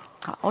子哈。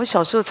好，我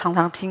小时候常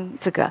常听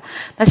这个，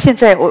那现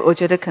在我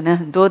觉得可能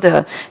很多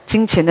的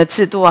金钱的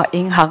制度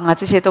银行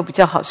这些都比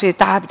较好，所以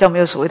大家比较没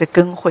有所谓的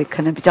跟会，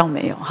可能比较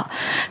没有哈。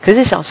可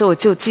是小时候我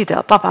就记得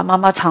爸爸妈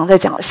妈常在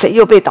讲谁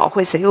又被倒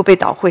会，谁又被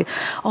倒会，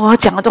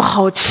讲的都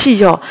好气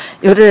有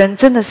的人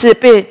真的是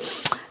被，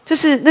就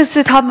是那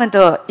是他们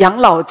的养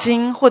老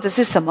金或者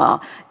是什么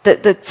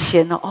的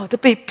钱都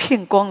被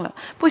骗光了。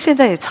不过现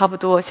在也差不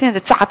多，现在的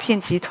诈骗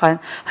集团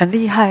很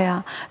厉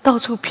害到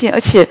处骗，而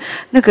且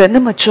那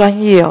么专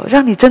业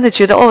让你真的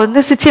觉得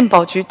那是健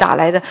保局打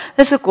来的，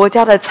那是国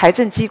家的财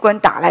政机关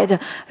打来的，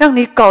让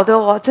你搞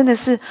得真的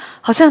是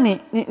好像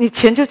你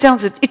钱就这样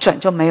子一转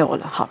就没有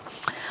了哈。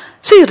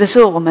所以有的时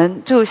候我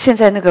们就陷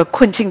在那个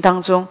困境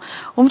当中，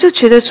我们就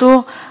觉得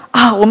说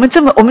我们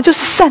就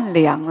是善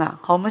良啦，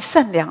好，我们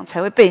善良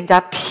才会被人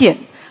家骗，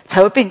才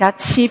会被人家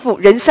欺负，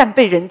人善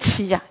被人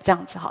欺这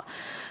样子哈。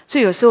所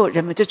以有时候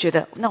人们就觉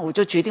得，那我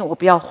就决定我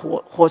不要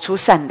活出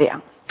善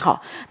良，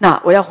好，那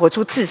我要活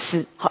出自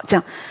私，好这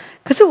样。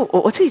可是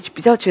我自己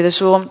比较觉得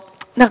说，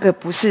那个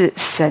不是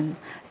神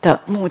的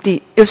目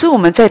的。有时候我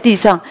们在地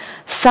上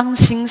伤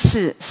心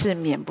事是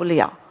免不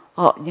了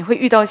你会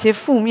遇到一些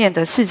负面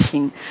的事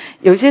情，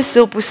有些时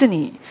候不是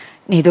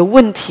你的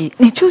问题，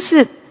你就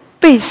是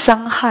被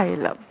伤害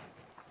了，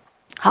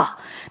好，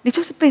你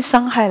就是被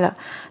伤害了。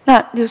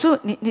那有时候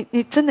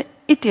你真的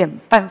一点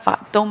办法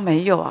都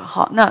没有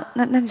好，那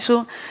你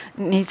说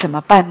你怎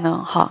么办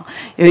呢？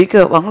有一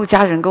个网络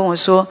家人跟我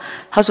说，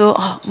他说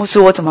牧师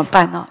我怎么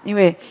办呢？因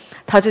为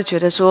他就觉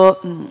得说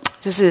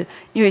就是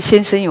因为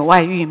先生有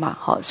外遇嘛，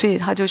所以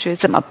他就觉得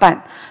怎么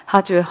办？他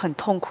觉得很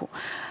痛苦。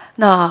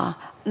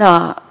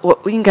那我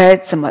应该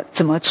怎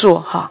么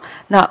做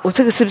那我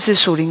这个是不是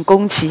属灵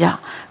攻击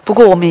不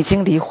过我们已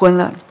经离婚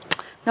了。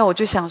那我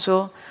就想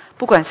说，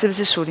不管是不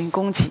是属灵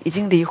攻击，已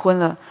经离婚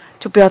了，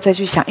就不要再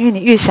去想，因为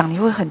你越想你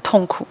会很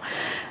痛苦。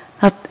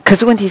可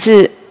是问题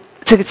是，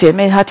这个姐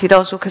妹她提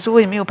到说，可是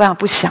我也没有办法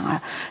不想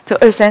这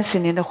20-30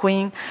年的婚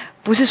姻，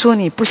不是说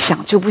你不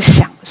想就不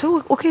想，所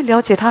以我可以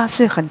了解她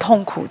是很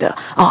痛苦的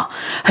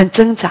很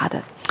挣扎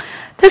的。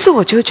但是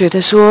我就觉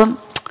得说，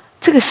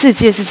这个世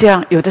界是这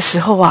样，有的时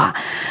候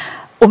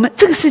我们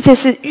这个世界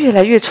是越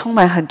来越充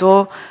满很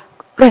多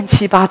乱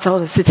七八糟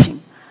的事情，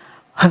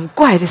很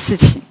怪的事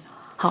情。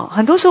好，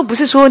很多时候不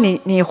是说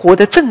你活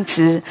得正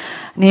直，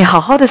你好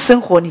好的生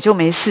活你就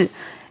没事。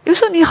有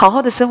时候你好好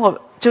的生活，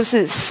就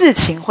是事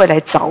情会来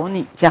找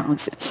你这样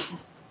子。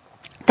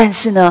但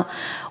是呢，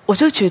我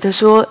就觉得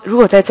说，如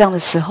果在这样的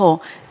时候，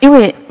因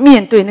为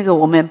面对那个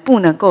我们不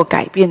能够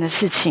改变的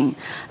事情，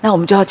那我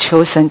们就要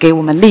求神给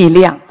我们力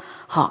量。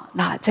好，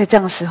那在这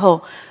样的时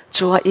候，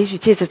主也许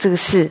借着这个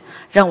事，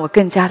让我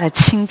更加的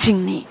亲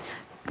近你，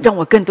让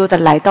我更多的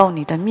来到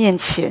你的面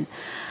前。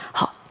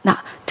好，那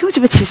弟兄姐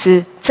妹，其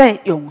实在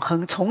永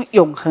恒，从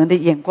永恒的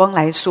眼光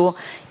来说，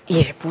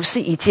也不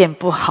是一件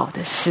不好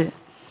的事。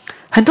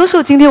很多时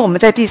候，今天我们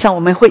在地上，我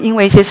们会因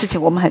为一些事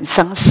情，我们很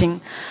伤心，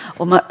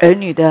我们儿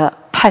女的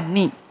叛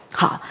逆，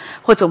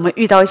或者我们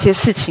遇到一些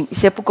事情，一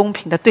些不公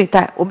平的对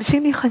待，我们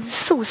心里很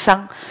受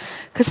伤。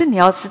可是你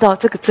要知道，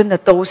这个真的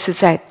都是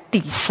在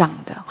地上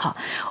的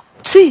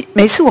所以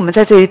每次我们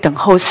在这里等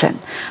候神，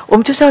我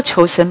们就是要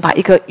求神把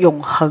一个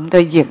永恒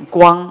的眼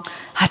光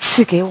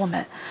赐给我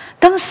们。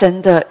当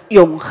神的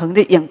永恒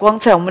的眼光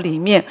在我们里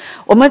面，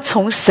我们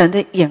从神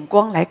的眼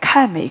光来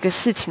看每一个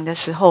事情的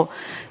时候，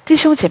弟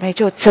兄姐妹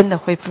就真的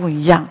会不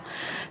一样。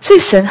所以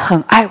神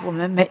很爱我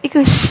们每一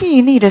个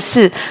细腻的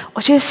事，我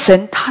觉得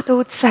神他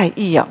都在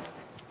意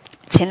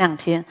前2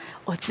天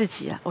我自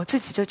己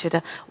就觉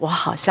得我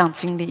好像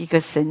经历一个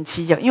神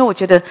迹因为我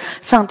觉得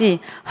上帝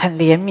很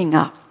怜悯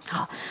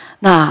好，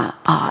那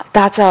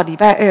大家知道礼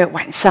拜2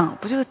晚上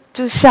不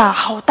就下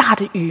好大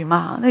的雨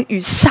嘛？那雨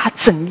下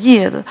整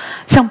夜了，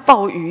像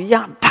暴雨一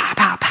样，啪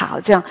啪啪啪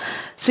这样，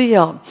所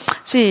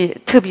以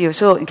特别有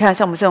时候你看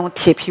像我们这种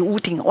铁皮屋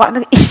顶，哇，那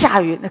个一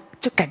下雨，那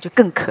就感觉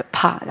更可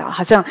怕，然后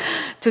好像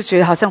就觉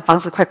得好像房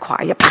子快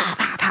垮一样，啪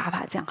啪啪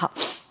啪这样哈。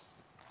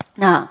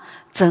那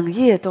整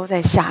夜都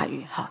在下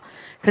雨哈，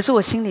可是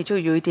我心里就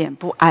有一点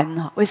不安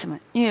哈。为什么？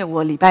因为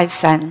我礼拜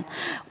三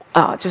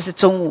就是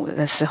中午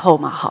的时候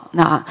嘛，好，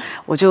那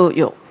我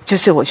就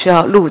是我需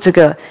要录这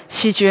个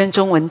西居恩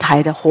中文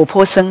台的活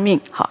泼生命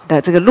好的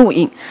这个录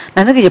影，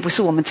那个也不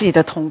是我们自己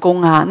的同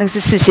工啊，那个是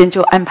事先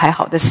就安排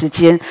好的时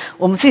间，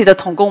我们自己的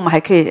同工我们还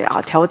可以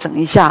调整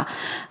一下，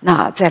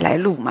那再来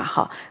录嘛，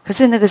好，可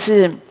是那个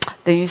是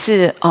等于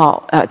是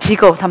机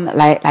构他们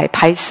来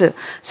拍摄，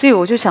所以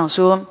我就想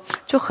说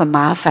就很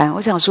麻烦，我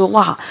想说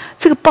哇，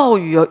这个暴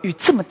雨雨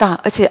这么大，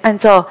而且按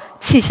照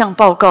气象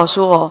报告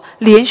说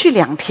连续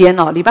2天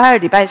礼拜2、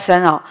礼拜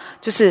3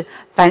就是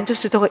反正就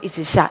是都会一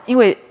直下，因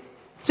为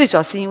最主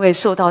要是因为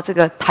受到这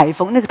个台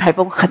风，那个台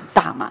风很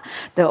大嘛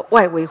的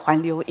外围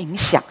环流影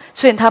响，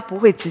虽然它不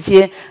会直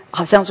接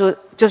好像说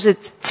就是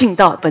进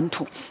到本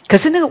土，可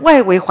是那个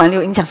外围环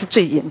流影响是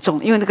最严重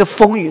的，因为那个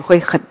风雨会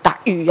很大，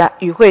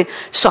雨会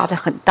刷得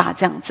很大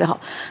这样子哈。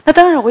那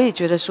当然我也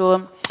觉得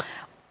说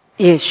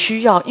也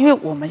需要，因为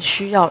我们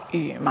需要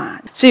雨嘛，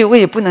所以我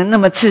也不能那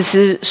么自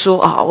私说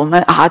我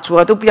们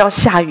主都不要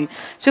下雨，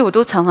所以我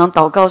都常常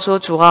祷告说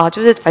主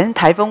就是反正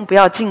台风不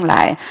要进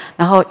来，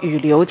然后雨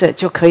留着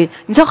就可以。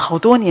你知道好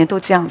多年都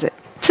这样子，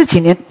这几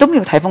年都没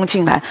有台风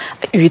进来，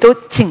雨都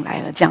进来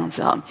了这样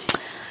子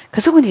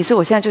可是问题是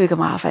我现在就有一个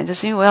麻烦，就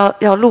是因为我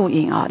要录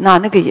影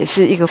那个也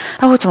是一个，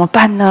那我怎么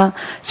办呢？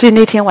所以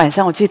那天晚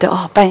上我记得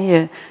半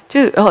夜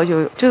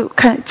就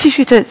看继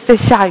续在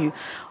下雨。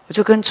我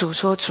就跟主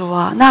说，主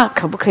那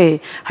可不可以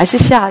还是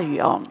下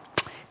雨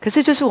可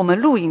是就是我们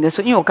录影的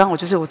时候，因为我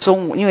就是我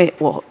中午，因为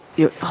我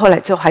后来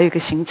之后还有一个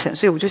行程，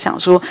所以我就想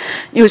说，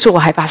因为说我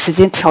还把时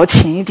间调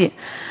前一点。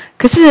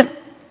可是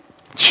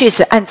确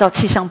实按照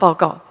气象报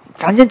告，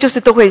反正就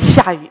是都会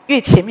下雨，越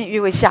前面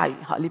越会下雨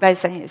礼拜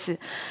3也是。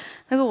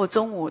那个我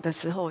中午的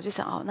时候，我就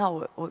想那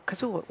可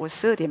是我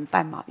12点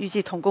半嘛，预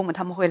计同工们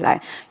他们会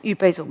来预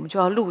备着，我们就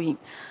要录影。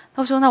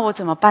他说那我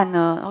怎么办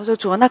呢？然后说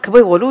主那可不可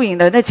以我录影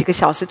的那几个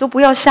小时都不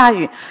要下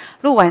雨，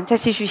录完再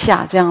继续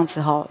下这样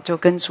子就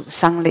跟主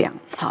商量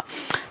好。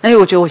那因为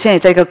我觉得我现在也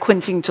在一个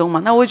困境中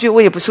嘛，那我觉得我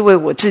也不是为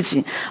我自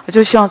己，我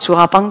就希望主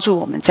帮助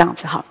我们这样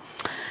子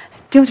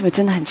弟兄姐妹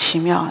真的很奇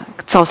妙，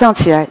早上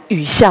起来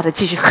雨下的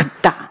继续很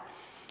大，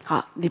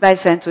礼拜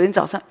3昨天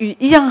早上雨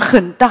一样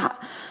很大，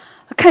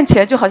看起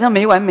来就好像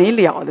没完没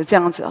了的这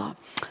样子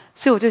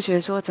所以我就觉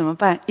得说怎么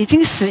办？已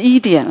经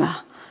11点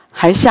了，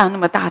还下那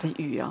么大的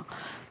雨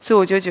所以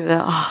我就觉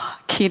得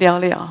气了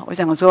了，我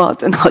想说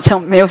真的好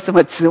像没有什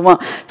么指望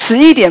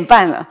，11点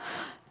半了，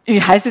雨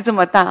还是这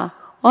么大，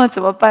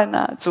怎么办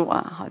呢？主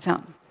好这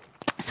样。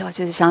所以我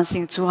就是相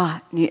信主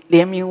你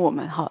怜悯我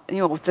们因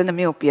为我真的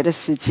没有别的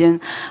时间，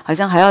好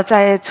像还要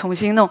再重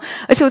新弄，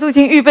而且我都已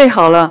经预备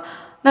好了，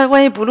那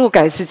万一不录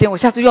改时间，我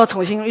下次又要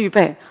重新预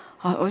备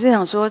我就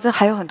想说这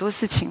还有很多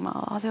事情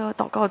嘛就要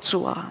祷告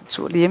主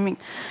主怜悯，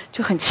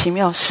就很奇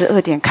妙，12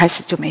点开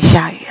始就没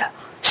下雨了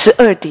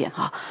，12点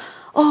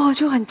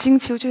就很惊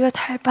奇，我觉得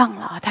太棒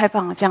了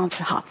这样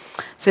子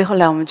所以后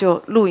来我们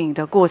就录影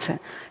的过程，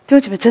弟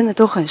兄姐妹真的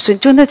都很顺，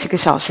就那几个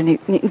小时，你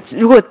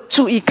如果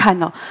注意看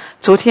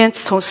昨天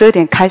从12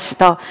点开始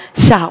到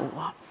下午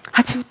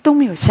它几乎都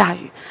没有下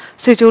雨，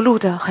所以就录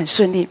得很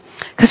顺利。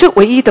可是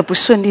唯一的不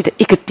顺利的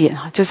一个点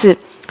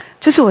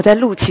就是我在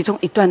录其中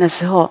一段的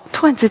时候，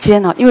突然之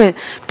间因为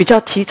比较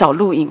提早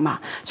录影嘛，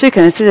所以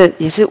可能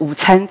也是午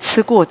餐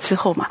吃过之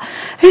后嘛，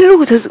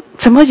录的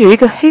怎么有一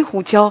个黑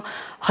胡椒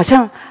好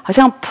像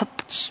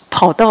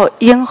跑到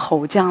咽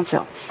喉这样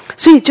子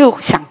所以就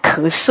想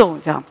咳嗽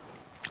这样。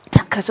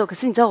想咳嗽，可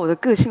是你知道我的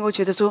个性，我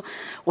觉得说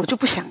我就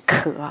不想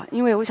咳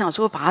因为我想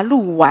说把它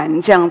录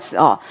完这样子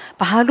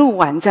把它录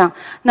完这样，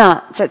那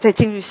再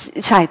进入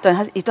下一段，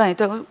它是一段一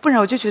段，不然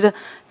我就觉得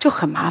就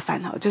很麻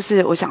烦就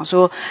是我想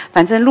说，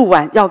反正录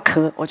完要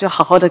咳，我就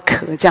好好的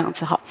咳这样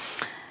子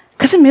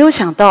可是没有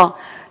想到，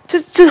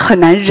就很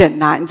难忍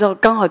你知道，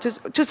刚好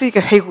就是一个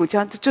黑胡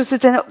椒，就是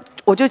在那，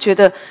我就觉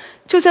得，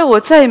就在我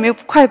再也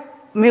快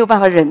没有办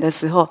法忍的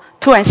时候，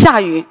突然下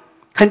雨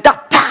很大，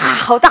啪，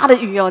好大的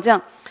雨这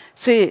样。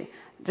所以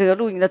这个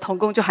录影的同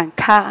工就喊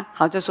咔，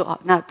就说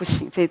那不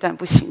行，这一段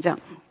不行，这样，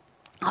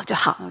就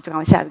好，就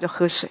赶快下来就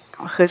喝水，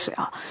赶快喝水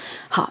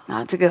好，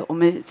那这个我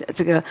们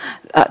这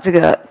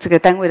个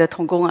单位的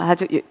同工他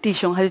就有弟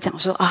兄他就讲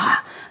说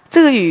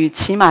这个雨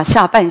起码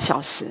下半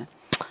小时，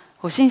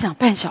我心想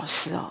半小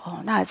时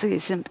那这个也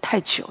是太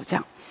久这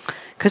样，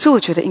可是我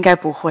觉得应该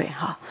不会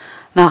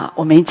那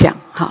我没讲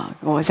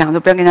我想说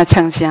不要跟他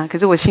呛虾，可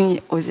是我心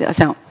里我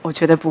想我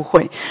觉得不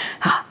会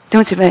弟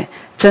兄姐妹，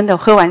真的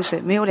喝完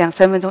水没有2-3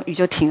分钟雨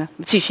就停了，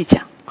继续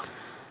讲，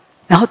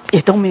然后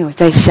也都没有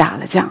再下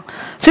了这样。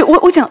所以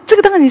我讲这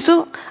个当然你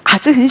说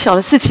这很小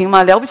的事情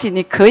嘛，了不起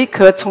你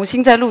可重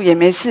新再录也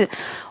没事，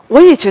我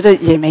也觉得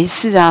也没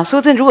事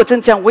说真的，如果真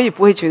这样我也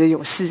不会觉得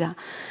有事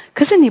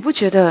可是你不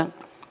觉得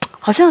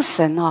好像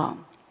神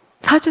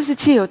他就是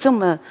借由这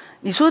么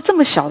你说这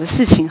么小的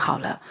事情好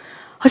了，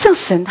好像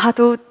神他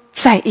都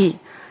在意，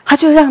他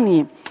就让你，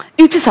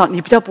因为至少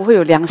你比较不会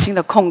有良心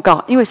的控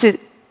告，因为是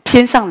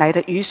天上来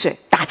的雨水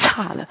打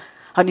岔了，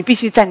好，你必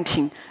须暂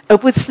停，而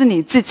不是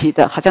你自己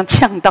的好像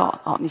呛到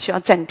哦，你需要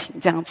暂停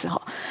这样子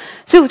哈。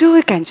所以我就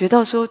会感觉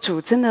到说，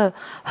主真的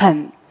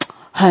很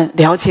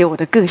了解我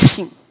的个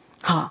性，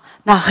好，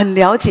那很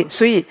了解，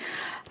所以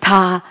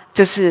他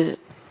就是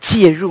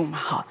介入嘛，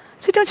哈。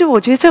所以，我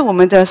觉得在我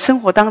们的生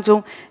活当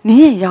中，你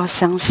也要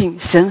相信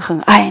神很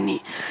爱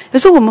你。有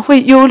时候我们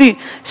会忧虑，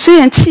虽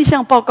然气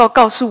象报告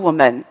告诉我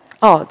们，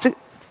哦，这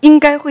应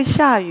该会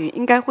下雨，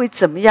应该会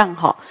怎么样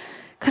哈，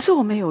可是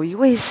我们有一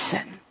位神，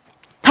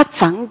他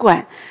掌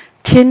管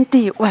天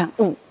地万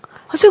物，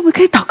所以我们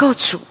可以祷告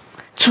主，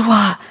主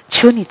啊，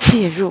求你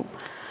介入。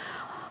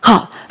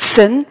好，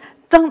神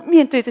当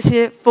面对这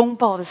些风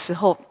暴的时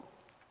候，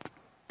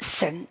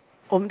神。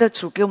我们的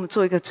主给我们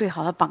做一个最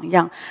好的榜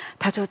样，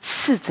他就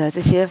斥责这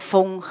些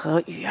风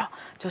和雨啊，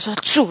就说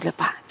住了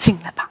吧，静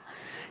了吧。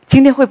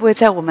今天会不会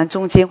在我们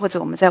中间，或者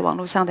我们在网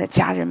络上的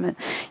家人们，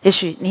也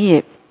许你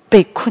也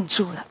被困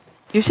住了。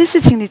有些事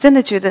情你真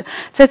的觉得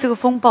在这个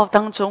风暴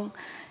当中，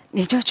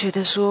你就觉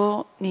得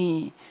说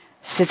你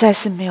实在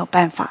是没有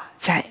办法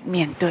再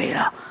面对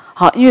了。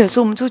好，因为有时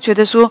候我们就觉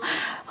得说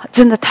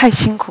真的太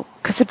辛苦，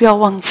可是不要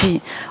忘记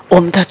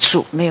我们的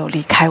主没有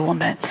离开我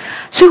们，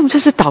所以我们就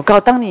是祷告。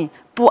当你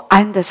不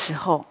安的时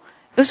候，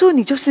有时候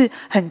你就是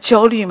很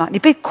焦虑嘛，你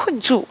被困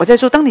住。我在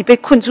说，当你被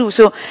困住的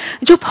时候，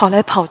你就跑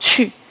来跑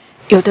去。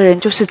有的人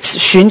就是只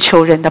寻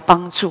求人的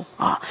帮助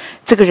啊，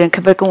这个人可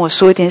不可以跟我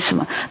说一点什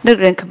么？那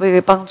个人可不可以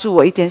帮助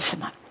我一点什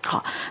么？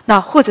好，那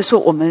或者说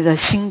我们的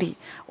心里，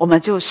我们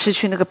就失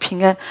去那个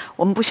平安，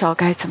我们不晓得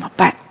该怎么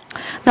办。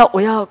那我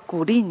要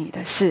鼓励你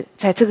的是，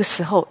在这个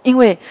时候，因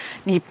为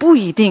你不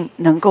一定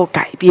能够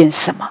改变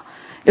什么。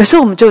有时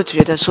候我们就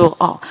觉得说，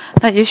哦，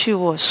那也许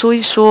我说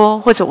一说，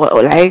或者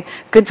我来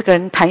跟这个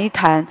人谈一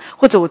谈，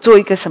或者我做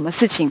一个什么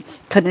事情，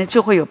可能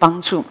就会有帮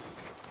助，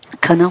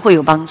可能会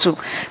有帮助，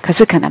可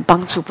是可能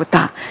帮助不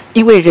大，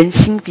因为人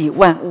心比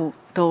万物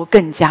都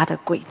更加的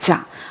诡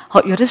诈。好，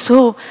有的时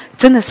候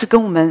真的是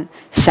跟我们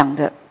想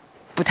的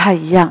不太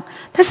一样，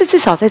但是至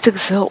少在这个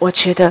时候，我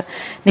觉得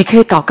你可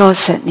以祷告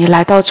神，你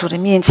来到主的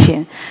面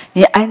前，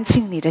你安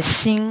静你的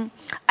心，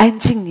安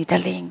静你的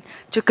灵，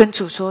就跟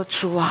主说，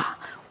主啊，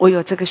我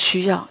有这个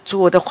需要，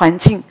主，我的环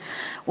境，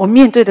我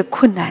面对的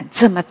困难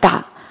这么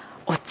大，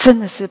我真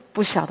的是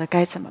不晓得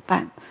该怎么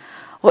办，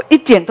我一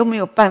点都没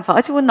有办法，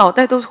而且我脑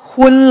袋都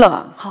昏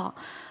了，哈，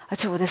而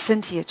且我的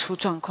身体也出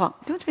状况。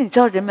因为你知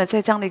道，人们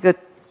在这样的一个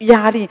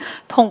压力、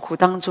痛苦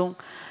当中，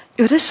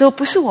有的时候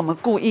不是我们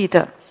故意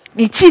的。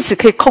你即使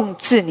可以控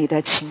制你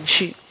的情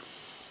绪，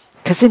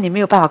可是你没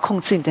有办法控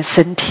制你的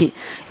身体，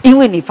因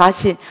为你发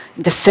现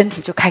你的身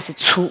体就开始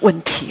出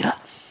问题了。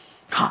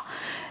好。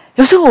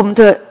有时候我们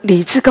的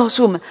理智告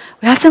诉我们，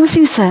我要相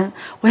信神，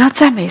我要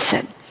赞美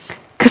神，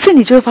可是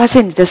你就会发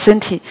现你的身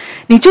体，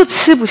你就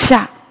吃不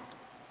下，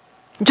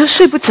你就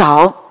睡不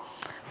着，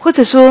或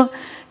者说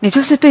你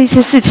就是对一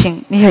些事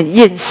情你很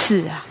厌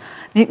世啊，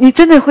你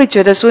真的会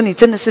觉得说你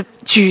真的是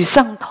沮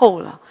丧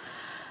透了。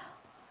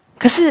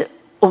可是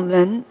我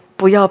们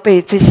不要被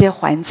这些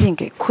环境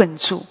给困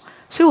住，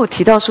所以我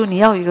提到说你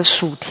要有一个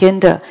属天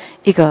的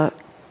一个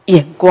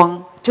眼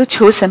光，就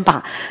求神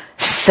把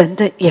神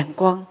的眼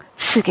光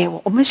赐给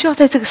我。我们需要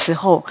在这个时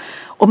候，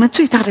我们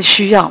最大的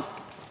需要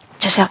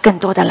就是要更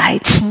多的来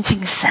亲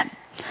近神，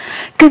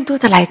更多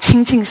的来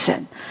亲近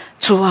神。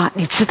主啊，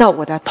你知道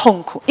我的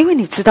痛苦，因为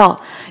你知道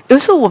有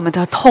时候我们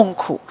的痛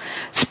苦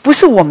是不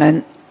是我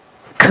们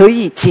可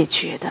以解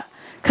决的，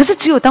可是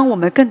只有当我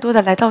们更多的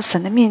来到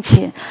神的面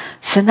前，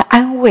神的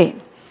安慰，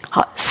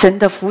好，神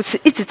的扶持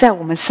一直在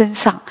我们身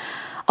上，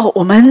哦，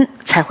我们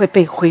才会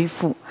被恢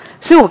复。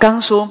所以我刚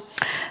刚说，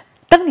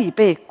当你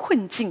被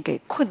困境给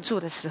困住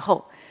的时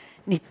候，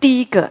你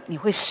第一个你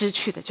会失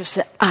去的就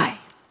是爱，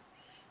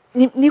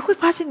你会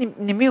发现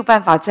你没有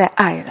办法再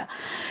爱了。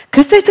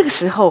可是在这个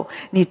时候，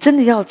你真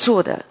的要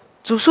做的，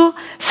主说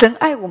神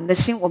爱我们的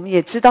心，我们也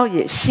知道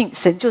也信，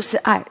神就是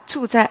爱，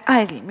住在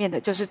爱里面的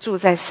就是住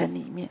在神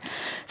里面。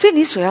所以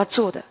你所要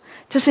做的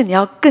就是你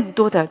要更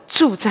多的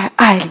住在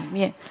爱里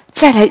面，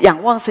再来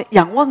仰望神，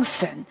仰望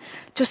神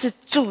就是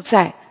住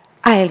在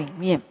爱里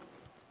面。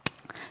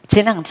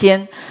前两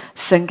天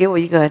神给我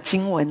一个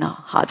经文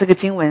啊，好，这个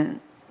经文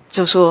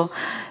就说，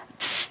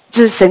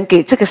就是神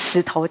给这个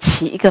石头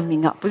起一个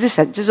名啊，不是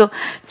神，就是说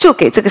就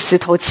给这个石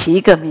头起一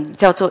个名，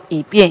叫做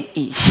以便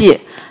以谢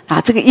啊。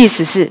这个意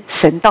思是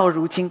神到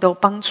如今都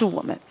帮助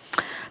我们。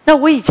那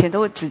我以前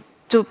都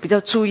就比较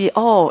注意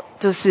哦，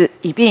就是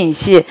以便以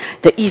谢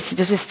的意思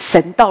就是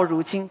神到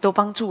如今都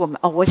帮助我们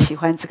哦，我喜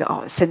欢这个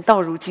哦，神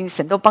到如今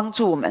神都帮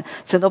助我们，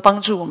神都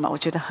帮助我们，我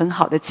觉得很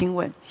好的经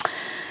文。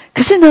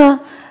可是呢，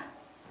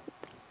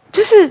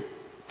就是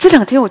这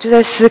两天我就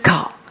在思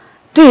考，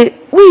对，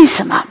为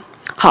什么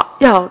好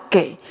要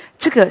给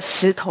这个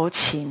石头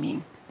起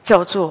名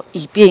叫做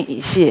以便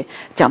以谢？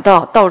讲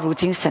到如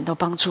今神都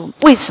帮助，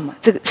为什么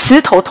这个石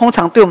头通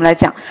常对我们来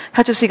讲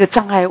它就是一个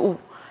障碍物，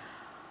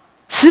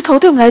石头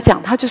对我们来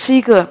讲，它就是一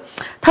个，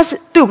它是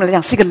对我们来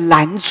讲是一个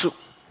拦阻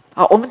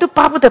啊，我们都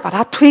巴不得把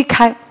它推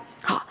开。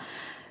好，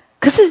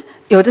可是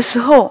有的时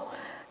候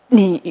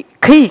你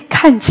可以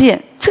看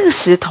见这个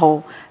石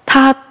头，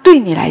它对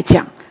你来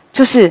讲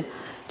就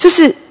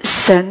是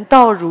神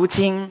到如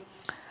今，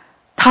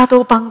他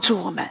都帮助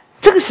我们。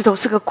这个石头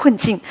是个困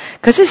境，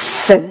可是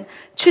神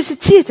却是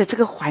借着这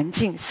个环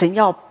境，神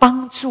要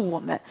帮助我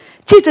们。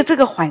借着这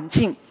个环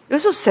境，有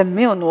时候神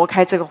没有挪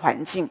开这个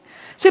环境，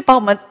所以把我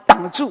们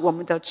挡住我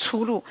们的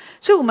出路，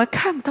所以我们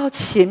看不到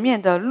前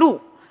面的路。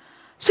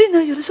所以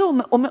呢，有的时候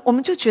我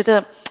们就觉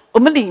得，我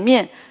们里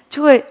面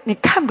就会你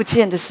看不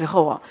见的时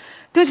候啊，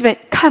对不对？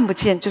看不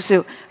见就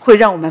是会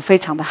让我们非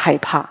常的害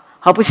怕。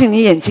好，不信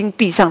你眼睛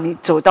闭上，你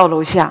走到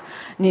楼下，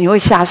你会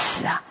吓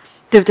死啊，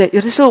对不对？有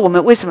的时候我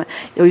们为什么？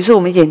有的时候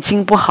我们眼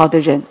睛不好的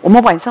人，我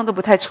们晚上都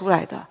不太出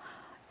来的，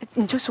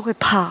你就是会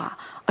怕，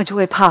就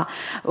会怕。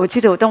我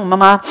记得当我妈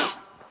妈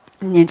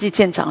年纪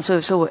渐长，所以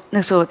有时候那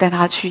时候带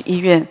她去医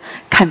院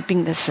看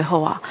病的时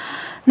候啊，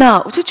那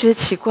我就觉得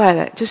奇怪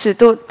了，就是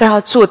都带她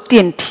坐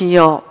电梯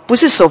哦，不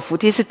是手扶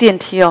梯是电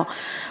梯哦，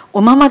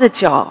我妈妈的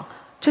脚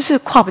就是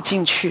跨不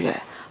进去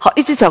哎。好，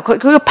一只脚跨，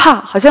可又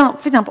怕，好像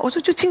非常怕。我说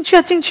就进去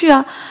啊，进去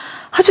啊。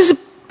他就是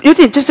有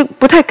点就是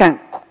不太敢，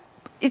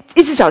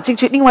一只脚进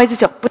去，另外一只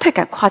脚不太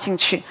敢跨进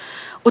去。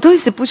我都一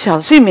直不晓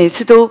得，所以每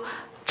次都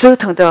折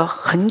腾的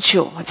很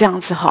久这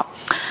样子哈。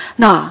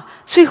那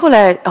所以后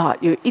来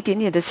有一点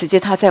点的时间，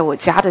他在我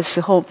家的时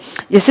候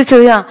也是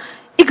这样，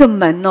一个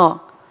门哦，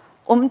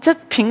我们这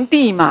平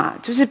地嘛，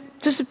就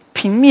是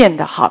平面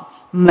的哈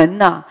门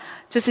呐，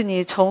就是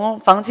你从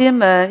房间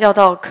门要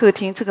到客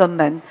厅这个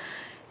门。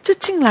就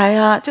进来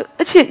啊，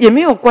而且也没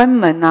有关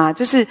门啊，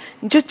就是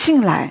你就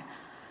进来，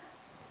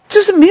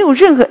就是没有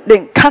任何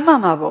连看妈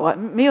妈不，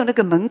没有那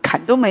个门槛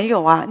都没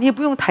有啊，你也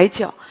不用抬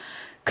脚，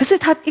可是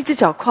他一只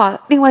脚跨，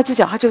另外一只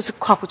脚他就是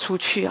跨不出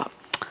去啊。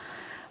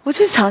我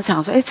就常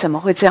想说，怎么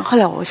会这样？后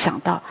来我想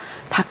到，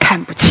他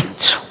看不清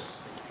楚，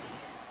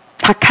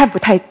他看不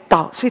太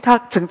到，所以他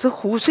整只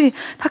糊，所以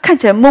他看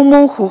起来蒙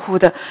蒙糊糊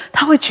的，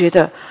他会觉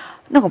得。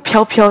那种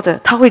飘飘的，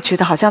他会觉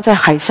得好像在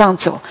海上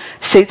走。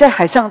谁在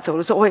海上走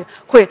的时候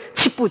会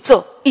7步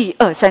骤1、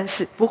2、3、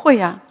4？不会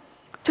呀、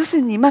就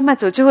是你慢慢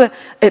走就会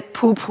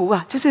扑扑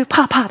啊，就是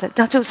怕怕的，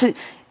然后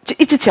就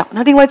一只脚，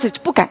那另外一只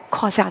就不敢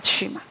跨下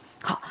去嘛。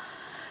好，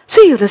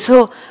所以有的时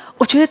候，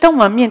我觉得当我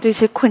们面对一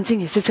些困境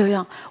也是这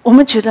样，我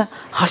们觉得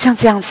好像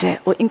这样子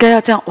我应该要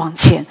这样往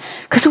前，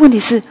可是问题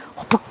是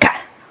我不敢，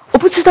我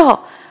不知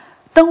道，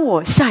当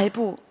我下一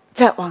步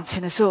再往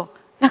前的时候，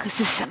那个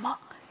是什么？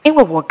因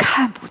为我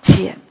看不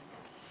见，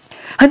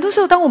很多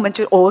时候，当我们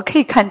觉得我可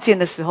以看见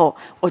的时候，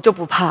我就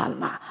不怕了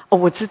嘛。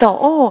我知道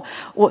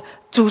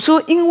主说，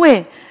因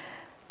为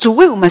主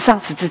为我们上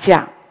十字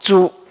架，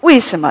主为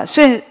什么？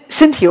虽然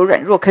身体有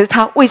软弱，可是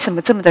他为什么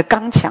这么的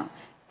刚强？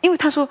因为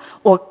他说，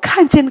我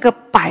看见那个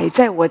摆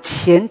在我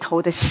前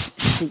头的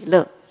喜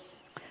乐，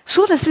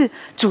说的是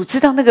主知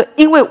道那个，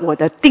因为我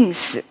的定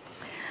死，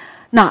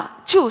那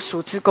救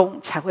赎之功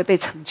才会被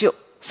成就。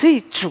所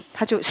以主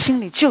他就心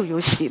里就有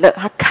喜乐，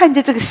他看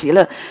见这个喜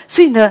乐，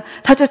所以呢，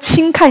他就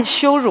轻看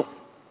羞辱。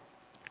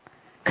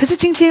可是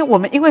今天我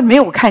们因为没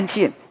有看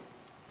见，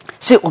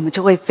所以我们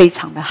就会非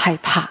常的害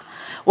怕。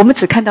我们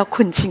只看到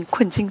困境，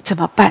困境怎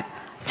么办？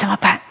怎么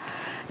办？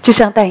就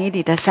像但以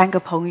理的3个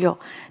朋友，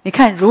你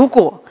看，如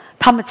果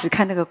他们只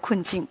看那个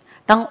困境，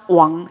当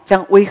王这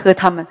样威吓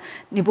他们，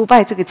你不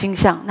拜这个金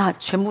像，那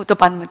全部都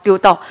把你们丢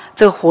到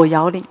这个火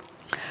窑里。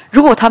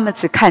如果他们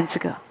只看这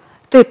个。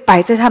对，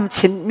摆在他们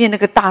前面那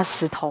个大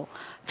石头，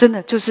真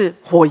的就是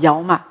火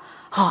窑嘛，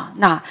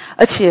那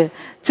而且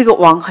这个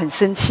王很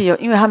生气哦，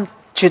因为他们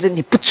觉得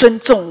你不尊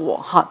重我，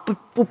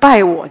不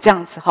拜我这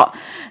样子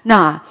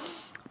那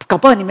搞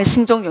不好你们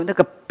心中有那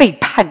个背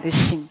叛的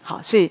心，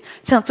所以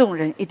像这种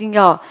人一定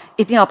要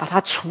把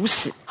他处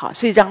死，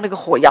所以让那个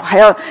火窑还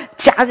要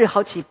加热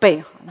好几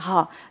倍，然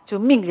后就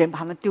命人把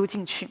他们丢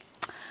进去。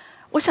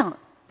我想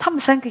他们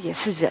3个也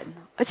是人。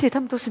而且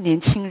他们都是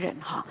年轻人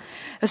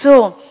有时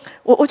候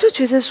我就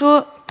觉得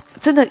说，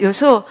真的有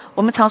时候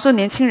我们常说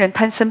年轻人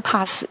贪生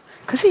怕死，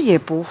可是也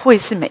不会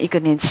是每一个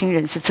年轻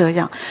人是这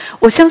样。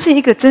我相信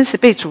一个真实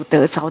被主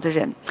得着的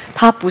人，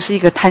他不是一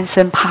个贪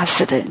生怕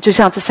死的人。就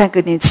像这3个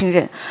年轻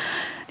人，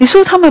你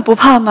说他们不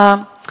怕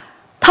吗？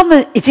他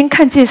们已经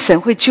看见神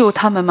会救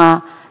他们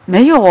吗？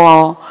没有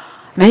哦，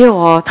没有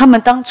哦。他们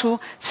当初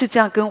是这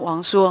样跟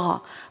王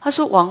说他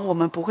说王，我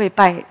们不会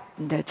拜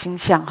你的金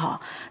像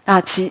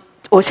那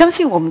我相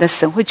信我们的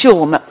神会救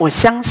我们，我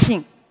相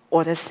信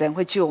我的神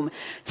会救我们。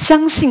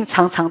相信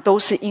常常都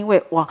是因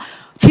为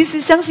其实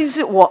相信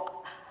是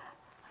我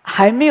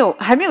还没有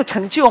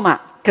成就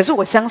嘛。可是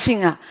我相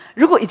信啊，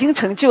如果已经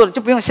成就了，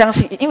就不用相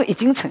信，因为已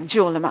经成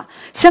就了嘛。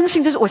相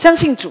信就是我相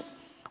信主，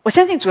我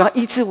相信主要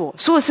医治我。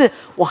说的是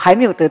我还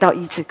没有得到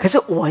医治，可是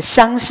我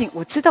相信，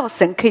我知道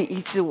神可以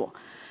医治我。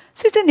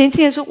所以这年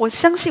轻人说，我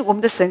相信我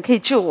们的神可以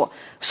救我。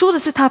说的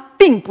是他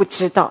并不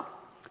知道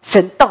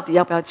神到底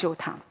要不要救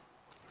他。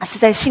是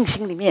在信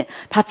心里面，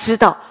他知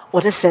道我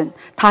的神，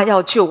他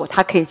要救我，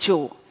他可以救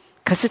我。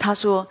可是他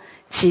说，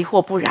其或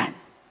不然，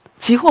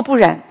即或不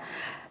然。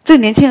这个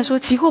年轻人说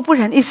即或不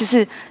然，意思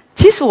是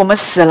即使我们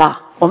死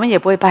了，我们也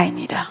不会拜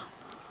你的。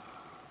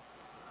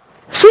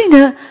所以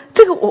呢，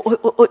这个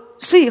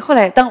所以后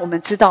来当我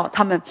们知道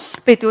他们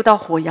被丢到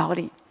火窑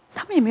里，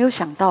他们也没有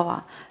想到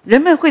啊，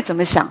人们会怎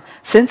么想？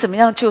神怎么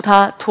样救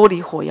他脱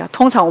离火窑？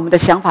通常我们的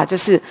想法就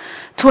是，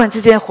突然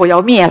之间火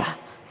窑灭了，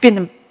变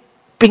成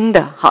冰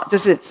的，好，就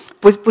是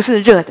不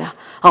是热的，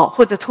好，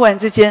或者突然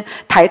之间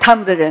抬他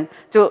们的人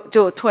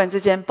就突然之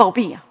间暴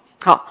毙啊，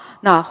好，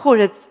那或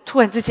者突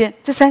然之间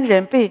这3个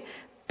人被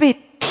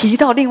提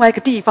到另外一个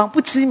地方，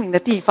不知名的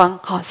地方，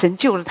好，神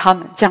救了他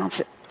们，这样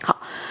子，好。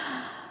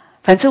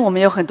反正我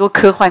们有很多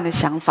科幻的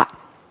想法，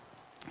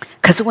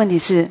可是问题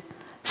是，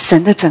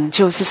神的拯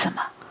救是什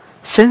么？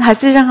神还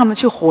是让他们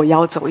去火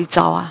窑走一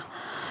遭啊！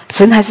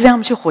神还是让他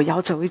们去火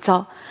窑走一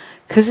遭。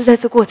可是在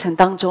这过程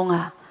当中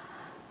啊，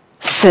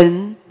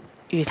神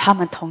与他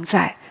们同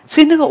在，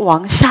所以那个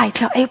王吓一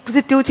跳，哎，不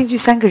是丢进去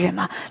3个人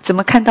吗？怎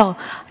么看到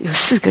有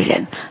4个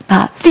人？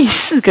那第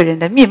4个人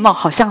的面貌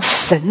好像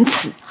神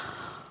子。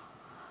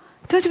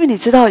弟兄姐妹，你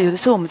知道，有的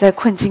时候我们在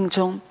困境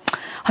中，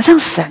好像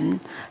神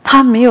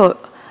他没有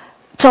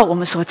照我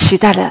们所期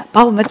待的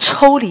把我们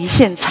抽离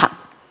现场，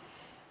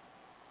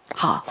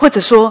好，或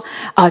者说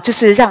就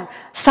是让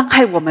伤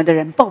害我们的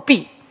人暴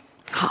毙，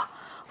好，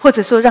或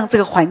者说让这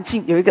个环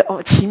境有一个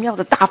奇妙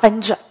的大翻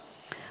转，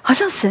好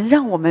像神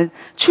让我们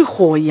去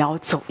火窑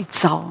走一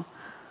遭，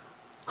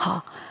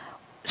好，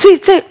所以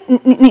在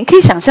你可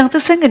以想象，这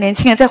3个年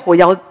轻人在火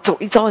窑走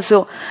一遭的时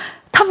候，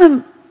他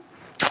们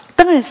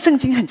当然圣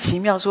经很奇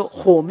妙，说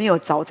火没有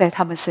着在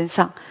他们身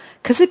上，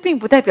可是并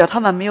不代表他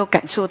们没有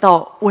感受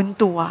到温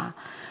度啊。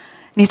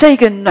你在一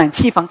个暖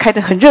气房开得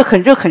很热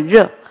很热很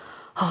热，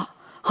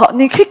好，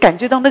你可以感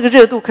觉到那个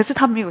热度，可是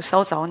它没有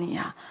烧着你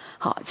啊。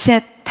好，现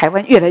在台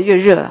湾越来越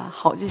热了，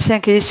好，就现在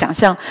可以想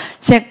象，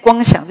现在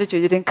光想就觉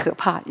得有点可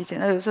怕。以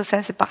前有时候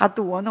38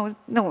度啊，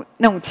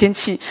那种天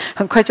气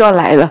很快就要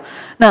来了。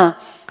那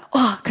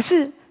哇，可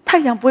是太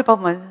阳不会把我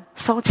们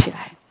烧起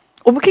来，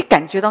我们可以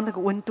感觉到那个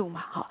温度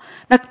嘛。好，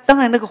那当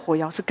然那个火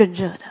窑是更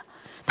热的，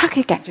它可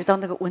以感觉到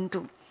那个温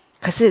度，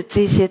可是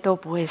这些都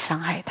不会伤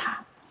害它。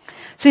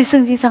所以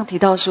圣经上提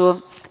到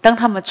说，当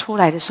他们出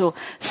来的时候，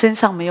身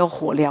上没有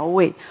火燎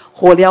味，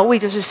火燎味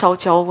就是烧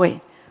焦味。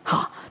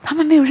好，他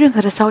们没有任何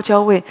的烧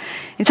焦味。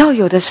你知道，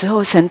有的时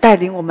候神带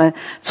领我们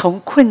从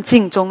困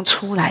境中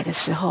出来的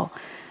时候，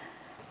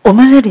我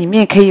们的里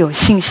面可以有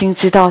信心，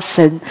知道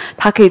神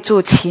他可以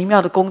做奇妙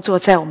的工作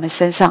在我们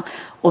身上，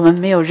我们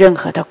没有任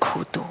何的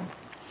苦毒。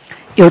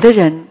有的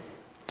人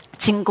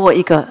经过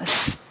一个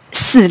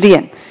试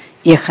炼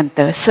也很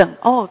得胜，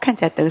看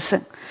起来得胜，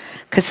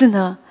可是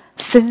呢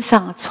身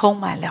上充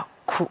满了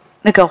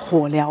那个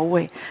火燎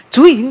味。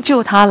主已经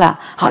救他了，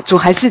好，主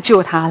还是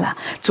救他了，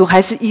主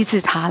还是医治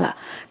他了，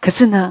可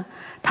是呢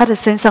他的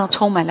身上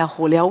充满了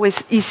火燎味，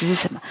意思是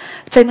什么？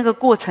在那个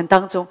过程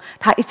当中，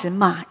他一直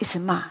骂，一直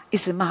骂，一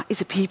直骂，一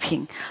直批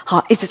评，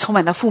好，一直充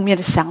满了负面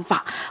的想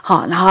法，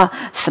好，然后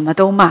什么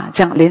都骂，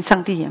这样连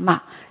上帝也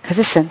骂，可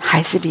是神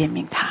还是怜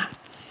悯他。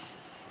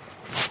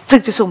这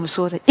就是我们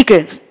说的，一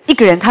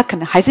个人他可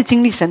能还是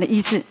经历神的医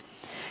治，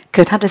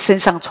可他的身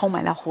上充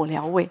满了火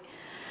燎味。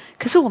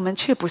可是我们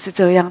却不是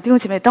这样，弟兄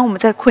姐妹，当我们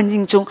在困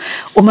境中，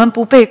我们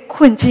不被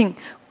困境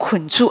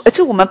捆住，而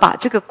且我们把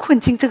这个困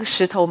境这个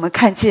石头，我们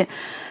看见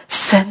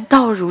神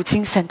到如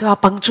今神都要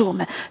帮助我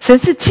们，神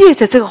是借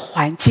着这个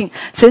环境，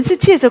神是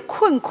借着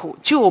困苦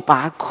就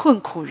把困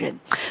苦人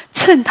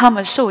趁他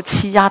们受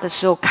欺压的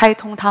时候开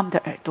通他们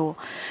的耳朵。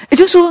也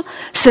就是说，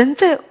神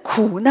在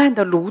苦难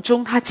的炉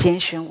中他拣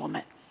选我们，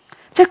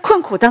在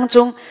困苦当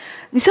中，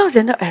你知道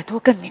人的耳朵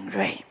更敏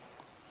锐。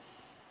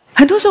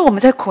很多时候我们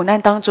在苦难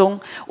当中，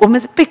我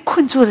们被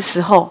困住的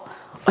时候，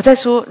我在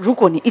说，如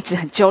果你一直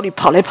很焦虑，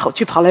跑来跑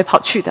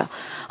去的，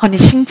你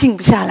心静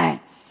不下来，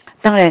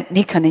当然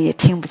你可能也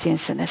听不见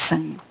神的声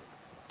音。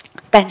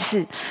但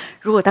是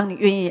如果当你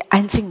愿意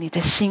安静你的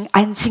心，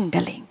安静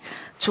的灵，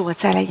主，我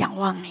再来仰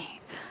望你，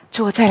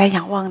主，我再来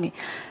仰望你，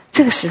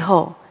这个时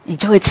候你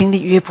就会经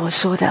历约伯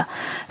说的，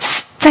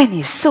在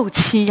你受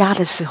欺压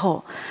的时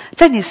候，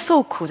在你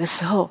受苦的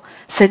时候，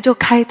神就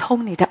开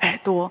通你的耳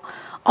朵，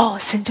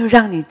神就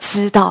让你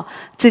知道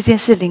这件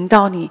事临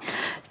到你，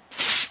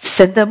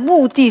神的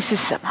目的是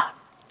什么，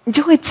你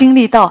就会经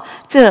历到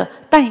这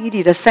但以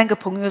理的3个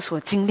朋友所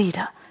经历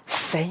的，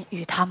神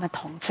与他们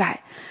同在。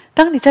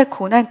当你在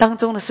苦难当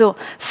中的时候，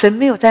神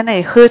没有在那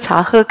里喝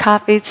茶喝咖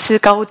啡吃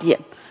糕点，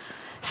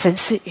神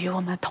是与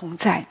我们同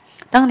在。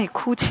当你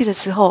哭泣的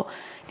时候，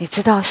你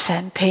知道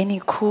神陪你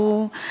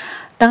哭。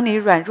当你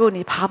软弱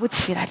你爬不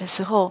起来的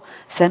时候，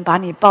神把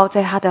你抱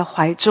在他的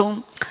怀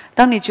中。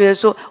当你觉得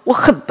说我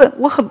很笨，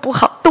我很不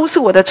好，都是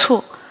我的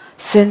错，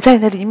神在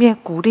那里面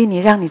鼓励你，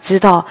让你知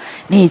道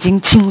你已经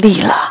尽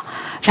力了，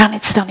让你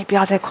知道你不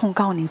要再控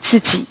告你自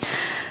己。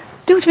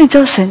弟兄姐妹，知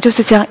道神就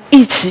是这样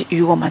一直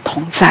与我们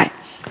同在，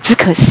只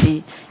可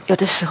惜有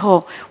的时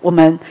候我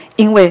们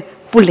因为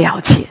不了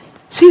解，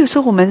所以有时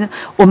候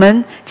我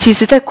们其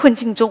实在困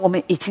境中我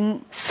们已经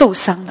受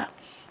伤了，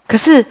可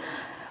是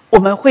我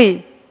们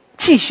会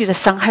继续的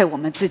伤害我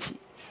们自己，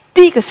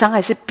第一个伤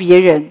害是别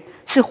人，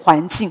是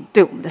环境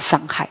对我们的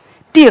伤害；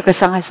第二个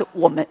伤害是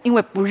我们因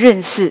为不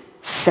认识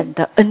神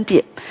的恩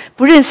典，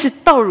不认识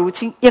到如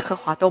今耶和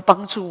华都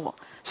帮助我，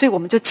所以我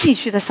们就继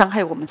续的伤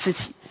害我们自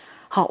己。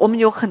好，我们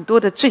有很多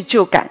的罪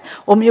疚感，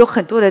我们有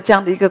很多的这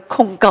样的一个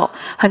控告，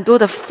很多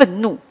的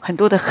愤怒，很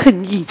多的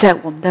恨意在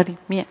我们的里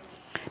面。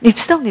你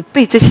知道你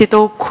被这些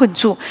都困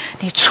住，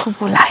你出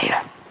不来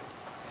了。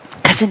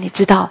可是你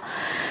知道，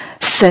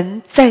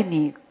神在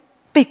你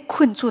被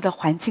困住的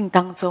环境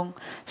当中，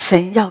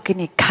神要给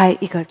你开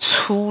一个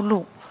出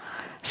路，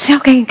神要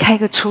给你开一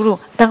个出路。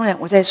当然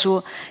我在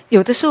说，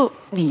有的时候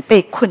你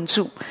被困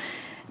住，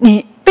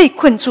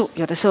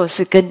有的时候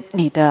是跟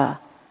你的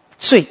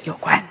罪有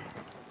关。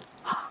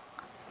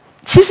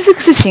其实这个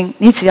事情，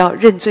你只要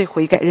认罪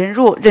悔改，人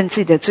若认自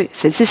己的罪，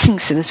神是信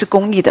实的，是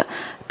公义的，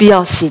必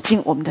要洗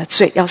净我们的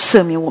罪，要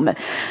赦免我们。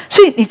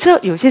所以你知道，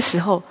有些时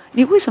候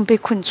你为什么被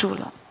困住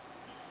了？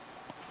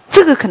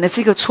这个可能是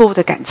一个错误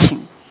的感情，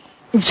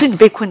所以你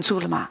被困住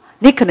了嘛？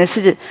你可能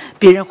是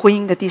别人婚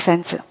姻的第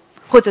三者，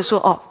或者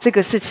说这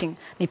个事情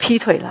你劈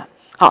腿了，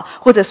好，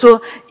或者说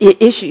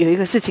也许有一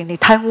个事情你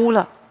贪污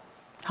了，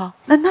好，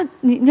那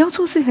你要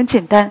做的事情很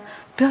简单，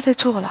不要再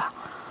做了。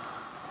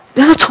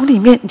然后从里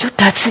面你就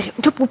得自由，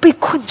你就不被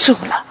困住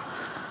了。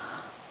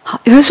好，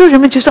有的时候人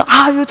们就说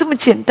有这么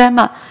简单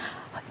吗？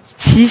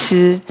其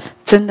实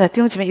真的弟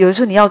兄姐妹，有的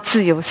时候你要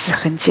自由是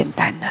很简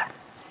单的。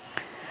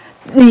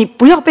你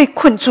不要被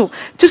困住，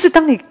就是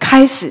当你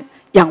开始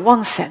仰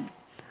望神，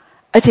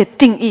而且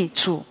定义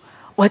主，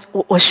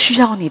我需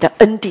要你的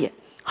恩典，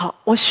好，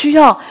我需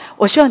要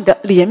你的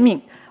怜悯。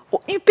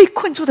因为被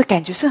困住的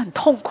感觉是很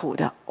痛苦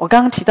的。我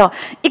刚刚提到，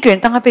一个人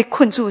当他被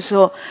困住的时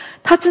候，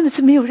他真的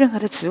是没有任何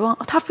的指望，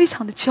他非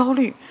常的焦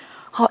虑。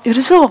好，有的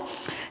时候，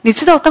你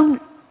知道，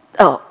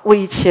我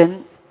以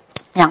前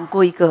养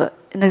过一个，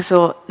那时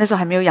候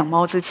还没有养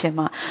猫之前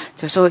嘛，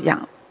有时候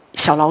养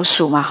小老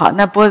鼠嘛，好，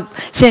那不过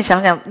现在想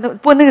想，不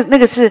过那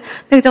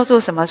个叫做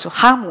什么鼠？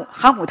哈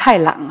姆太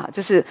郎啊，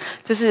就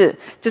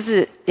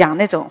是养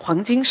那种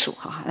黄金鼠，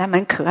还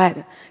蛮可爱的。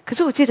可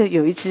是我记得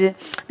有一只，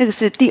那个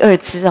是第二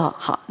只哦，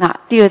好，那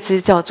第二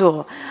只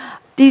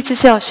第一只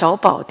叫小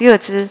宝，第二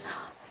只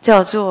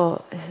叫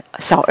做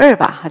小二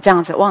吧，这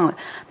样子忘了。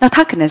那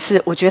他可能是，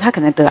我觉得他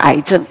可能得癌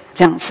症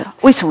这样子。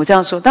为什么这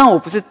样说？当然我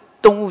不是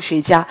动物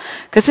学家，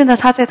可是呢，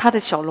他在他的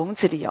小笼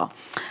子里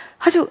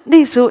他就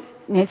那时候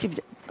年纪比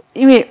较，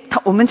因为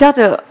我们家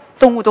的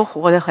动物都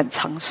活得很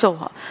长寿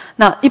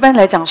那一般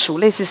来讲，鼠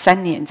类是3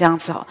年这样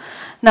子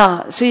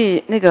那所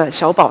以那个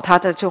小宝他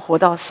的就活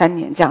到3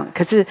年这样，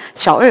可是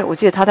小二我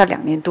记得他在2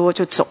年多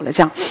就走了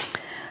这样。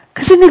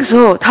可是那个时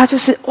候他就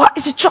是一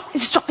直撞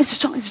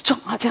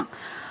这样。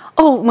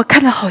我们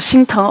看了好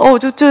心疼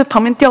就在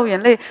旁边掉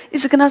眼泪，一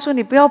直跟他说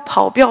你不要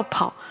跑不要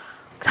跑。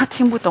他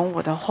听不懂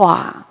我的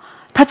话，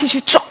他继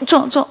续撞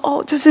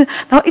就是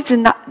然后一直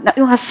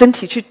用他身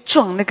体去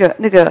撞那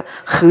个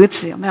盒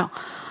子，有没有？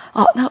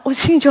那我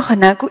心里就很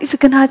难过，一直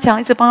跟他讲，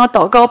一直帮他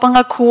祷告，帮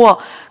他哭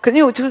可因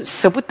为我就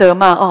舍不得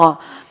嘛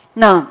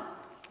那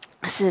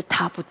是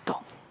他不懂，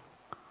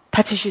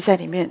他继续在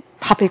里面，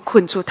他被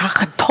困住，他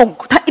很痛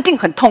苦，他一定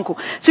很痛苦，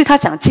所以他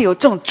想借由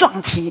这种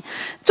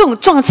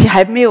撞击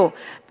还没有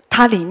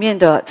他里面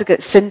的这个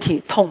身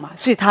体痛嘛，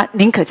所以他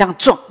宁可这样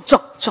撞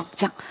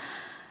这样。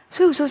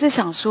所以有时候就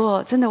想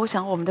说，真的，我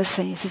想我们的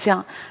神也是这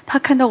样，他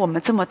看到我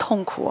们这么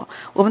痛苦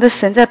我们的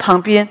神在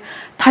旁边，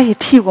他也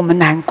替我们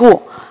难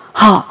过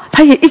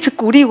他也一直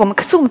鼓励我们，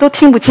可是我们都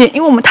听不见，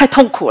因为我们太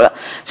痛苦了。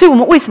所以我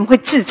们为什么会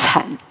自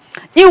残？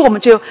因为我们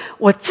觉得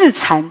我自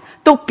残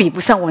都比不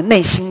上我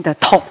内心的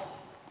痛。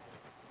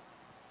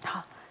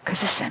可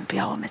是神不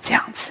要我们这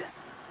样子，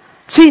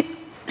所以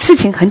事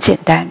情很简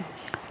单，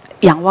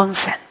仰望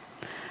神。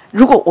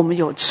如果我们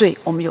有罪，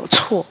我们有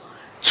错，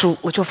主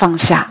我就放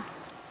下。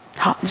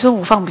好，你说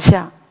我放不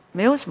下，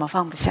没有什么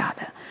放不下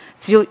的，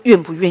只有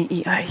愿不愿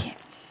意而已。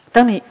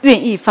当你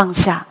愿意放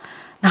下，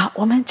那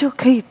我们就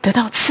可以得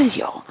到自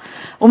由，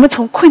我们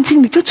从困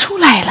境里就出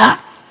来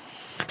了。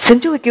神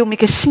就会给我们一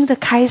个新的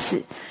开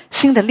始，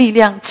新的力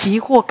量。急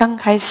或刚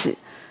开始，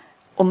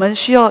我们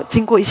需要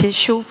经过一些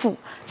修复，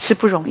是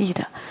不容易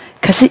的，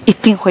可是一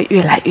定会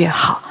越来越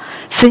好。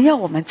神要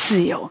我们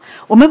自由，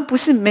我们不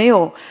是没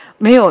有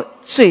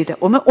罪的。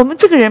我们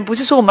这个人不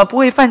是说我们不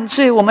会犯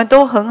罪，我们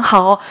都很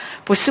好，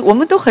不是，我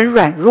们都很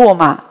软弱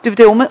嘛，对不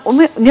对？我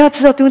们你要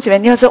知道，弟兄姐妹，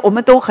你要知道，我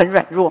们都很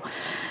软弱。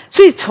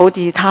所以仇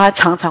敌他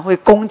常常会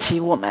攻击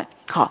我们，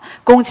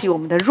攻击我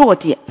们的弱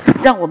点，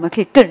让我们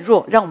可以更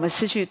弱，让我们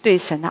失去对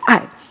神的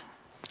爱。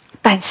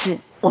但是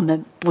我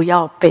们不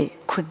要被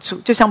困住，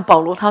就像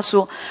保罗他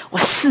说：“我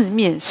四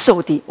面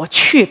受敌，我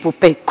却不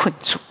被困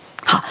住。”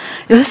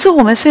有的时候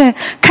我们虽然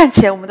看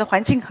起来我们的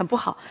环境很不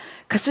好，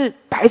可是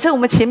摆在我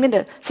们前面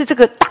的是这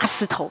个大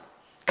石头。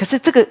可是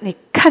这个你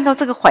看到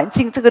这个环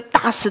境，这个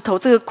大石头，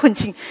这个困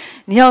境，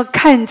你要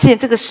看见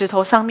这个石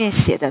头上面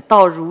写的：“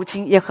到如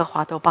今耶和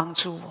华都帮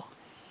助我。”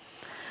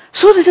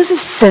说的就是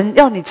神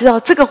要你知道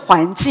这个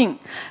环境，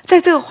在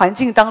这个环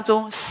境当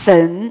中，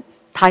神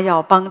他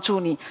要帮助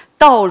你，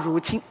到如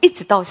今一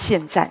直到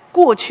现在，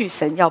过去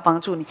神要帮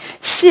助你，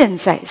现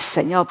在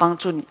神要帮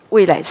助你，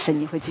未来神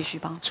也会继续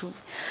帮助你。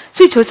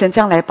所以求神这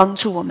样来帮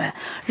助我们，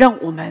让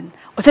我们，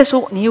我在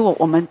说你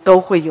我们都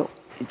会有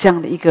这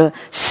样的一个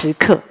时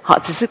刻，好，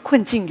只是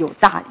困境有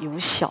大有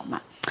小嘛。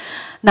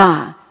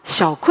那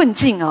小困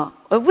境啊，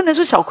不能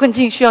说小困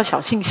境需要小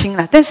信心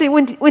啦，但是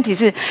问题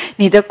是，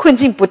你的困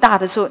境不大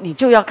的时候，你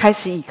就要开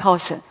始倚靠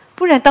神。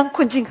不然当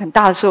困境很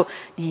大的时候，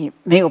你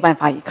没有办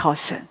法依靠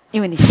神，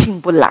因为你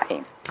信不来。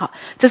好，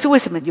这是为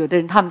什么有的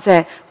人他们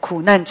在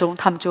苦难中，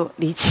他们就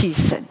离弃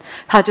神，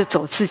他就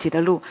走自己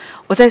的路。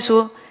我在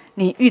说，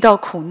你遇到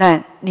苦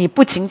难，你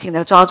不紧紧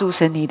的抓住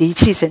神，你离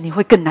弃神，你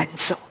会更难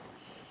走。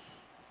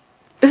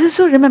有的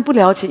时候人们不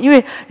了解，因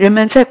为人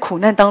们在苦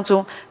难当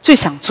中最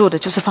想做的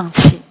就是放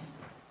弃。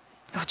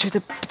我觉得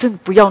真的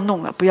不要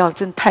弄了，不要，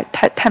真的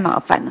太麻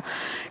烦了。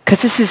可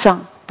是事实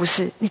上不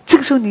是，你这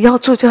个时候你要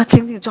做，就要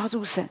紧紧抓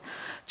住神。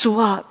主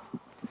啊，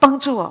帮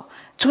助我！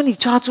主，你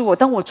抓住我。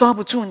当我抓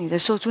不住你的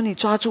时候，主，你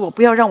抓住我，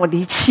不要让我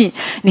离弃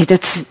你的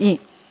旨意。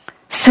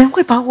神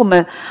会把我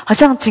们好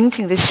像紧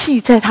紧的系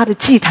在他的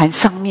祭坛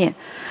上面，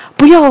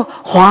不要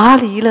滑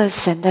离了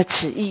神的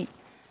旨意。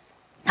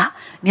啊，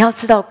你要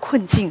知道，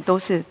困境都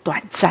是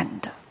短暂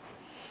的。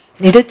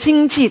你的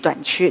经济短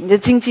缺，你的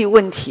经济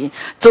问题，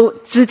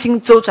资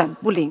金周转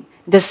不灵，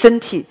你的身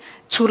体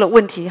出了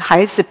问题，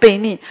孩子悖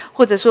逆，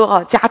或者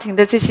说家庭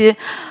的这些，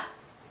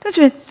他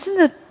觉得真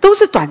的都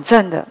是短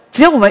暂的。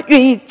只要我们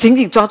愿意紧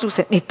紧抓住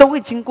神，你都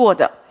会经过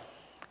的。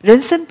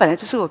人生本来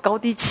就是有高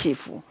低起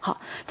伏，好，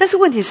但是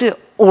问题是，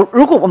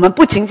如果我们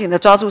不紧紧的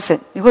抓住神，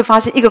你会发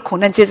现一个苦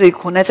难接着一个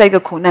苦难，再一个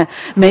苦难，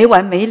没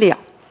完没了。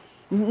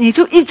你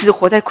就一直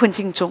活在困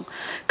境中。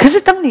可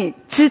是当你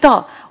知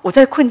道我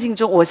在困境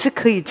中，我是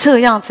可以这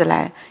样子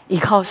来依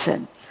靠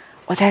神，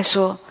我在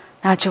说，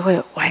那就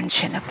会完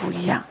全的不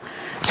一样。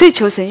所以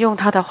求神用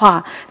他的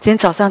话，今天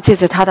早上借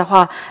着他的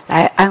话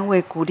来安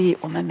慰鼓励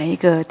我们每一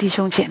个弟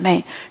兄姐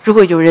妹。如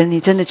果有人你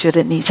真的觉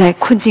得你在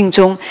困境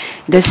中，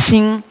你的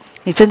心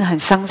你真的很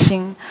伤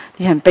心，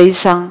你很悲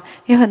伤，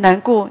你很难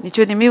过，你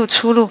觉得你没有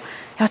出路，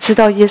要知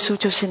道耶稣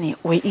就是你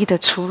唯一的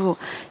出路。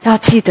要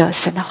记得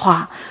神的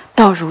话，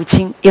到如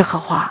今耶和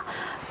华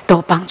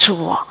都帮助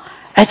我。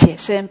而且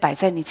虽然摆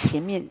在你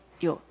前面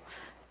有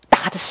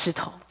大的石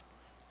头，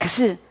可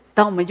是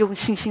当我们用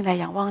信心来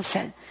仰望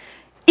神，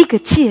一个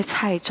芥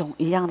菜种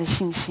一样的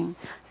信心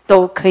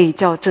都可以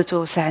叫这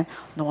座山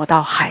挪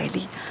到海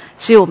里。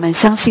所以我们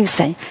相信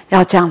神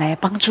要这样来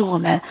帮助我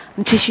们，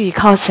继续依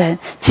靠神，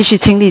继续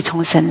经历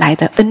从神来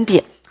的恩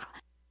典。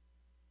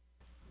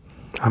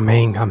阿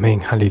们，阿们，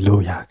哈利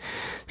路亚。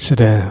是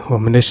的，我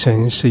们的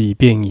神是一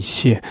变一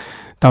切，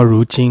到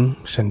如今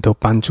神都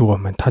帮助我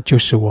们，他就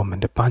是我们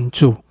的帮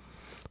助。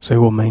所以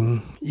我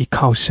们依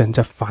靠神，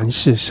在凡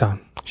事上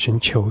寻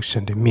求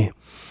神的面，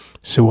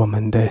使我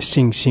们的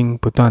信心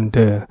不断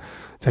的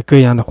在各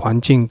样的环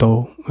境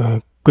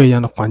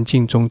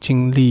中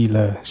经历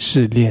了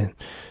试炼，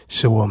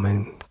使我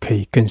们可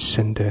以更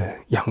深的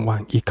仰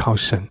望依靠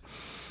神。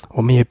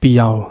我们也必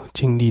要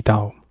经历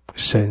到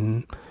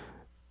神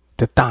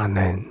的大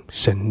能，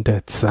神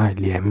的慈爱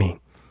怜悯，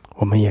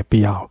我们也必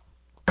要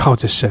靠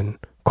着神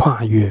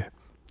跨越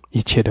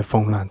一切的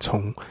风浪，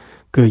从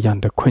各样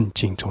的困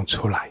境中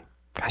出来。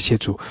感谢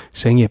主，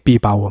神也必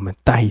把我们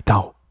带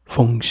到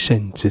丰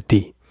盛之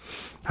地。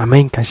阿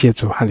们，感谢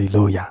主，哈利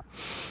路亚。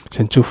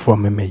神祝福我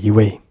们每一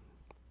位，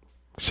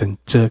神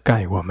遮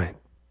盖我们，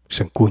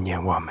神顾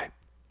念我们，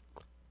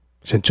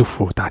神祝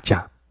福大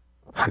家，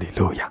哈利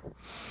路亚。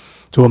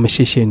主，我们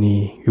谢谢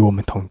你与我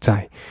们同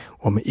在，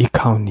我们依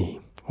靠你，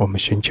我们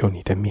寻求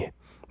你的面，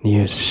你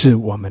也是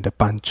我们的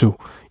帮助，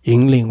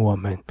引领我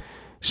们，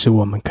使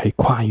我们可以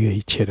跨越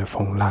一切的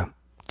风浪，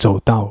走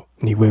到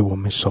你为我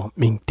们所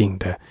命定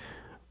的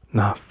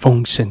那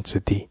丰盛之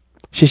地。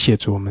谢谢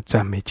主，我们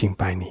赞美敬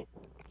拜你，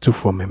祝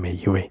福我们每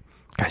一位。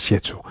感谢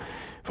主，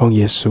奉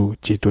耶稣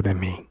基督的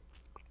名，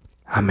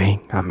阿们，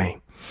阿们，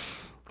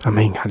阿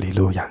们，哈利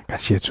路亚。感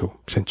谢主，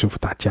神祝福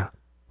大家，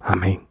阿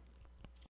们。